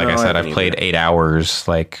 I've played 8 hours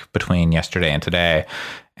like between yesterday and today,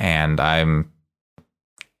 and I'm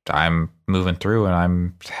moving through and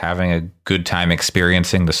I'm having a good time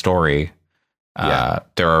experiencing the story.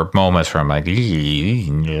 There are moments where I'm like,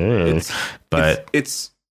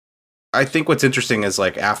 it's I think what's interesting is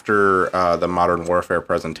like after the Modern Warfare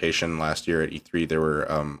presentation last year at E3, there were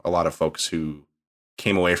a lot of folks who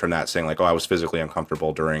came away from that saying like, oh, I was physically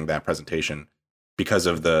uncomfortable during that presentation because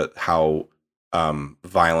of how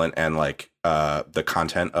violent and like the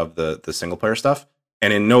content of the single player stuff.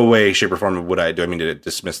 And in no way, shape, or form would I mean to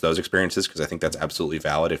dismiss those experiences, because I think that's absolutely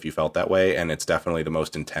valid if you felt that way. And it's definitely the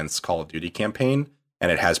most intense Call of Duty campaign,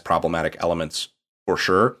 and it has problematic elements for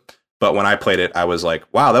sure. But when I played it, I was like,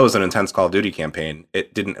 wow, that was an intense Call of Duty campaign.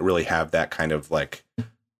 It didn't really have that kind of like,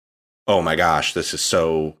 oh my gosh, this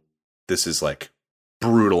is like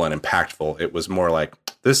brutal and impactful. It was more like,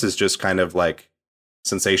 this is just kind of like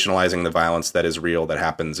sensationalizing the violence that is real, that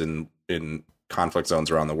happens in conflict zones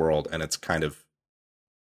around the world. And it's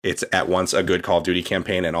at once a good Call of Duty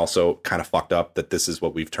campaign and also kind of fucked up that this is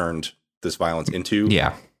what we've turned this violence into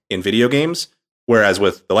in video games. Whereas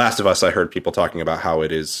with The Last of Us, I heard people talking about how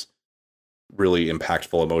it is really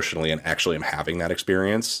impactful emotionally and actually am having that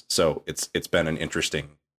experience. So it's been an interesting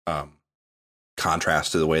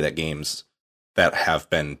contrast to the way that games that have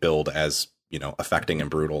been billed as, affecting and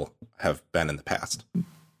brutal have been in the past.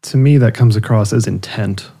 To me, that comes across as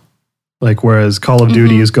intent. Like, whereas Call of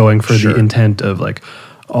Duty is going for the intent of like,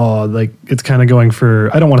 oh, like it's kind of going for,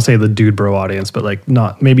 I don't want to say the dude bro audience, but like it's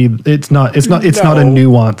not a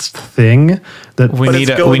nuanced thing that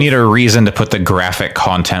we need a reason to put the graphic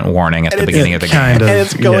content warning at the beginning of the game. And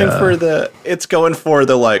it's going for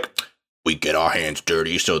the like, we get our hands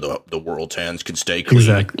dirty so the world's hands can stay clean.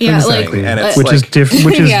 Exactly. Yeah, exactly. And it's which is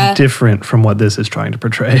different from what this is trying to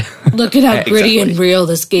portray. Look at how gritty and real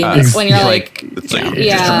this game is. When you're like, it's like,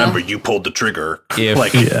 just remember you pulled the trigger.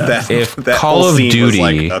 If Call of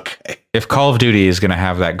Duty, if Call of Duty is going to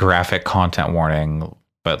have that graphic content warning,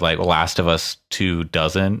 but like Last of Us 2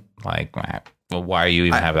 doesn't, like, well, why do you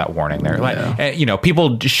even have that warning there? Like,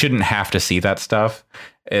 people shouldn't have to see that stuff.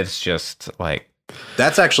 It's just like,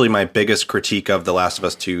 that's actually my biggest critique of The Last of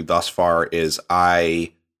Us 2 thus far is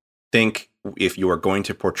I think if you are going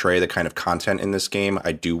to portray the kind of content in this game,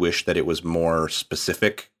 I do wish that it was more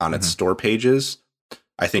specific on its store pages.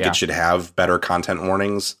 I think it should have better content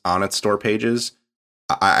warnings on its store pages.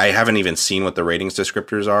 I haven't even seen what the ratings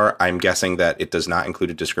descriptors are. I'm guessing that it does not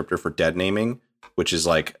include a descriptor for dead naming, which is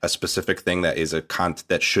like a specific thing that is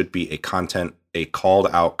that should be a called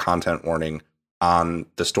out content warning on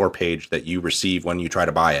the store page that you receive when you try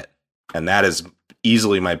to buy it. And that is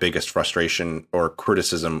easily my biggest frustration or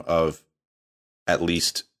criticism of at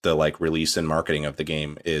least the like release and marketing of the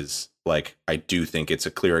game is like, I do think it's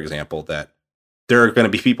a clear example that there are going to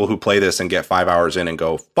be people who play this and get 5 hours in and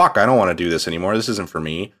go, fuck, I don't want to do this anymore. This isn't for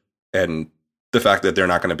me. And the fact that they're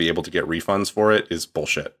not going to be able to get refunds for it is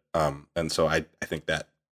bullshit. And so I think that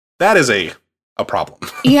is a problem.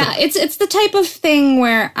 Yeah, it's the type of thing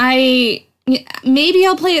where maybe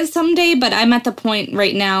I'll play it someday, but I'm at the point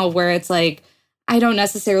right now where it's like I don't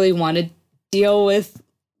necessarily want to deal with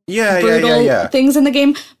brutal things in the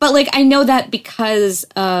game. But like I know that because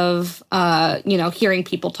of hearing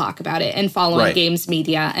people talk about it and following games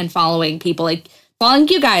media and following people like following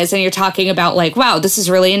you guys, and you're talking about like, wow, this is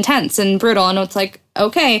really intense and brutal, and it's like,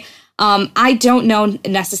 okay, I don't know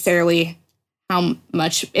necessarily how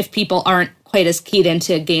much, if people aren't quite as keyed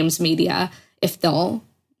into games media, if they'll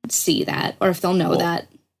see that or if they'll know that.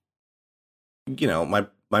 You know,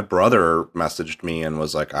 my brother messaged me and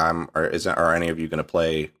was like, are any of you going to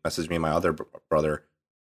play? Messaged me my other brother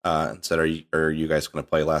and said, are you guys going to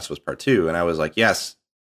play Last of Us Part 2? And I was like, yes.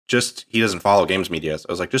 Just he doesn't follow games media. So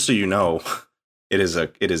I was like, just so you know, it is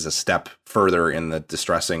a step further in the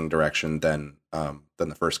distressing direction than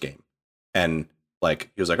the first game. And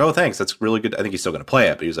like he was like, oh, thanks, that's really good. I think he's still going to play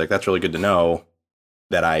it, but he was like, that's really good to know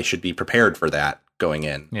that I should be prepared for that going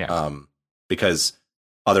in. Yeah. Because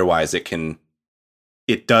otherwise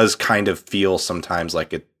it does kind of feel sometimes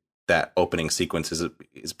like that opening sequence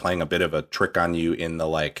is playing a bit of a trick on you in the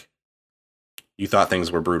like, you thought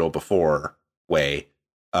things were brutal before way.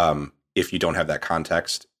 If you don't have that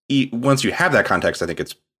context, once you have that context, I think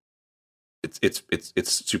it's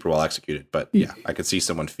super well executed. But yeah, I could see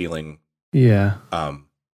someone feeling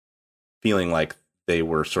like they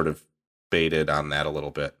were sort of baited on that a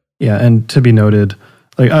little bit. Yeah, and to be noted,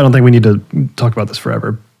 like I don't think we need to talk about this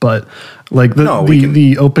forever, but like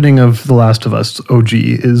the opening of The Last of Us OG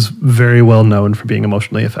is very well known for being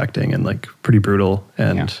emotionally affecting and like pretty brutal,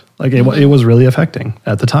 and like it was really affecting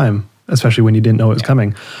at the time, especially when you didn't know it was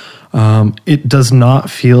coming. It does not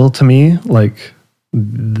feel to me like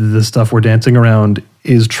the stuff we're dancing around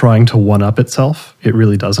is trying to one-up itself. It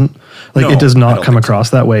really doesn't. Like it does not come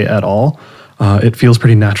across that way at all. It feels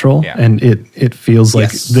pretty natural, and it feels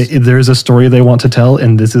like there's a story they want to tell,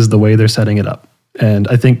 and this is the way they're setting it up. And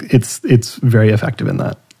I think it's very effective in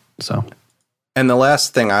that. So, and the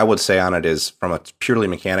last thing I would say on it is, from a purely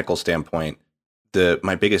mechanical standpoint,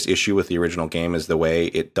 my biggest issue with the original game is the way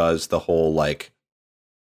it does the whole like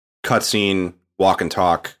cutscene, walk and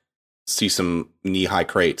talk, see some knee-high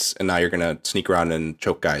crates, and now you're going to sneak around and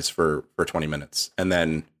choke guys for 20 minutes. And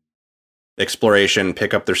then exploration,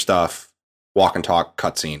 pick up their stuff, walk and talk,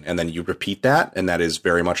 cutscene, and then you repeat that, and that is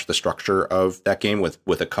very much the structure of that game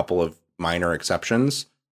with a couple of minor exceptions.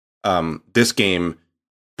 This game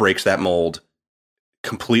breaks that mold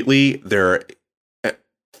completely.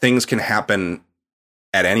 Things can happen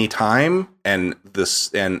at any time, and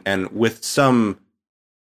with some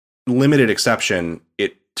limited exception,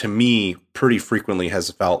 it to me pretty frequently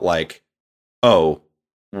has felt like, oh,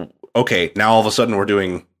 okay, now all of a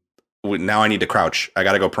sudden now I need to crouch. I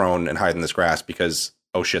got to go prone and hide in this grass because,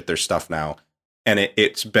 oh shit, there's stuff now. And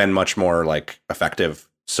it's been much more like effective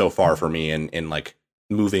so far for me in like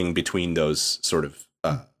moving between those sort of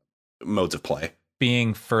modes of play.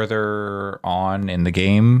 Being further on in the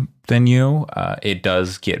game than you, it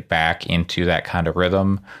does get back into that kind of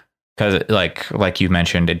rhythm. Because like you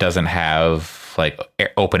mentioned, it doesn't have like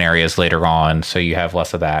open areas later on, so you have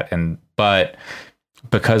less of that. But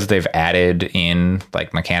because they've added in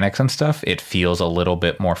like mechanics and stuff, it feels a little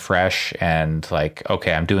bit more fresh and like,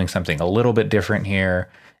 okay, I'm doing something a little bit different here,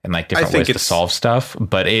 and like different ways to solve stuff.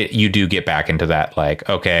 But you do get back into that, like,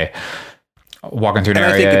 okay, walking through an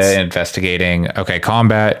area, investigating, okay,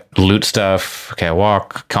 combat, loot stuff, okay,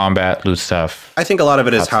 walk, combat, loot stuff. I think a lot of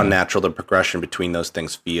it is how natural the progression between those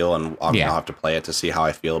things feel, and I'll have to play it to see how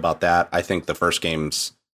I feel about that. I think the first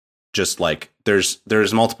game's just like, there's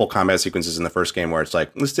multiple combat sequences in the first game where it's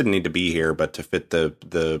like, this didn't need to be here, but to fit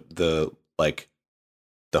the like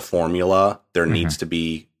the formula, there needs to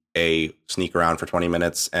be a sneak around for 20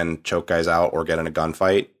 minutes and choke guys out or get in a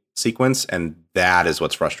gunfight sequence, and that is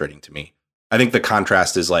what's frustrating to me. I think the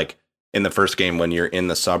contrast is like in the first game when you're in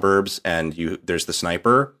the suburbs and there's the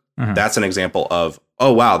sniper. That's an example of,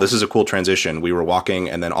 oh wow, this is a cool transition. We were walking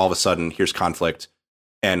and then all of a sudden here's conflict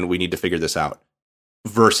and we need to figure this out.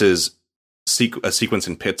 Versus a sequence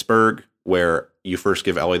in Pittsburgh where you first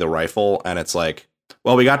give Ellie the rifle and it's like,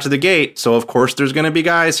 well, we got to the gate, so of course there's going to be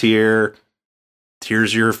guys here.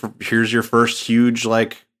 Here's your first huge,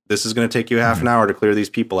 like, this is going to take you half an hour to clear these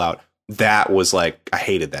people out. That was like, I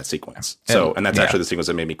hated that sequence. And that's actually the sequence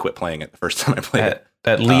that made me quit playing it the first time I played it.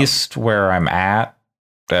 At least where I'm at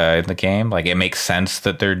in the game, like, it makes sense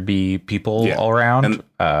that there'd be people all around.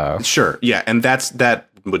 And, sure. Yeah. And that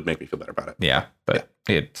would make me feel better about it. Yeah. But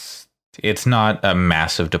it's It's not a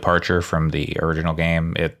massive departure from the original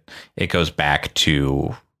game. It goes back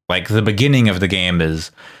to like the beginning of the game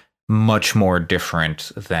is much more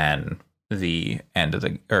different than the end of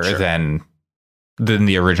the than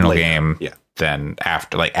the original Later. game. Yeah. Then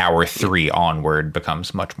after like hour 3 onward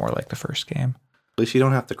becomes much more like the first game. At least you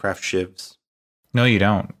don't have to craft shivs. No, you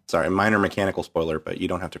don't. Sorry, minor mechanical spoiler, but you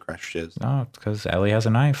don't have to craft shivs. No, it's because Ellie has a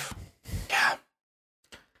knife. Yeah.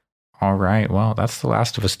 All right. Well, that's The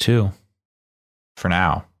Last of Us 2 for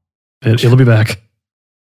now. It'll be back.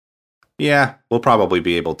 Yeah, we'll probably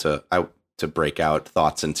be able to break out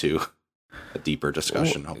thoughts into a deeper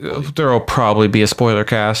discussion. Hopefully. There'll probably be a spoiler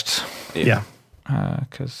cast Yeah.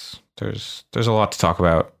 because there's a lot to talk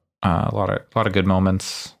about. A lot of good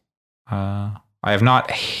moments. I have not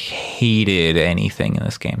hated anything in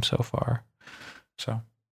this game so far. So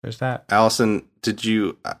there's that. Allison, did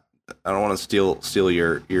you? I don't want to steal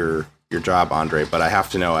your job, Andre, but I have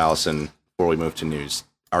to know, Allison, before we move to news.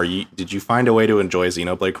 Did you find a way to enjoy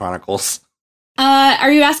Xenoblade Chronicles?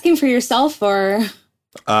 Are you asking for yourself or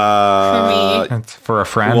for me? It's for a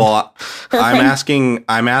friend. Well, For a friend?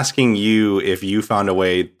 I'm asking you if you found a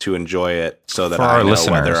way to enjoy it so that For I our know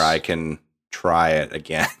listeners. whether I can try it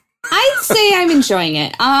again. I'd say I'm enjoying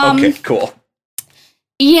it. Okay, cool.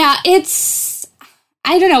 Yeah,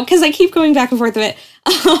 I don't know, because I keep going back and forth with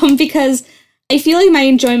it. Because I feel like my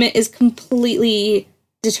enjoyment is completely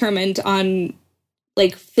determined on,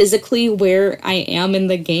 like, physically where I am in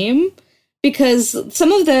the game. Because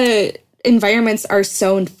some of the environments are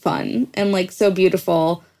so fun and, like, so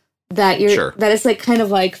beautiful that that it's, like, kind of,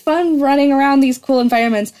 like, fun running around these cool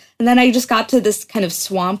environments. And then I just got to this kind of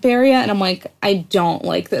swamp area, and I'm like, I don't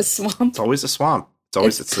like this swamp. It's always a swamp.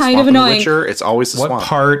 It's It's the kind swamp of in The annoying. Witcher. It's always a what swamp.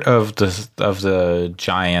 part of the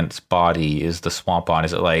giant's body is the swamp on?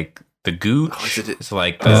 Is it like the gooch? Oh, is it- It's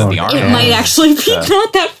like Oh, the arm. It might actually be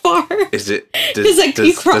not that far. Is it? It's like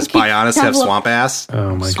you Does Bionis have swamp ass?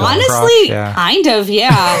 Oh my god. Honestly, yeah. kind of,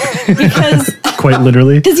 yeah. because Quite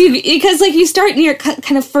literally. because like you start near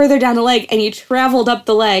kind of further down the leg and you traveled up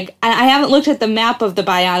the leg. I haven't looked at the map of the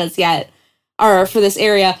Bionis yet, or for this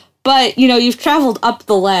area, but you know you've traveled up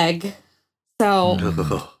the leg. So,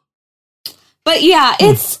 but yeah,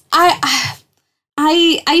 it's I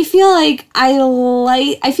feel like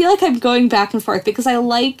I feel like I'm going back and forth because I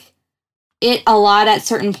like it a lot at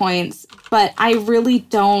certain points, but I really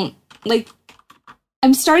don't like.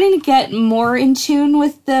 I'm starting to get more in tune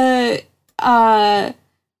with the kind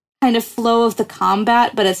of flow of the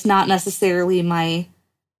combat, but it's not necessarily my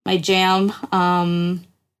jam.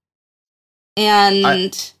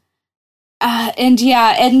 And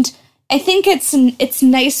yeah, and I think it's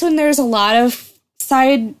nice when there's a lot of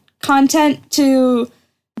side content to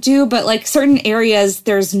do, but like certain areas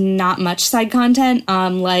there's not much side content.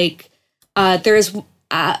 Like there's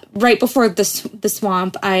right before the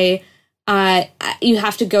swamp, you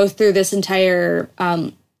have to go through this entire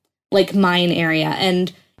like mine area,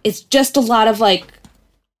 and it's just a lot of like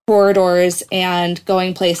corridors and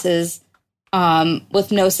going places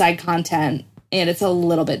with no side content, and it's a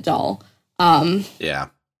little bit dull. Yeah.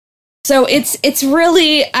 So it's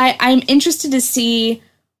really I'm interested to see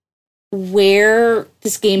where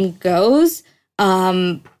this game goes,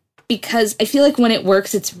 because I feel like when it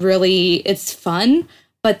works, it's fun,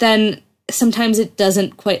 but then sometimes it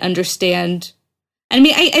doesn't quite understand. I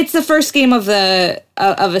mean, it's the first game of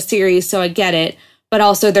a series, so I get it, but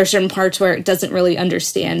also there's certain parts where it doesn't really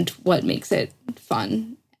understand what makes it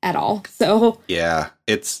fun at all. So Yeah,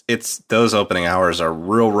 it's those opening hours are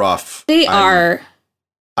real rough. they are.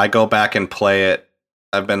 I go back and play it.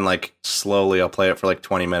 I've been like I'll play it for like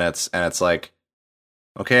 20 minutes, and it's like,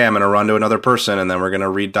 okay, I'm going to run to another person, and then we're going to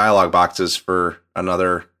read dialogue boxes for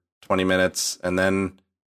another 20 minutes, and then,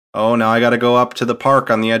 oh, now I got to go up to the park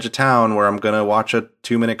on the edge of town where I'm going to watch a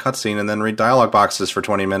 2-minute cutscene and then read dialogue boxes for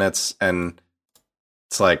 20 minutes, and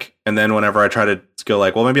it's like, and then whenever I try to go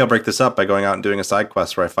like, well, maybe I'll break this up by going out and doing a side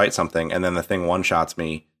quest where I fight something, and then the thing one-shots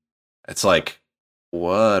me, it's like,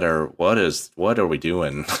 what are we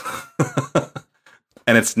doing?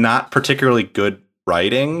 And it's not particularly good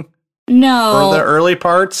writing No. for the early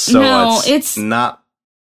parts, so No, it's it's- not.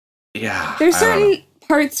 Yeah, There's I don't know. certain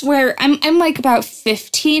parts where I'm like about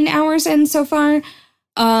 15 hours in so far.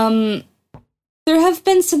 There have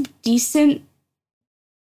been some decent.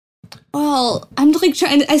 Well, I'm like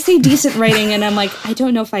I say decent writing, and I'm like, I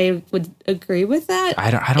don't know if I would agree with that.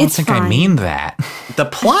 I don't It's think I fine. mean that. the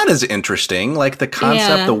plot is interesting. Like the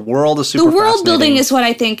concept, Yeah. the world is super The world fascinating. building is what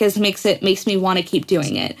I think makes me want to keep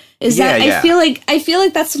doing it. Is Yeah, that yeah. I feel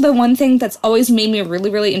like that's the one thing that's always made me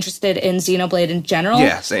really, really interested in Xenoblade in general.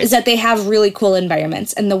 Yeah, same. Is that they have really cool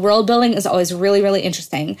environments, and the world building is always really, really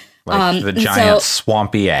interesting. Like the and giant so-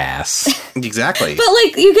 swampy ass. Exactly. But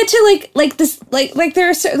like you get to like this like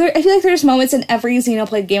there I feel like there's moments in every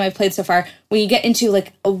Xenoblade game I've played so far where you get into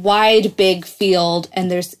like a wide big field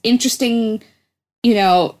and there's interesting,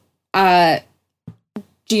 geometry.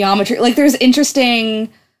 Like there's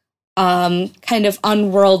interesting kind of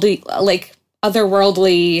unworldly, like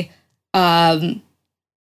otherworldly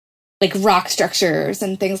like rock structures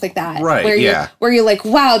and things like that. Right, Where you're like,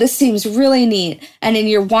 wow, this seems really neat. And then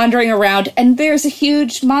you're wandering around and there's a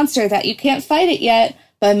huge monster that you can't fight it yet,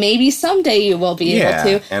 but maybe someday you will be able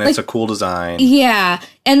to. and like, it's a cool design. yeah.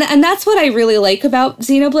 And that's what I really like about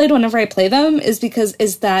Xenoblade whenever I play them is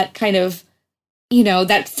that kind of,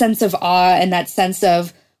 that sense of awe and that sense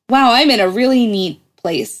of, wow, I'm in a really neat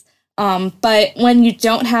place. But when you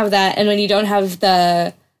don't have that and when you don't have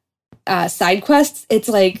the side quests, it's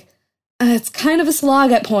like, it's kind of a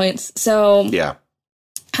slog at points. So Yeah.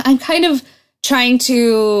 I'm kind of trying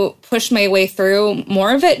to push my way through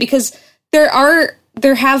more of it because there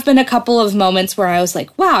have been a couple of moments where I was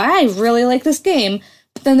like, wow, I really like this game.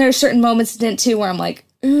 But then there are certain moments in it too where I'm like,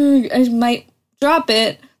 I might drop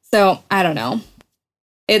it. So I don't know.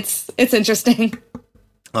 It's interesting.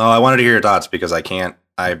 Oh, I wanted to hear your thoughts because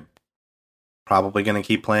I'm probably going to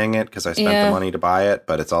keep playing it because I spent Yeah. the money to buy it,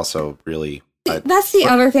 but it's also really... That's the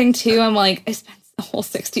other thing too. I'm like, I spent the whole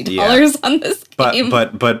 $60 on this game.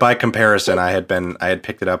 But by comparison, I had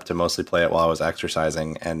picked it up to mostly play it while I was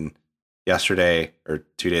exercising, and yesterday or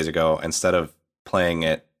 2 days ago, instead of playing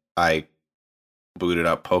it, I booted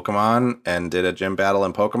up Pokemon and did a gym battle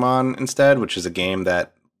in Pokemon instead, which is a game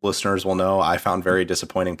that listeners will know I found very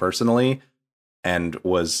disappointing personally, and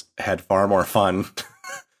had far more fun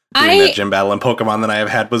doing that gym battle in Pokemon than I have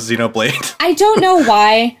had with Xenoblade. I don't know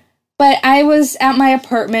why, but I was at my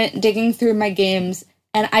apartment digging through my games,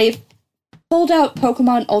 and I pulled out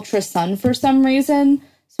Pokemon Ultra Sun for some reason,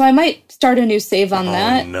 so I might start a new save on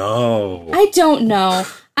that. No. I don't know.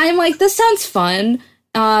 I'm like, this sounds fun.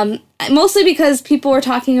 Mostly because people were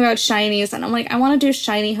talking about shinies, and I'm like, I want to do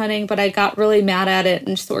shiny hunting, but I got really mad at it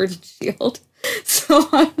in Sword and Shield. So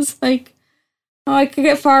I was like, oh, I could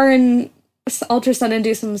get far in Ultra Sun and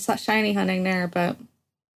do some shiny hunting there, but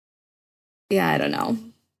yeah, I don't know.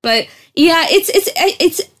 But yeah, it's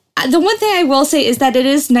the one thing I will say is that it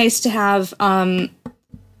is nice to have.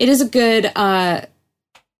 It is a good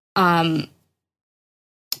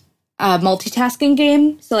multitasking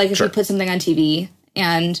game. So like if Sure. you put something on TV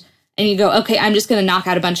and you go, okay, I'm just going to knock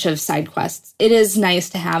out a bunch of side quests. It is nice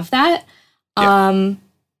to have that. Yeah.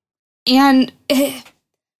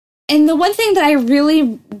 And the one thing that I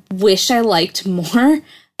really wish I liked more,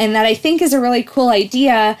 and that I think is a really cool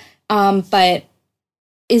idea, but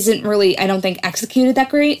isn't really, I don't think, executed that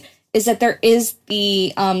great, is that there is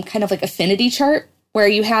the kind of like affinity chart where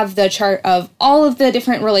you have the chart of all of the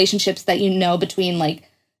different relationships that you know between like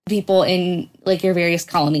people in like your various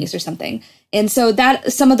colonies or something. And so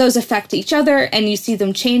that some of those affect each other and you see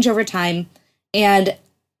them change over time. And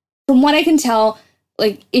from what I can tell,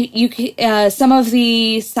 like some of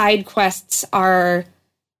the side quests are,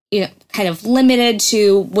 kind of limited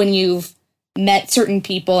to when you've met certain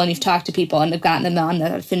people and you've talked to people and have gotten them on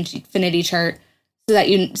the affinity chart so that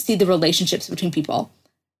you see the relationships between people.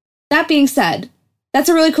 That being said, that's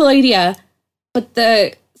a really cool idea, but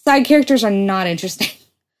the side characters are not interesting.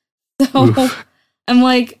 So Oof. I'm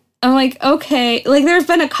like, okay, like there's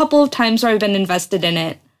been a couple of times where I've been invested in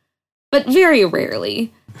it, but very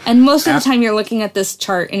rarely. And most of the time you're looking at this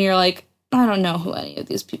chart and you're like, I don't know who any of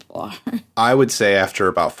these people are. I would say after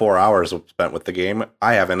about 4 hours spent with the game,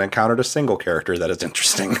 I haven't encountered a single character that is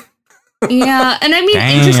interesting. Yeah, and I mean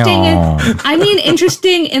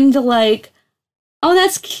interesting in the like, oh,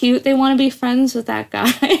 that's cute. They want to be friends with that guy.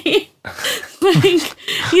 Like,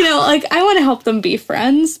 like I want to help them be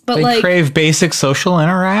friends, but They like crave basic social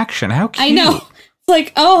interaction. How cute. I know. It's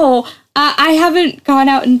like, oh, I haven't gone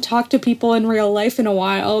out and talked to people in real life in a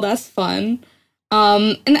while. That's fun.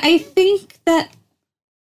 And I think that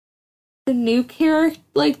the new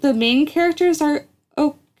like the main characters are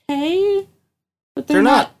okay, but They're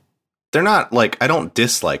not like, I don't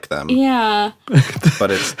dislike them, Yeah.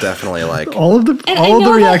 but it's definitely like, All of the know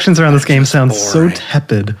that- reactions around this game sound so boring.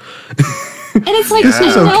 tepid. And it's like, This I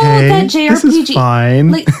is know okay. that This is JRPG,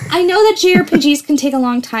 fine. like, I know that JRPGs can take a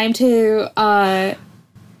long time to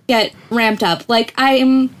get ramped up. Like,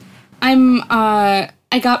 I'm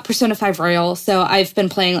I got Persona 5 Royal, so I've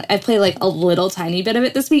played like a little tiny bit of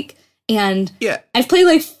it this week, and I've played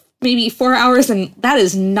like maybe 4 hours, and that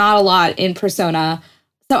is not a lot in Persona.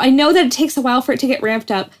 So I know that it takes a while for it to get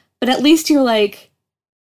ramped up, but at least you're like,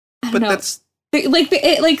 I don't know.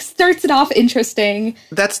 It like starts it off interesting.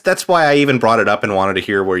 That's why I even brought it up and wanted to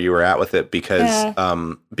hear where you were at with it,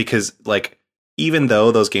 because like, even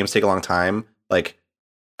though those games take a long time, like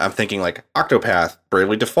I'm thinking like Octopath,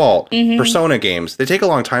 Bravely Default, Persona games, they take a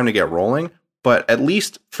long time to get rolling, but at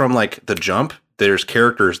least from like the jump, there's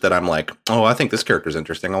characters that I'm like, oh, I think this character's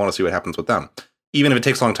interesting. I want to see what happens with them. Even if it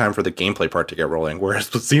takes a long time for the gameplay part to get rolling.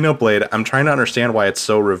 Whereas with Xenoblade, I'm trying to understand why it's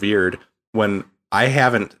so revered when I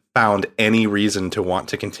haven't found any reason to want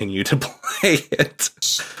to continue to play it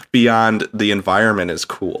beyond the environment is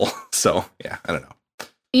cool. So yeah, I don't know.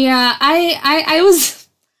 Yeah,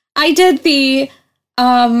 I did the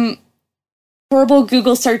horrible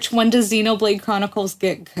Google search, when does Xenoblade Chronicles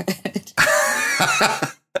get good?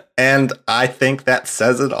 And I think that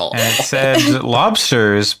says it all. And it said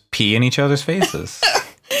lobsters pee in each other's faces.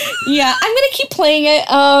 Yeah, I'm gonna keep playing it,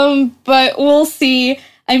 but we'll see.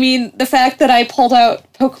 I mean, the fact that I pulled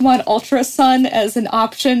out Pokemon Ultra Sun as an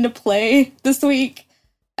option to play this week,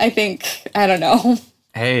 I don't know.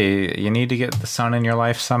 Hey, you need to get the sun in your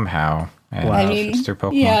life somehow. I mean, it's through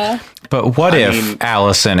Pokemon. Yeah. But what if,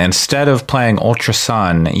 Allison, instead of playing Ultra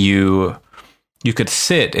Sun, you could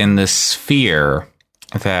sit in this sphere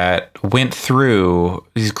that went through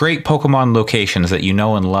these great Pokemon locations that you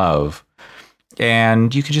know and love,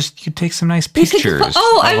 and you could take some nice pictures.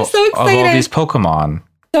 I'm so excited of all these Pokemon.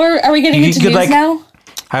 So are we getting into news now?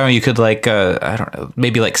 I don't know. You could like I don't know,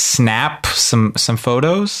 maybe like snap some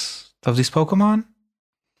photos of these Pokemon.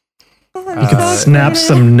 You could snap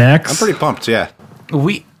some necks. I'm pretty pumped. Yeah.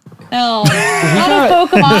 Not a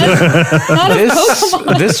Pokemon. Not a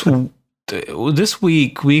Pokemon. This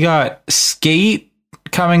week we got Skate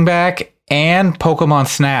coming back and Pokemon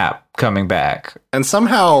Snap coming back. And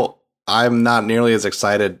somehow I'm not nearly as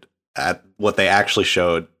excited at what they actually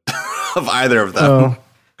showed of either of them. Oh.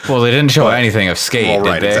 Well, they didn't show anything of Skate, well,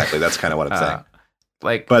 right, did they? exactly. That's kind of what I'm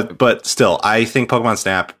saying. But still, I think Pokemon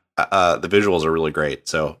Snap, the visuals are really great.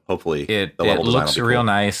 So hopefully it level design looks will be real cool.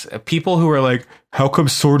 nice. People who are like, how come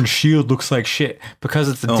Sword and Shield looks like shit? Because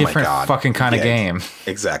it's a different fucking kind of game.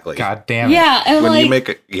 Exactly. God damn it. Yeah, and when like, you make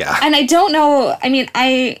it, yeah. And I don't know. I mean,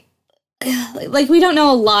 we don't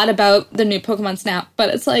know a lot about the new Pokemon Snap, but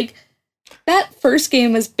it's like that first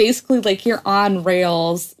game was basically like you're on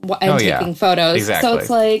rails and taking photos. Exactly. So it's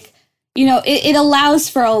like, it allows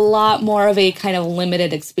for a lot more of a kind of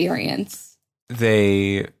limited experience.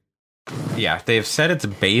 They've said it's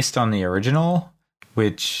based on the original,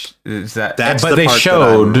 which is that's but they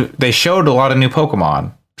showed a lot of new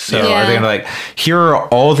Pokemon. So are they gonna like, here are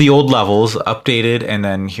all the old levels updated and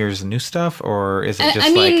then here's the new stuff, or is it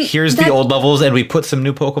just here's the old levels and we put some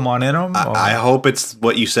new Pokemon in them? I hope it's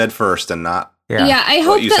what you said first and not I hope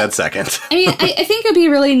what you said second. I mean, I think it'd be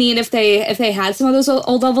really neat if they had some of those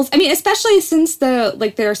old levels. I mean, especially since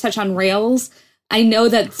they're such on rails. I know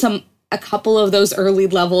that a couple of those early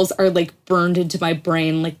levels are like burned into my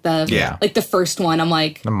brain, like the first one. I'm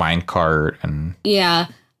like the minecart and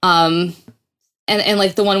and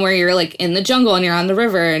like the one where you're like in the jungle and you're on the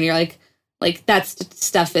river and you're like that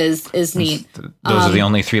stuff is neat. Those are the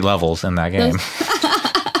only 3 levels in that game.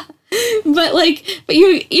 But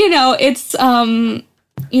it's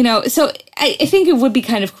so I think it would be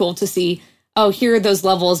kind of cool to see, here are those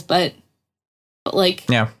levels, but like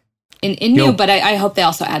in new, but I hope they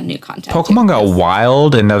also add new content. Pokemon got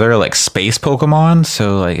wild and now they're like space Pokemon,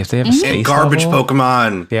 so like if they have a space garbage level,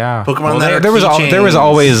 Pokemon. Pokemon that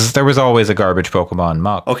there was always a garbage Pokemon,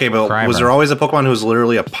 Muck. Okay, but Grimer. Was there always a Pokemon who was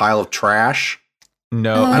literally a pile of trash?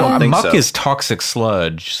 No, I don't think Muck so. is toxic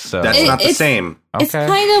sludge, so That's not the same. It's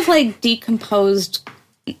kind of like decomposed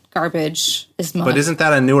garbage is Muck. But isn't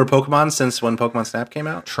that a newer Pokemon since when Pokemon Snap came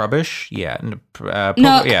out? Trubbish? Yeah.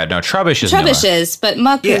 Trubbish is Trubbish newer. is, but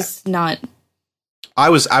Muck is not. I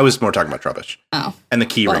was more talking about Trubbish. Oh. And the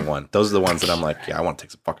Keyring one. Those are the ones that I'm like, I want to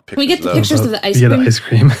take some fucking pictures. Can we get of the those. pictures of the ice cream? Yeah, the ice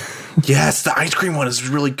cream. Yes, the ice cream one is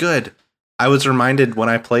really good. I was reminded when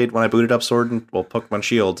I booted up Pokemon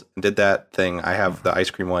Shield and did that thing. I have the ice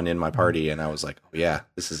cream one in my party, and I was like, oh yeah,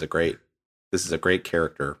 this is a great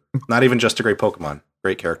character. Not even just a great Pokemon,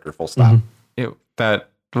 great character. Full stop. Mm-hmm. That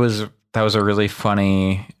was a really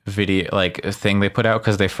funny video, like a thing they put out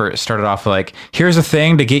because they first started off like, here's a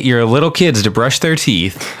thing to get your little kids to brush their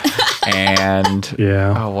teeth, and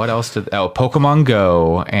what else Pokemon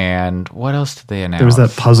Go, and what else did they announce? There was that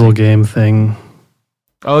puzzle game thing.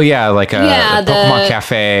 Oh yeah, like the Pokemon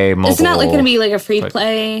Cafe mobile. It's not like going to be like a free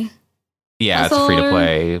play. Yeah, it's puzzle free to or-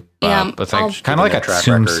 play. Yeah, It's I'll- like kind of like a Track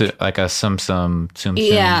Tsum, record. like a Tsum,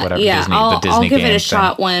 Yeah, whatever yeah. Disney, the I'll Disney give game it a thing.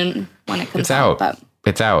 shot when it comes It's out. But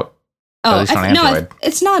It's out. At oh, least on no, Android.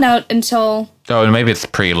 it's not out until. Oh, and maybe it's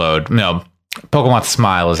preload. No, Pokemon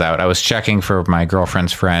Smile is out. I was checking for my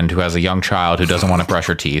girlfriend's friend who has a young child who doesn't want to brush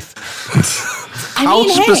her teeth. I How mean,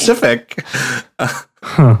 hey, specific?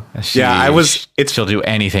 She'll do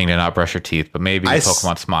anything to not brush her teeth, but maybe the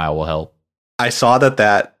Pokemon Smile will help. I saw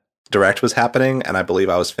that Direct was happening, and I believe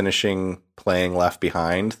I was finishing playing Left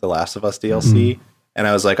Behind, the Last of Us DLC, and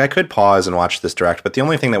I was like, I could pause and watch this Direct, but the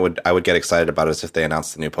only thing that I would get excited about is if they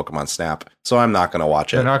announced the new Pokemon Snap, so I'm not going to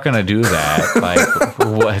watch They're it. not going to do that. Like,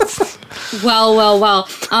 what? Well.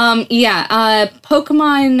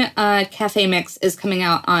 Pokemon Cafe Mix is coming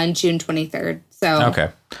out on June 23rd. So Okay.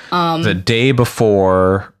 The day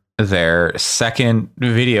before their second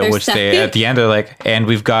video, Their which they second? at the end are like, and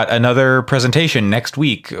we've got another presentation next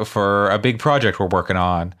week for a big project we're working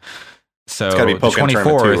on. So It's got to be the Pokemon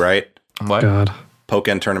Tournament 2, right? What? God.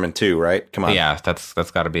 Pokemon Tournament 2, right? Come on. Yeah, that's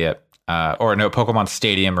got to be it. Or no, Pokemon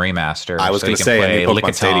Stadium remaster. I was so you gonna can say, a play new Pokemon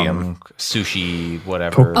Lickitung, Stadium. Sushi,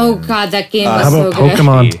 whatever. oh and- god, that game How was so about good.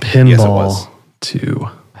 Pokemon Yes, it Pinball was. 2?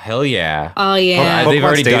 Hell yeah. Oh yeah. They've Pokemon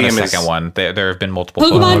already done a Stadium is- second one. There have been multiple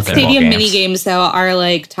Pokemon Pinball Stadium games. mini games though are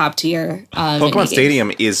like top tier. Pokemon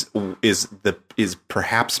Stadium is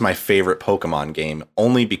perhaps my favorite Pokemon game,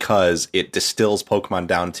 only because it distills Pokemon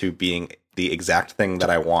down to being the exact thing that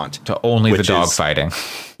I want. To only the which dog is- fighting.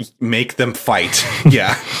 Make them fight.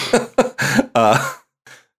 Yeah.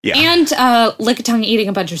 Yeah. And Lickitung eating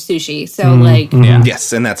a bunch of sushi. So like Yeah.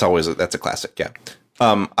 Yes, and that's a classic. Yeah.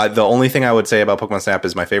 The only thing I would say about Pokemon Snap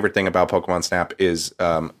is my favorite thing about Pokemon Snap is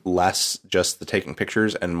less just the taking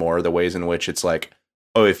pictures and more the ways in which it's like,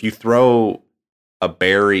 oh, if you throw a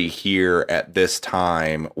berry here at this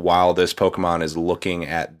time while this Pokemon is looking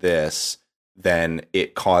at this, then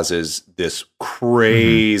it causes this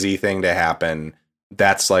crazy thing to happen.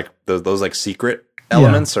 That's like those like secret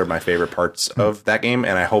elements are my favorite parts of that game,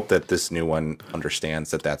 and I hope that this new one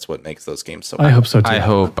understands that that's what makes those games so I hope so too. I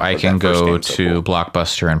hope I But can that first go game's so to cool.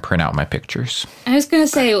 Blockbuster and print out my pictures. I was gonna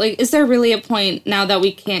say, like, is there really a point now that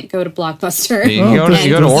we can't go to Blockbuster? You Well, go to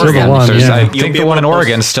there's Oregon. the one, There's- yeah. I You'll think be the able one in to post-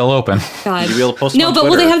 Oregon is still open. God. You'll be able to post No, on but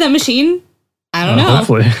will they Twitter. have that machine? I don't know.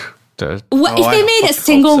 Hopefully. What Oh, if they I made a hope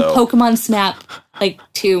single so. Pokemon Snap like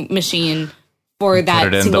 2 machine for that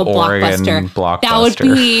it in single the Oregon Blockbuster? That would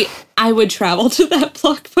Blockbuster. be. I would travel to that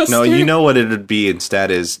Blockbuster. No, you know what it would be instead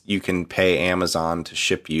is you can pay Amazon to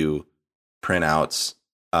ship you printouts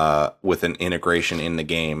with an integration in the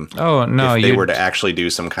game. Oh no, if they you were to actually do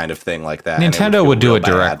some kind of thing like that. and it Nintendo feel would do real it bad.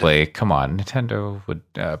 directly. Come on, Nintendo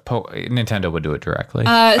would do it directly.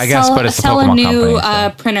 I guess, sell, but it's a sell Pokemon a new company. So.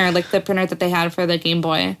 printer, like the printer that they had for the Game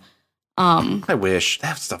Boy. I wish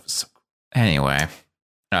that stuff is so Anyway,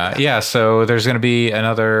 yeah. So there's going to be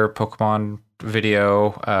another Pokemon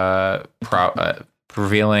video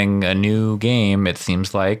revealing a new game. It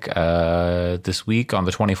seems like this week on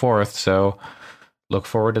the 24th. So look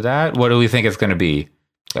forward to that. What do we think it's going to be?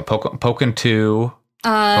 A Pokken 2,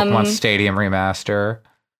 Pokemon Stadium remaster.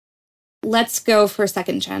 Let's go for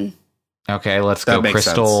second gen. Okay, let's That go makes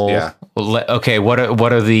Crystal. sense, yeah. Okay, what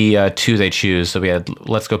are the 2 they choose? So we had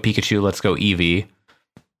Let's Go Pikachu, Let's Go Eevee.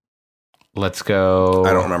 Let's go.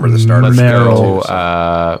 I don't remember the start. Let's Meryl.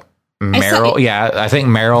 go. Meryl. Yeah, I think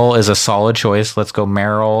Meryl is a solid choice. Let's go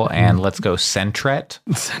Meryl and let's go Sentret.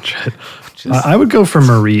 I would go for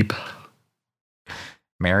Mareep.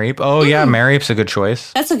 Mareep. Oh yeah, Mareep's a good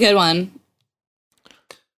choice. That's a good one.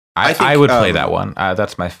 I think, I would play that one.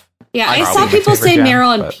 That's my. Yeah, I I saw probably people my favorite say gen,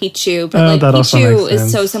 Meryl and but- Pichu, but Oh, like that also Pichu makes is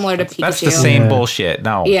sense. so similar to Pikachu. That's the same Yeah. bullshit.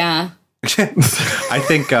 No. Yeah. I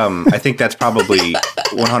think that's probably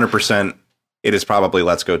 100%. It is probably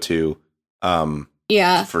Let's Go to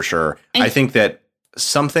Yeah. for sure. And- I think that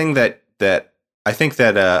something that I think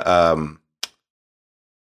that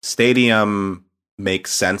Stadium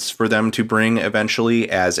makes sense for them to bring eventually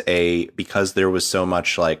because there was so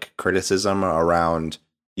much like criticism around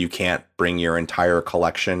you can't bring your entire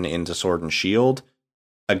collection into Sword and Shield.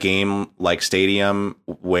 A game like Stadium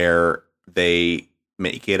where they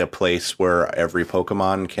make it a place where every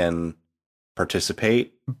Pokemon can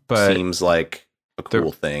participate But seems like a the-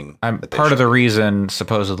 cool thing. I'm that they part of should the reason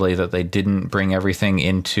supposedly that they didn't bring everything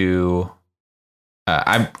into.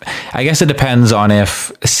 I guess it depends on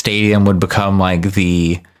if Stadium would become like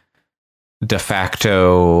the de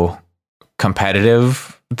facto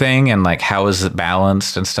competitive thing and like how is it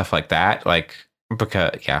balanced and stuff like that. Like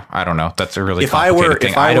because I don't know. That's a really If I complicated were-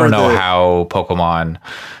 thing. if I I don't were know the- how Pokemon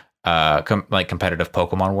like competitive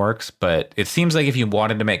Pokemon works, but it seems like if you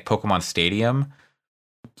wanted to make Pokemon Stadium,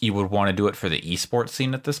 you would want to do it for the esports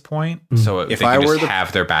scene at this point. So If they I could were just the-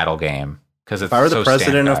 have their battle game. Because If I were the so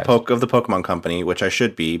president of standardized. the Pokemon Company, which I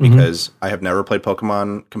should be because I have never played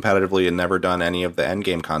Pokemon competitively and never done any of the end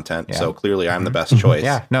game content, Yeah. so clearly I'm the best choice.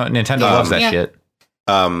 Yeah, no, Nintendo loves that Yeah. shit.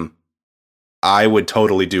 I would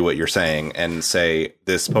totally do what you're saying and say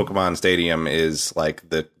this Pokemon Stadium is like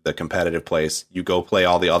the competitive place. You go play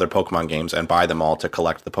all the other Pokemon games and buy them all to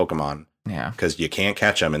collect the Pokemon Yeah. because you can't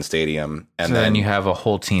catch them in Stadium. And So then you have a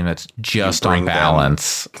whole team that's just bring on them-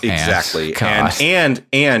 balance. exactly, God.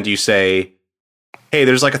 and you say, hey,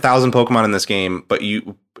 there's like 1,000 Pokemon in this game, but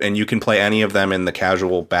you can play any of them in the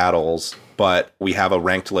casual battles. But we have a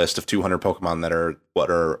ranked list of 200 Pokemon that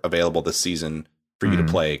are available this season for you to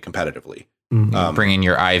play competitively. Bring in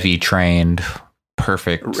your IV trained,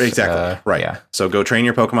 perfect. Exactly. Right. Yeah. So go train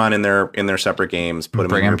your Pokemon in their separate games. Put them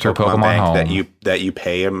Bring in them your to Pokemon, Pokemon bank Home. that you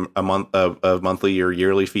pay a monthly or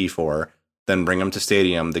yearly fee for. Then bring them to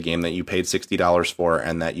Stadium, the game that you paid $60 for,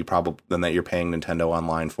 and that you're paying Nintendo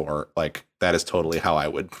Online for. Like that is totally how I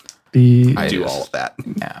would The do all of that.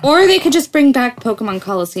 Or they could just bring back Pokemon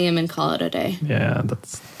Coliseum and call it a day. yeah,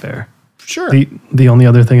 that's fair. Sure. The only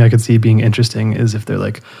other thing I could see being interesting is if they're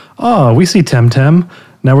like, oh, we see Temtem,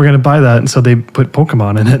 now we're gonna buy that, and so they put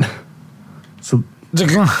Pokemon in it. So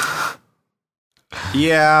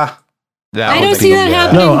Yeah. I don't see that yeah.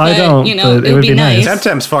 happening. No, I but, don't, You know, but it would be nice.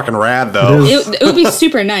 Temtem's fucking rad though. It is. It would be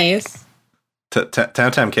super nice.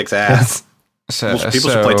 Temtem kicks ass. So, People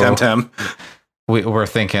should play Temtem. We're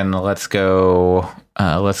thinking, let's go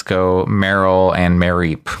Meryl and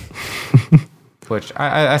Mareep. Which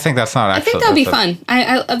I think that's not I actually. think that'd be that's a- fun.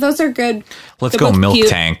 I those are good. Let's They're go both Milk cute.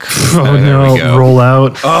 Tank. oh There no, we go. roll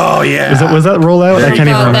out. Oh yeah. Was that roll out? I can't even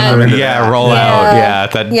God, that- remember. Yeah, roll out. Yeah,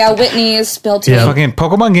 that. Yeah, Whitney's built Yeah. in. Fucking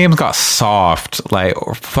Pokemon games got soft, like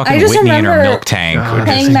or fucking I just Whitney and her remember Milk Tank would just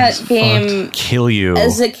Playing that game kill you.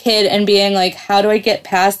 as a kid and being like, "How do I get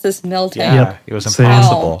past this Miltank?" Yeah, Yep. it was Same.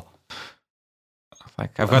 impossible.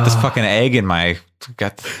 Like I've got this fucking egg in my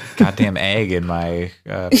goddamn egg in my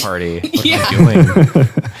party. What am I doing?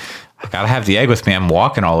 I gotta have the egg with me. I'm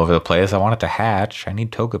walking all over the place. I want it to hatch. I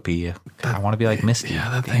need Togepi. I want to be like Misty. Yeah,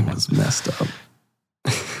 that Damn thing it. was messed up.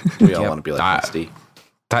 We all Yep. want to be like That- Misty.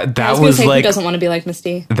 That I was was gonna say, who like doesn't want to be like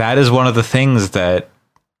Misty? that is one of the things that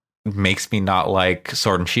makes me not like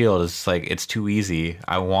Sword and Shield. Is like it's too easy.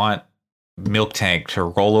 I want Milk Tank to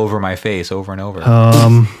roll over my face over and over.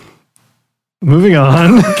 Moving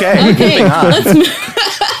on. Okay. Okay, moving on. let's move.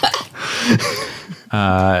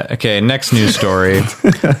 Okay, next news story.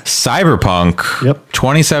 Cyberpunk Yep.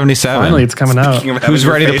 2077. Finally, it's coming out. Speaking of Who's having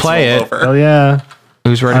your ready to face play roll it? over. Hell yeah.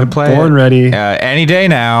 Who's ready I'm to play born it? ready. Any day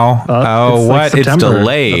now. It's like It's September.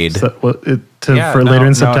 delayed. For later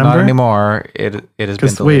in September? not anymore. It has been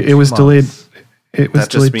Because delayed. wait, it was 2 delayed. months. It was That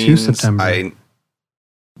just delayed to means September.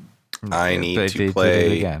 I need They to did it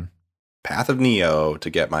play again. Path of Neo to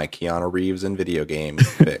get my Keanu Reeves in video game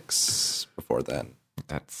fix before then.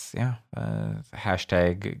 That's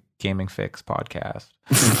hashtag gaming fix podcast.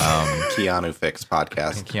 Keanu Fix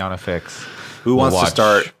podcast. Keanu fix. Who wants to Watch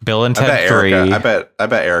start? Bill and I bet Ted 3. Erica. I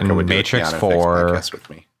bet Erica and would do Matrix a Keanu 4. Fix podcast with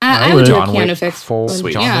me. I would do a John piano Wick fix. 4.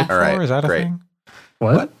 Sweet. John Yeah. Wick 4, All right, is that a great. thing?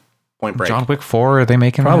 what? Point Break. John Wick 4, are they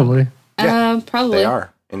making that? Probably. Probably. They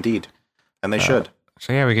are indeed, and they should.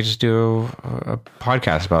 So yeah, we could just do a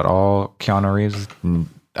podcast about all Keanu Reeves'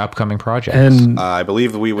 upcoming projects. And I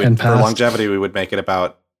believe we would, And for past. longevity, we would make it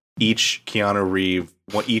about each Keanu Reeves,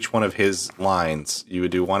 each one of his lines. You would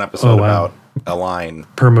do one episode Oh, wow. about a line,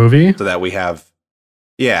 per movie? so that we have,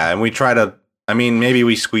 and we try to. I mean, maybe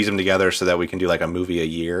we squeeze them together so that we can do like a movie a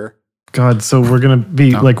year. God, so we're going to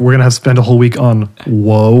be Oh. like, we're going to have to spend a whole week on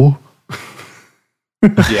Whoa.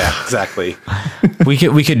 Yeah, exactly. we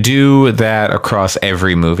could do that across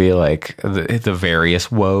every movie, like the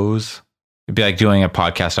various woes. It'd be like doing a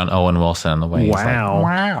podcast on Owen Wilson and the way he's like, Wow.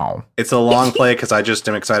 wow. It's a long play because I just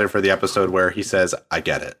am excited for the episode where he says, "I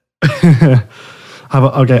get it."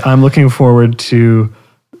 Okay, I'm looking forward to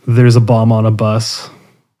there's a bomb on a bus.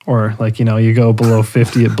 Or like, you go below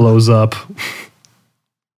 50, it blows up.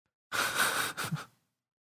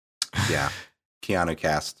 Yeah, Keanu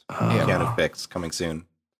cast, Keanu Fix coming soon.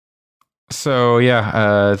 So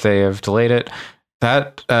yeah, they have delayed it.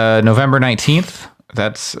 That November 19th.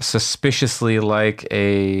 That's suspiciously like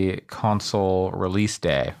a console release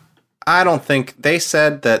day. I don't think they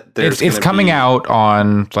said that there's. It's gonna coming be- out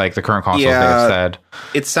on like the current consoles. Yeah. They've said,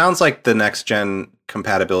 It sounds like the next gen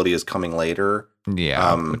compatibility is coming later.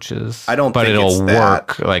 yeah, which is I don't but think it'll it's that.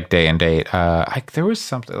 work like day and date. There was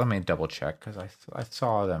something. Let me double check because I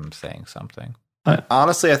saw them saying something.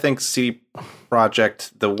 Honestly, I think CD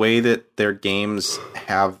Projekt, the way that their games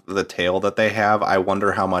have the tail that they have, I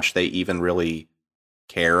wonder how much they even really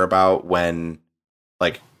care about when,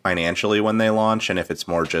 like, financially when they launch, and if it's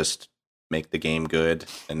more just make the game good.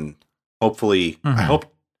 And hopefully, I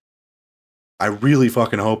really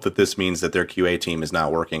fucking hope that this means that their QA team is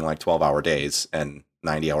not working like 12-hour days and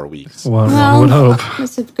 90-hour weeks. Well, I would hope.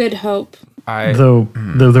 That's a good hope. Though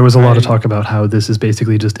there was a lot of talk about how this is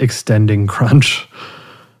basically just extending crunch.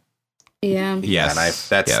 Yeah. Yes.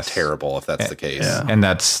 And that's terrible if that's the case. Yeah. And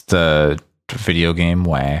that's the video game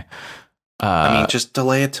way. I mean, just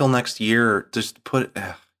delay it till next year. Just put it.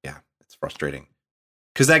 Yeah, it's frustrating.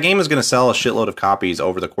 Because that game is going to sell a shitload of copies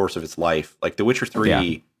over the course of its life. Like, The Witcher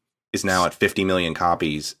 3 is now at 50 million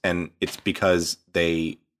copies, and it's because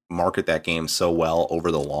they market that game so well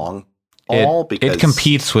over the long haul. Because it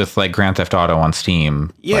competes with, like, Grand Theft Auto on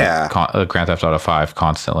Steam. Yeah. Like, Grand Theft Auto 5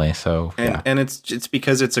 constantly. So, and it's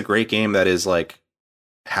because it's a great game that is, like,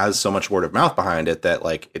 has so much word of mouth behind it that,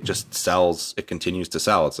 like, it just sells. It continues to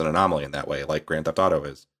sell. It's an anomaly in that way, like Grand Theft Auto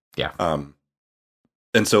is. Yeah.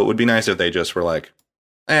 And so it would be nice if they just were like,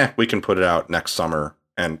 we can put it out next summer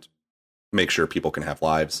and make sure people can have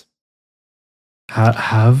lives.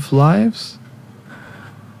 Have lives?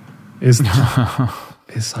 Is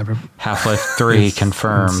Cyber Half-Life 3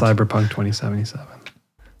 confirmed. Cyberpunk 2077.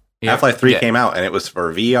 Half-Life 3 came out and it was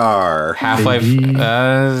for VR. Half-Life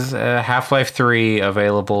 3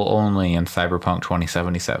 available only in Cyberpunk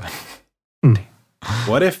 2077.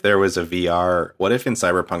 What if there was a VR? What if in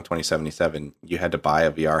Cyberpunk 2077 you had to buy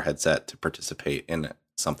a VR headset to participate in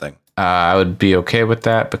something? I would be okay with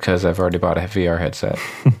that because I've already bought a VR headset.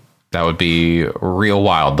 That would be real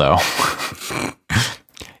wild, though.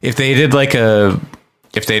 If they did like a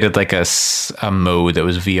mode that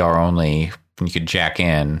was VR only, and you could jack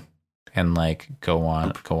in and like go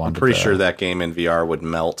on. I'm pretty sure that game in VR would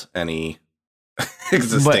melt any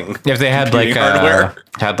existing. But if they had like hardware.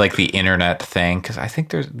 had like the internet thing, because I think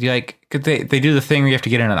there's like they do the thing where you have to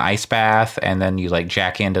get in an ice bath and then you like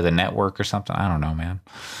jack into the network or something. I don't know, man.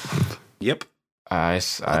 Yep,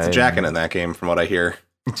 lots of jacking in that game, from what I hear.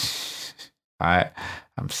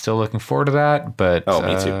 I'm still looking forward to that, but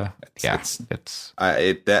me too. That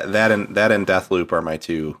and Deathloop are my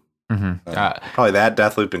two. Mm-hmm. Probably that,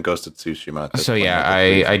 Deathloop, and Ghost of Tsushima. So yeah,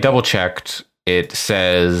 I double checked. It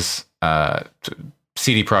says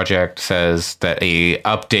CD Projekt says that a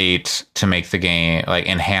update to make the game, like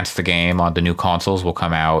enhance the game on the new consoles, will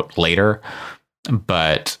come out later,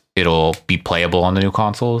 but it'll be playable on the new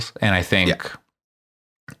consoles. And I think,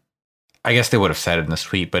 I guess they would have said it in this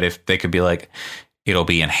tweet, but if they could be like, it'll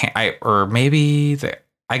be or maybe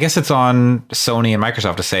I guess it's on Sony and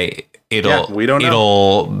Microsoft to say we don't know.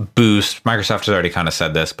 It'll boost. Microsoft has already kind of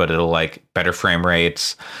said this, but it'll like better frame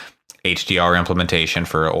rates, HDR implementation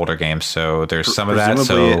for older games. So there's some of that.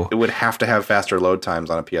 So it would have to have faster load times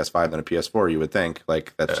on a PS5 than a PS4. You would think,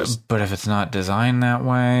 like, that's just. But if it's not designed that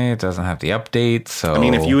way, it doesn't have the updates. So I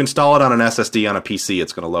mean, if you install it on an SSD on a PC,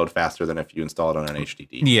 it's going to load faster than if you install it on an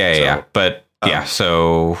HDD. But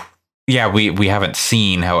so. Yeah, we haven't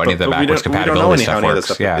seen how any of the backwards compatibility stuff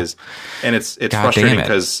works. And it's frustrating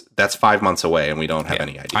because that's 5 months away and we don't have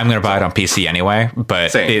any idea. I'm going to buy it on PC anyway,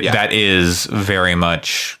 but that is very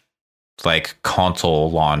much like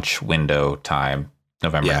console launch window time,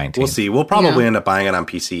 November 19th. We'll see. We'll probably end up buying it on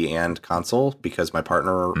PC and console because my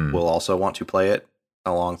partner will also want to play it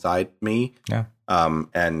alongside me. Yeah.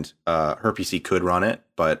 And her PC could run it,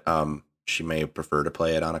 but she may prefer to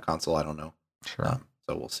play it on a console. I don't know. Sure.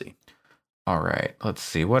 So we'll see. All right, let's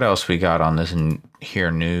see what else we got on this here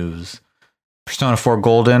news. Persona 4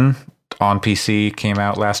 Golden on PC came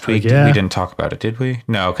out last week. We didn't talk about it, did we?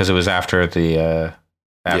 No, because it was after the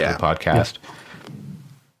podcast.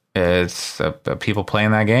 Yeah. It's people playing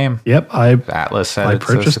that game. Yep, Atlas said it's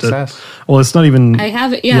a success. Well, it's not even. I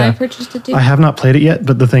have it. Yeah, I purchased it too. I have not played it yet,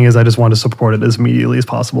 but the thing is, I just want to support it as immediately as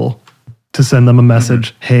possible to send them a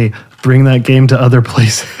message. Hey, bring that game to other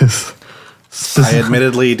places. I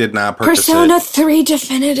admittedly did not purchase Persona 3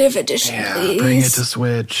 Definitive Edition, please. Bring it to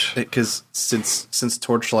Switch. Because since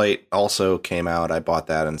Torchlight also came out, I bought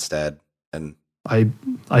that instead. And I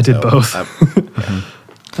did both.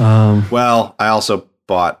 Well, I also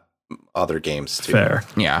bought other games too. Fair.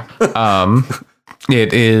 Yeah.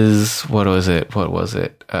 It is. What was it?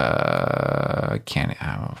 I can't.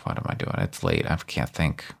 What am I doing? It's late. I can't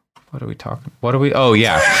think. What are we talking? Oh,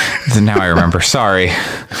 yeah. Now I remember. Sorry.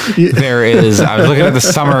 There is. I was looking at the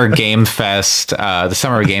Summer Game Fest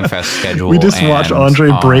schedule. We just watched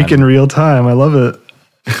Andre break in real time. I love it.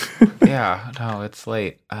 Yeah, no, it's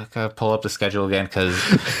late. I gotta pull up the schedule again because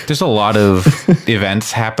there's a lot of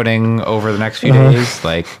events happening over the next few days.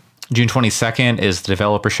 Like June 22nd is the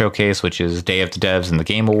developer showcase, which is Day of the Devs and the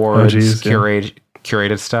Game Awards,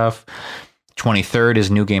 curated stuff. 23rd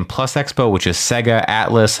is New Game Plus Expo, which is Sega,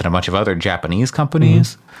 Atlas, and a bunch of other Japanese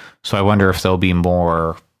companies. So I wonder if there'll be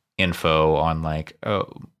more info on like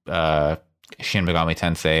Shin Megami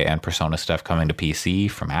Tensei and Persona stuff coming to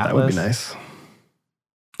PC from Atlas. That would be nice.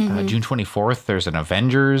 June 24th, there's an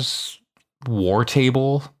Avengers War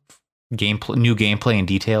Table, new gameplay and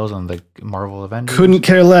details on the Marvel Avengers. Couldn't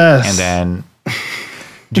care less. And then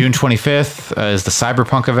June 25th is the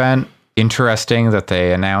Cyberpunk event. Interesting that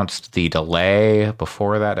they announced the delay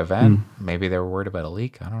before that event. Maybe they were worried about a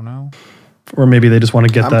leak. I don't know. Or maybe they just want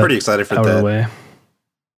to get I'm that pretty excited for out of that. the way.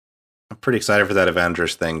 I'm pretty excited for that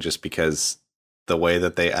Avengers thing just because the way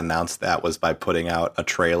that they announced that was by putting out a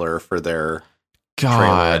trailer for their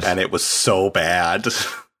God. trailer, and it was so bad.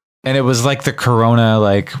 And it was like the Corona,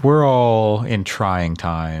 like, we're all in trying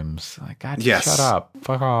times. Like, God, Yes. shut up.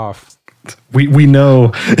 Fuck off. We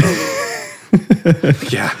know.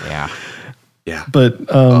 Yeah.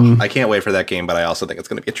 But I can't wait for that game, but I also think it's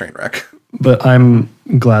going to be a train wreck. But I'm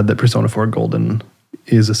glad that Persona 4 Golden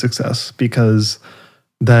is a success because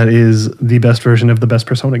that is the best version of the best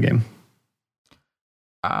Persona game.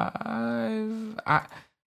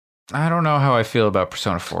 I don't know how I feel about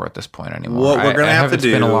Persona 4 at this point anymore. What we're gonna have to It's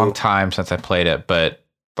been a do- long time since I played it, but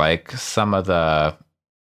like some of the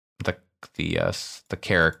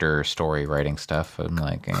character story writing stuff, I'm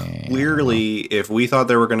like, Clearly, if we thought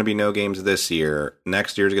there were going to be no games this year,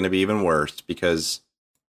 next year is going to be even worse because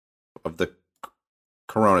of the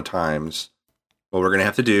Corona times. What we're going to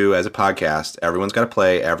have to do as a podcast, everyone's got to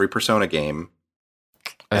play every Persona game,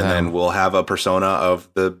 and then we'll have a Persona of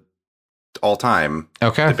the all-time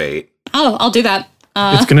okay. debate. Oh, I'll do that.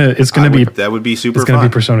 It's gonna be That would be super it's gonna fun.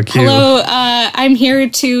 be Persona Q. Hello, I'm here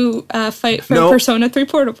to fight for Nope. Persona 3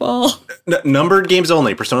 Portable. Numbered games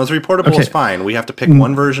only. Persona 3 Portable Okay. is fine. We have to pick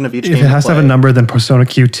one version of each If game. it has to have a play. number, then Persona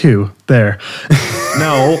Q2. There.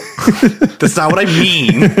 No, that's not what I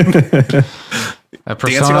mean.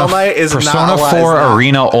 Dancing All Night is Persona not 4 not-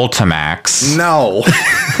 Arena Ultimax. No.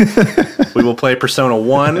 We will play Persona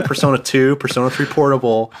 1, Persona 2, Persona 3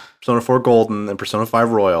 Portable, Persona 4 Golden, and Persona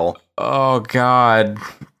 5 Royal. Oh God.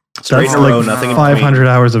 Straight That's in a row, like nothing in 500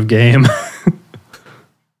 hours of game.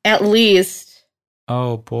 At least.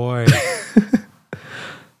 Oh boy. between.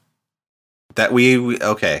 That we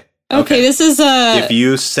okay. Okay, this is If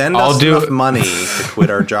you send I'll us do enough it. money to quit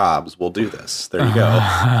our jobs, we'll do this. There you go.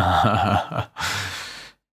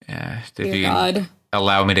 Yeah. If dear you God.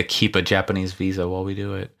 allow me to keep a Japanese visa while we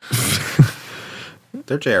do it.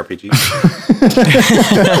 They're JRPGs.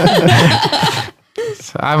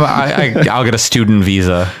 So I'll get a student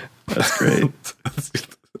visa. That's great.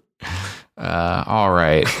 All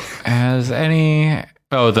right. Has any?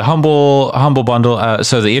 Oh, the humble bundle.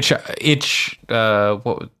 So the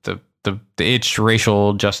the itch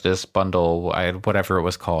racial justice bundle. Whatever it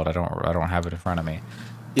was called. I don't have it in front of me.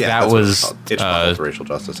 Yeah, That that's what was, it's called. Itch Bundle for racial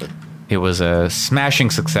justice. It was a smashing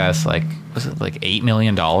success. Like, was it like $8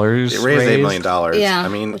 million? It raised $8 million. Yeah, I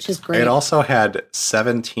mean, which is great. It also had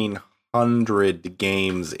 1,700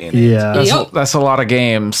 games in it. Yeah. Yep. That's a lot of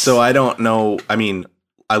games. So I don't know. I mean,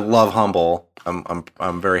 I love Humble.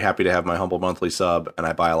 I'm very happy to have my Humble monthly sub, and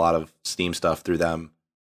I buy a lot of Steam stuff through them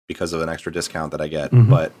because of an extra discount that I get. Mhm.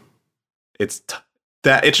 But it's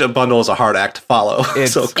that itch bundle is a hard act to follow.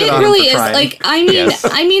 So good It on really him for is. trying. Like, I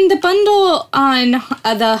mean, the bundle on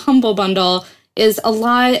the Humble bundle is a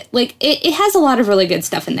lot. Like, it has a lot of really good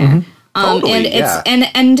stuff in there. Totally, and it's yeah.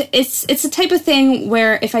 and it's the type of thing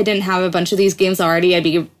where if I didn't have a bunch of these games already, I'd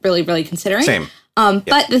be really, really considering. Same.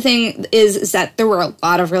 But the thing is that there were a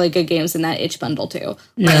lot of really good games in that itch bundle too.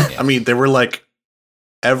 Yeah. I mean, there were like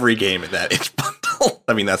every game in that itch bundle.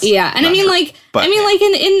 I mean, that's Yeah, and I not mean, true. like, But-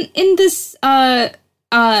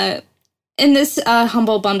 in this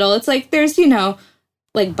Humble bundle, it's like there's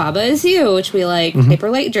like Baba Is You, which we like, Hyper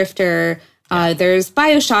Light Drifter. There's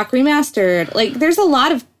BioShock Remastered. Like, there's a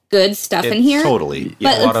lot of good stuff in here. Totally. But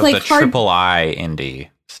Yeah. a lot it's of like the hard- AAA indie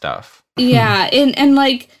stuff. Yeah, and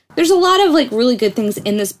like there's a lot of like really good things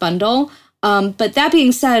in this bundle. But that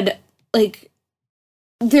being said, like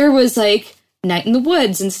there was like Night in the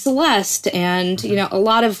Woods and Celeste and a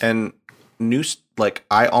lot of And like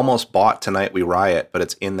I almost bought Tonight We Riot, but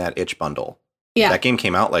it's in that itch bundle. yeah That game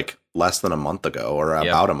came out like less than a month ago or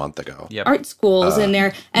about a month ago. Yep. art schools in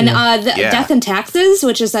there and the Yeah. Death and Taxes,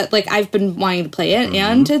 which is that like I've been wanting to play it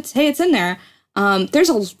and it's in there.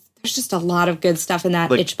 There's just a lot of good stuff in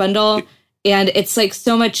that Like, itch bundle, and it's like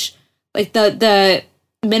so much like the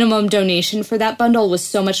minimum donation for that bundle was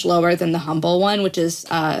so much lower than the Humble one, which is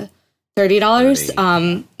 $30.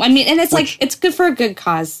 I mean, and it's like it's good for a good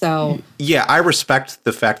cause. So yeah, I respect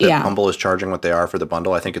the fact that Humble is charging what they are for the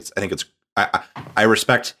bundle. I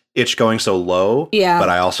respect itch going so low. Yeah, but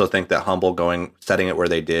I also think that Humble setting it where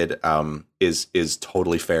they did is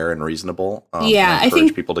totally fair and reasonable. I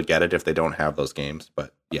encourage people to get it if they don't have those games.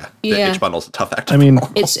 But the itch bundle's a tough act to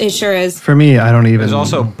follow. It sure is. For me, I don't even. There's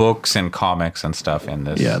also books and comics and stuff in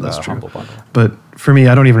this. Yeah, that's true. Humble bundle. But for me,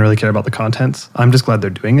 I don't even really care about the contents. I'm just glad they're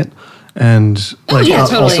doing it. And totally.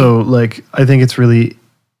 Also, like, I think it's really.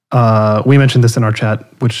 We mentioned this in our chat,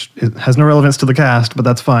 which has no relevance to the cast, but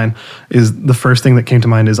that's fine. Is the first thing that came to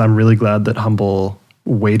mind is I'm really glad that Humble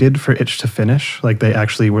waited for itch to finish. Like they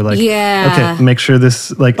actually were like, okay, make sure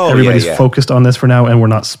this everybody's focused on this for now, and we're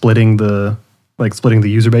not splitting the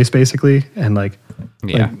user base basically. And I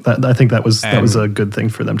think that was a good thing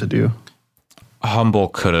for them to do. Humble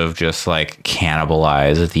could have just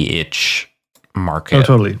cannibalized the itch market. Oh,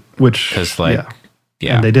 totally. Which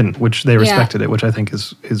Yeah, and they didn't, which they respected it, which I think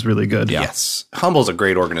is really good. Yeah. Yes, Humble's a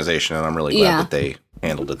great organization, and I'm really glad that they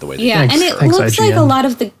handled it the way they did. Yeah, and it looks like a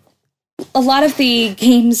lot of the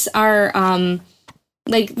games are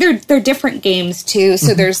they're different games too.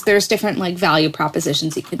 So there's different value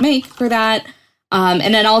propositions you could make for that,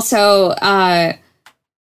 and then also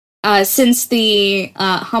since the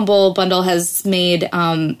Humble bundle has made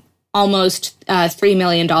almost $3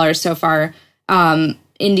 million so far.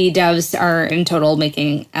 Indie devs are in total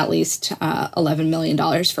making at least $11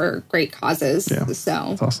 million for great causes. Yeah, so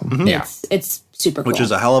that's awesome. Mm-hmm. It's super cool. Which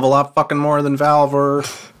is a hell of a lot fucking more than Valve or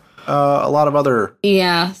a lot of other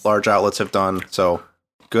large outlets have done. So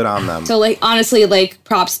good on them. So honestly,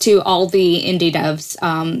 props to all the indie devs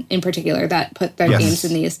in particular that put their games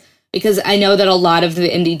in these. Because I know that a lot of the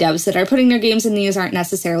indie devs that are putting their games in these aren't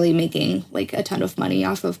necessarily making a ton of money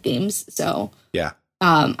off of games. So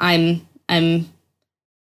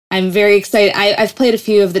I'm very excited. I've played a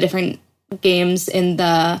few of the different games in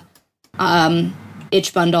the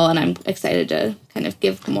itch bundle, and I'm excited to kind of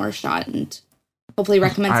give more a shot and hopefully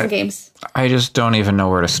recommend some games. I just don't even know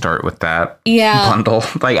where to start with that bundle.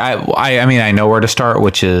 I mean, I know where to start,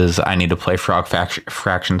 which is I need to play Frog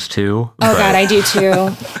Fractions 2. Oh God, I do too.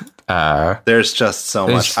 There's just so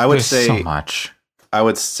much. I would say so much. I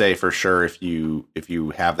would say for sure if you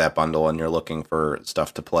have that bundle and you're looking for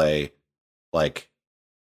stuff to play,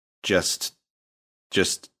 just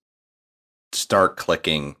start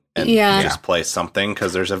clicking and just play something,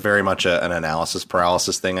 because there's a very much an analysis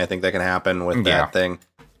paralysis thing I think that can happen with that thing.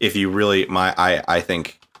 If you really, I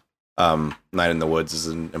think Night in the Woods is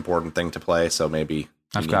an important thing to play, so maybe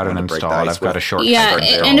I've got it installed. I've got a short. Yeah,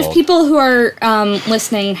 and if people who are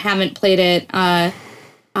listening haven't played it, I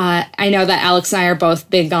know that Alex and I are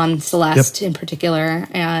both big on Celeste in particular,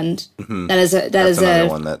 and that is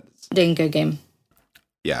a dang good game.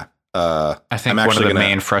 Yeah. I think one of the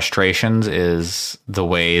main frustrations is the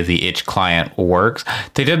way the itch client works.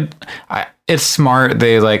 It's smart.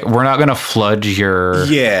 We're not going to flood your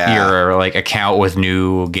account with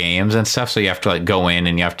new games and stuff. So you have to go in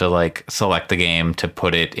and you have to select the game to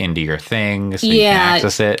put it into your thing so you can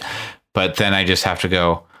access it. But then I just have to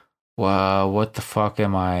go, well, what the fuck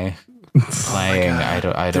am I playing? I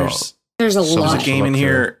don't. There's a lot. There's a game in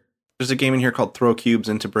here. There's a game in here called Throw Cubes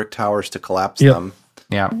into Brick Towers to Collapse them.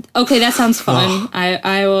 Yeah. Okay, that sounds fun.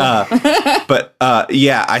 I will. But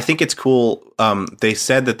I think it's cool. They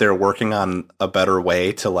said that they're working on a better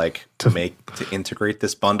way to integrate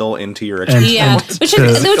this bundle into your account. Which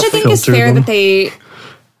I think is fair that they,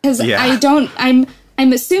 because I'm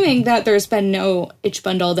assuming that there's been no itch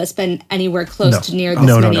bundle that's been anywhere close to near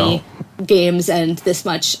this many games and this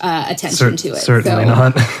much attention to it. Certainly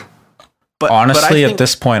not. But honestly, at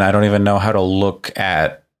this point, I don't even know how to look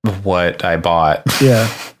at what I bought. Yeah.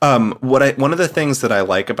 One of the things that I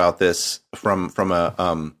like about this from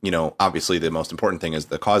a obviously the most important thing is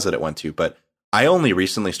the cause that it went to, but I only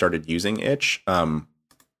recently started using itch. I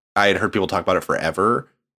had heard people talk about it forever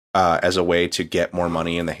as a way to get more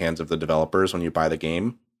money in the hands of the developers when you buy the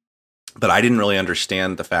game. But I didn't really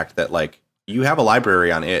understand the fact that you have a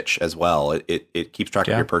library on itch as well. It keeps track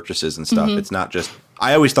of your purchases and stuff. It's not just,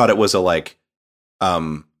 I always thought it was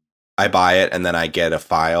I buy it and then I get a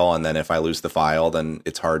file, and then if I lose the file, then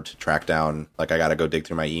it's hard to track down. I got to go dig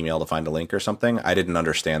through my email to find a link or something. I didn't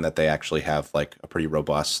understand that they actually have a pretty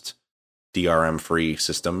robust DRM free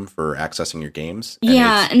system for accessing your games.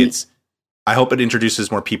 And it's I hope it introduces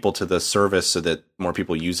more people to the service so that more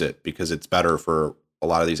people use it, because it's better for a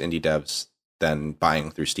lot of these indie devs than buying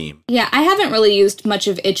through Steam. Yeah, I haven't really used much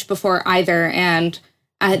of itch before either, and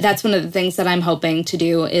that's one of the things that I'm hoping to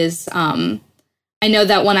do is I know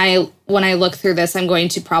that when I look through this, I'm going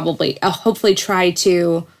to probably hopefully try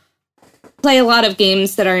to play a lot of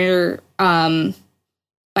games that are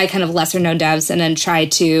by kind of lesser known devs, and then try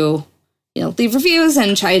to leave reviews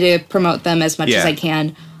and try to promote them as much as I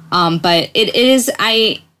can. But it is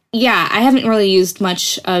I haven't really used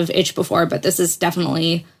much of itch before, but this is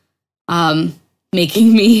definitely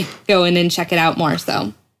making me go in and check it out more.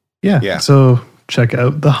 So yeah. So check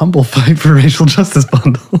out the Humble Fight for Racial Justice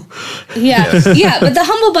bundle. Yeah, but the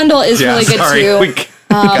Humble bundle is really good too. We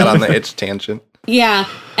got on the itch tangent. Yeah,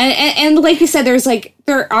 and like you said,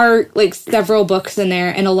 there are like several books in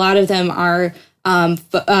there, and a lot of them are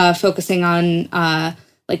focusing on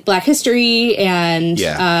like Black history and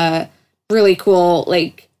really cool.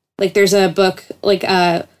 Like there's a book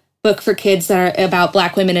for kids that are about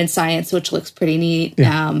Black women in science, which looks pretty neat.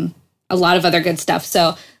 Yeah. A lot of other good stuff.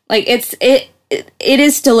 So like it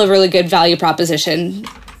is still a really good value proposition.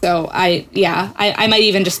 So I might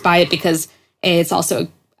even just buy it because it's also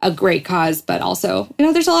a great cause, but also,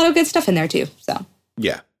 there's a lot of good stuff in there too. So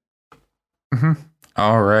yeah. Mm-hmm.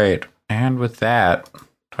 All right. And with that,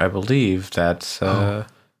 I believe that's going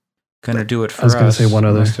to do it for us. I was going to say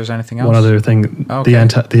unless there's anything else. One other thing. Okay.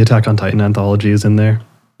 The Attack on Titan anthology is in there,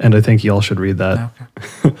 and I think y'all should read that.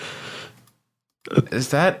 Okay. Is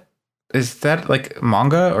that like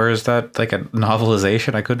manga, or is that like a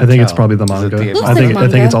novelization? I couldn't. I think tell. it's probably the manga. I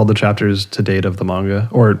think it's all the chapters to date of the manga,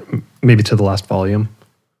 or maybe to the last volume.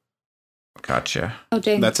 Gotcha. Oh,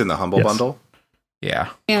 dang. That's in the Humble bundle. Yeah.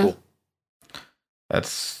 Yeah. Cool.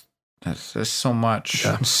 There's so much.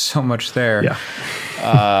 So much there. Yeah.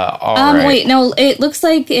 All right. Wait, no. It looks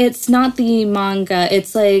like it's not the manga.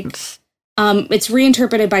 It's like it's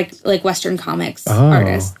reinterpreted by like Western comics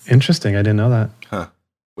artists. Interesting. I didn't know that. Huh.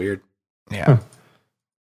 Weird. Yeah. Huh.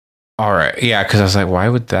 All right. Yeah, because I was like, why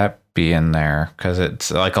would that be in there? Because it's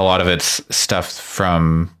like a lot of it's stuff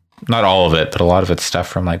from, not all of it, but a lot of it's stuff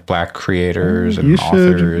from like Black creators and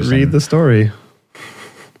authors. You should read the story.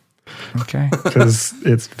 Okay. Because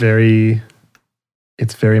it's very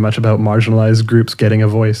much about marginalized groups getting a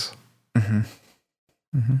voice. Mm-hmm.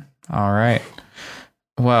 Mm-hmm. All right.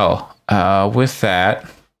 Well, with that,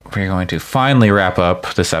 we're going to finally wrap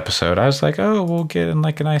up this episode. I was like, we'll get in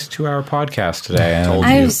like a nice 2-hour podcast today. And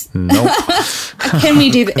nope. Can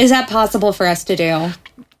we do? Is that possible for us to do?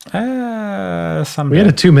 Someday. We had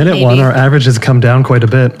a 2-minute one. Our average has come down quite a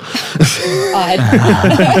bit.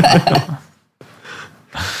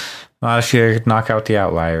 Not if you knock out the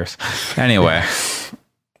outliers. Anyway,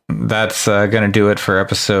 that's going to do it for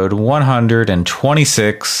episode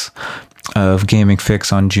 126 of Gaming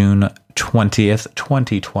Fix on June 20th,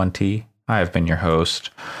 2020. I have been your host,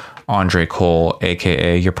 Andre Cole,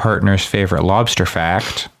 aka your partner's favorite lobster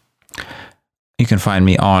fact. You can find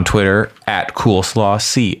me on Twitter at Coolslaw,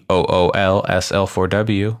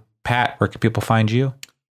 COOLSL4W. Pat, where can people find you?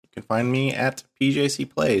 You can find me at PJC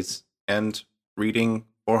Plays and reading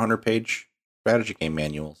 400-page strategy game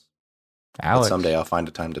manuals. Alex. That someday I'll find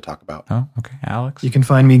a time to talk about. Oh, okay. Alex. You can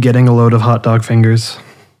find me getting a load of hot dog fingers.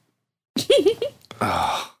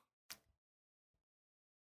 Oh.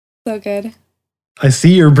 So good. I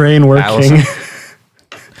see your brain working.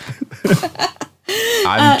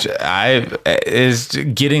 Is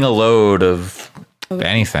getting a load of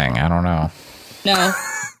anything. I don't know. No.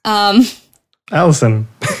 Allison.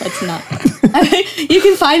 Let's not. You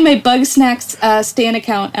can find my Bug Snacks Stan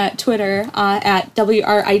account at Twitter at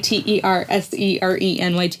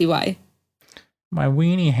WRITERSERENYTY. My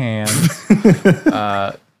weenie hand.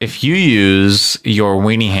 If you use your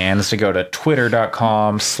weenie hands to go to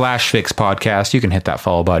twitter.com/fixpodcast, you can hit that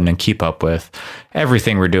follow button and keep up with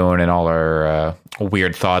everything we're doing and all our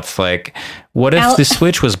weird thoughts. Like, what if the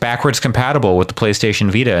Switch was backwards compatible with the PlayStation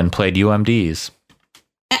Vita and played UMDs?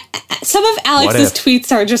 Some of Alex's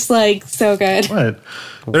tweets are just like so good. What?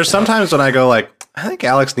 There's sometimes when I go like, I think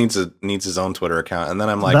Alex needs his own Twitter account, and then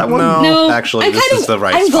I'm like, No, actually, this is the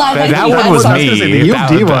right I'm spot. glad that one was me. The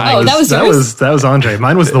UMD one. That was Andre.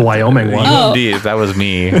 Mine was the Wyoming one. Oh. UMD, that was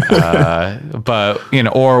me. But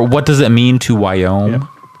or what does it mean to Wyoming?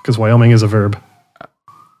 Because Wyoming is a verb.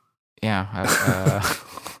 Yeah.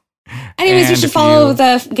 Anyways, you should follow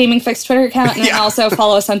the Gaming Fix Twitter account, and then also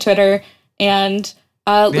follow us on Twitter and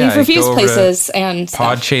leave reviews places and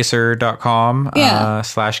podchaser.com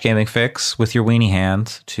 /gamingfix with your weenie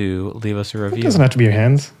hands to leave us a review. It doesn't have to be your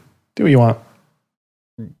hands. Do what you want.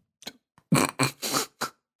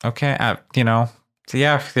 Okay.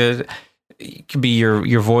 It could be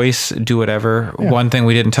your voice, do whatever. Yeah. One thing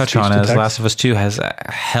we didn't touch on is Last of Us 2 has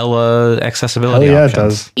hella accessibility options. It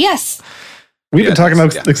does. Yes. We've been talking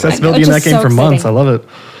about accessibility in that game for months. I love it.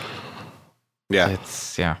 Yeah.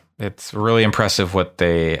 It's it's really impressive what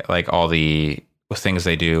they like, all the things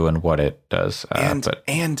they do and what it does.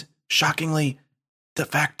 And shockingly, the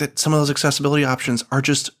fact that some of those accessibility options are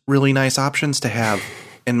just really nice options to have,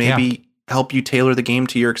 and maybe help you tailor the game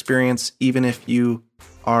to your experience, even if you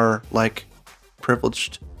are like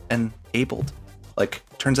privileged and abled. Like,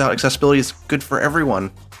 turns out accessibility is good for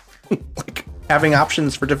everyone. Like, having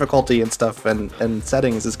options for difficulty and stuff and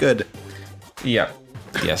settings is good. Yeah.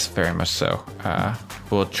 Yes, very much so.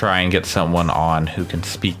 We'll try and get someone on who can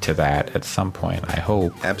speak to that at some point, I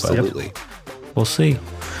hope. Absolutely. We'll see.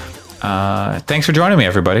 Thanks for joining me,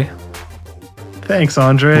 everybody. Thanks,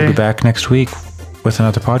 Andre. We'll be back next week with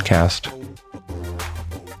another podcast.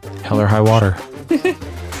 Hell or high water.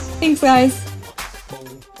 Thanks, guys.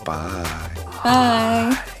 Bye.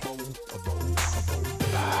 Bye.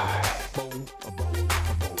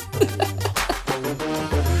 Bye.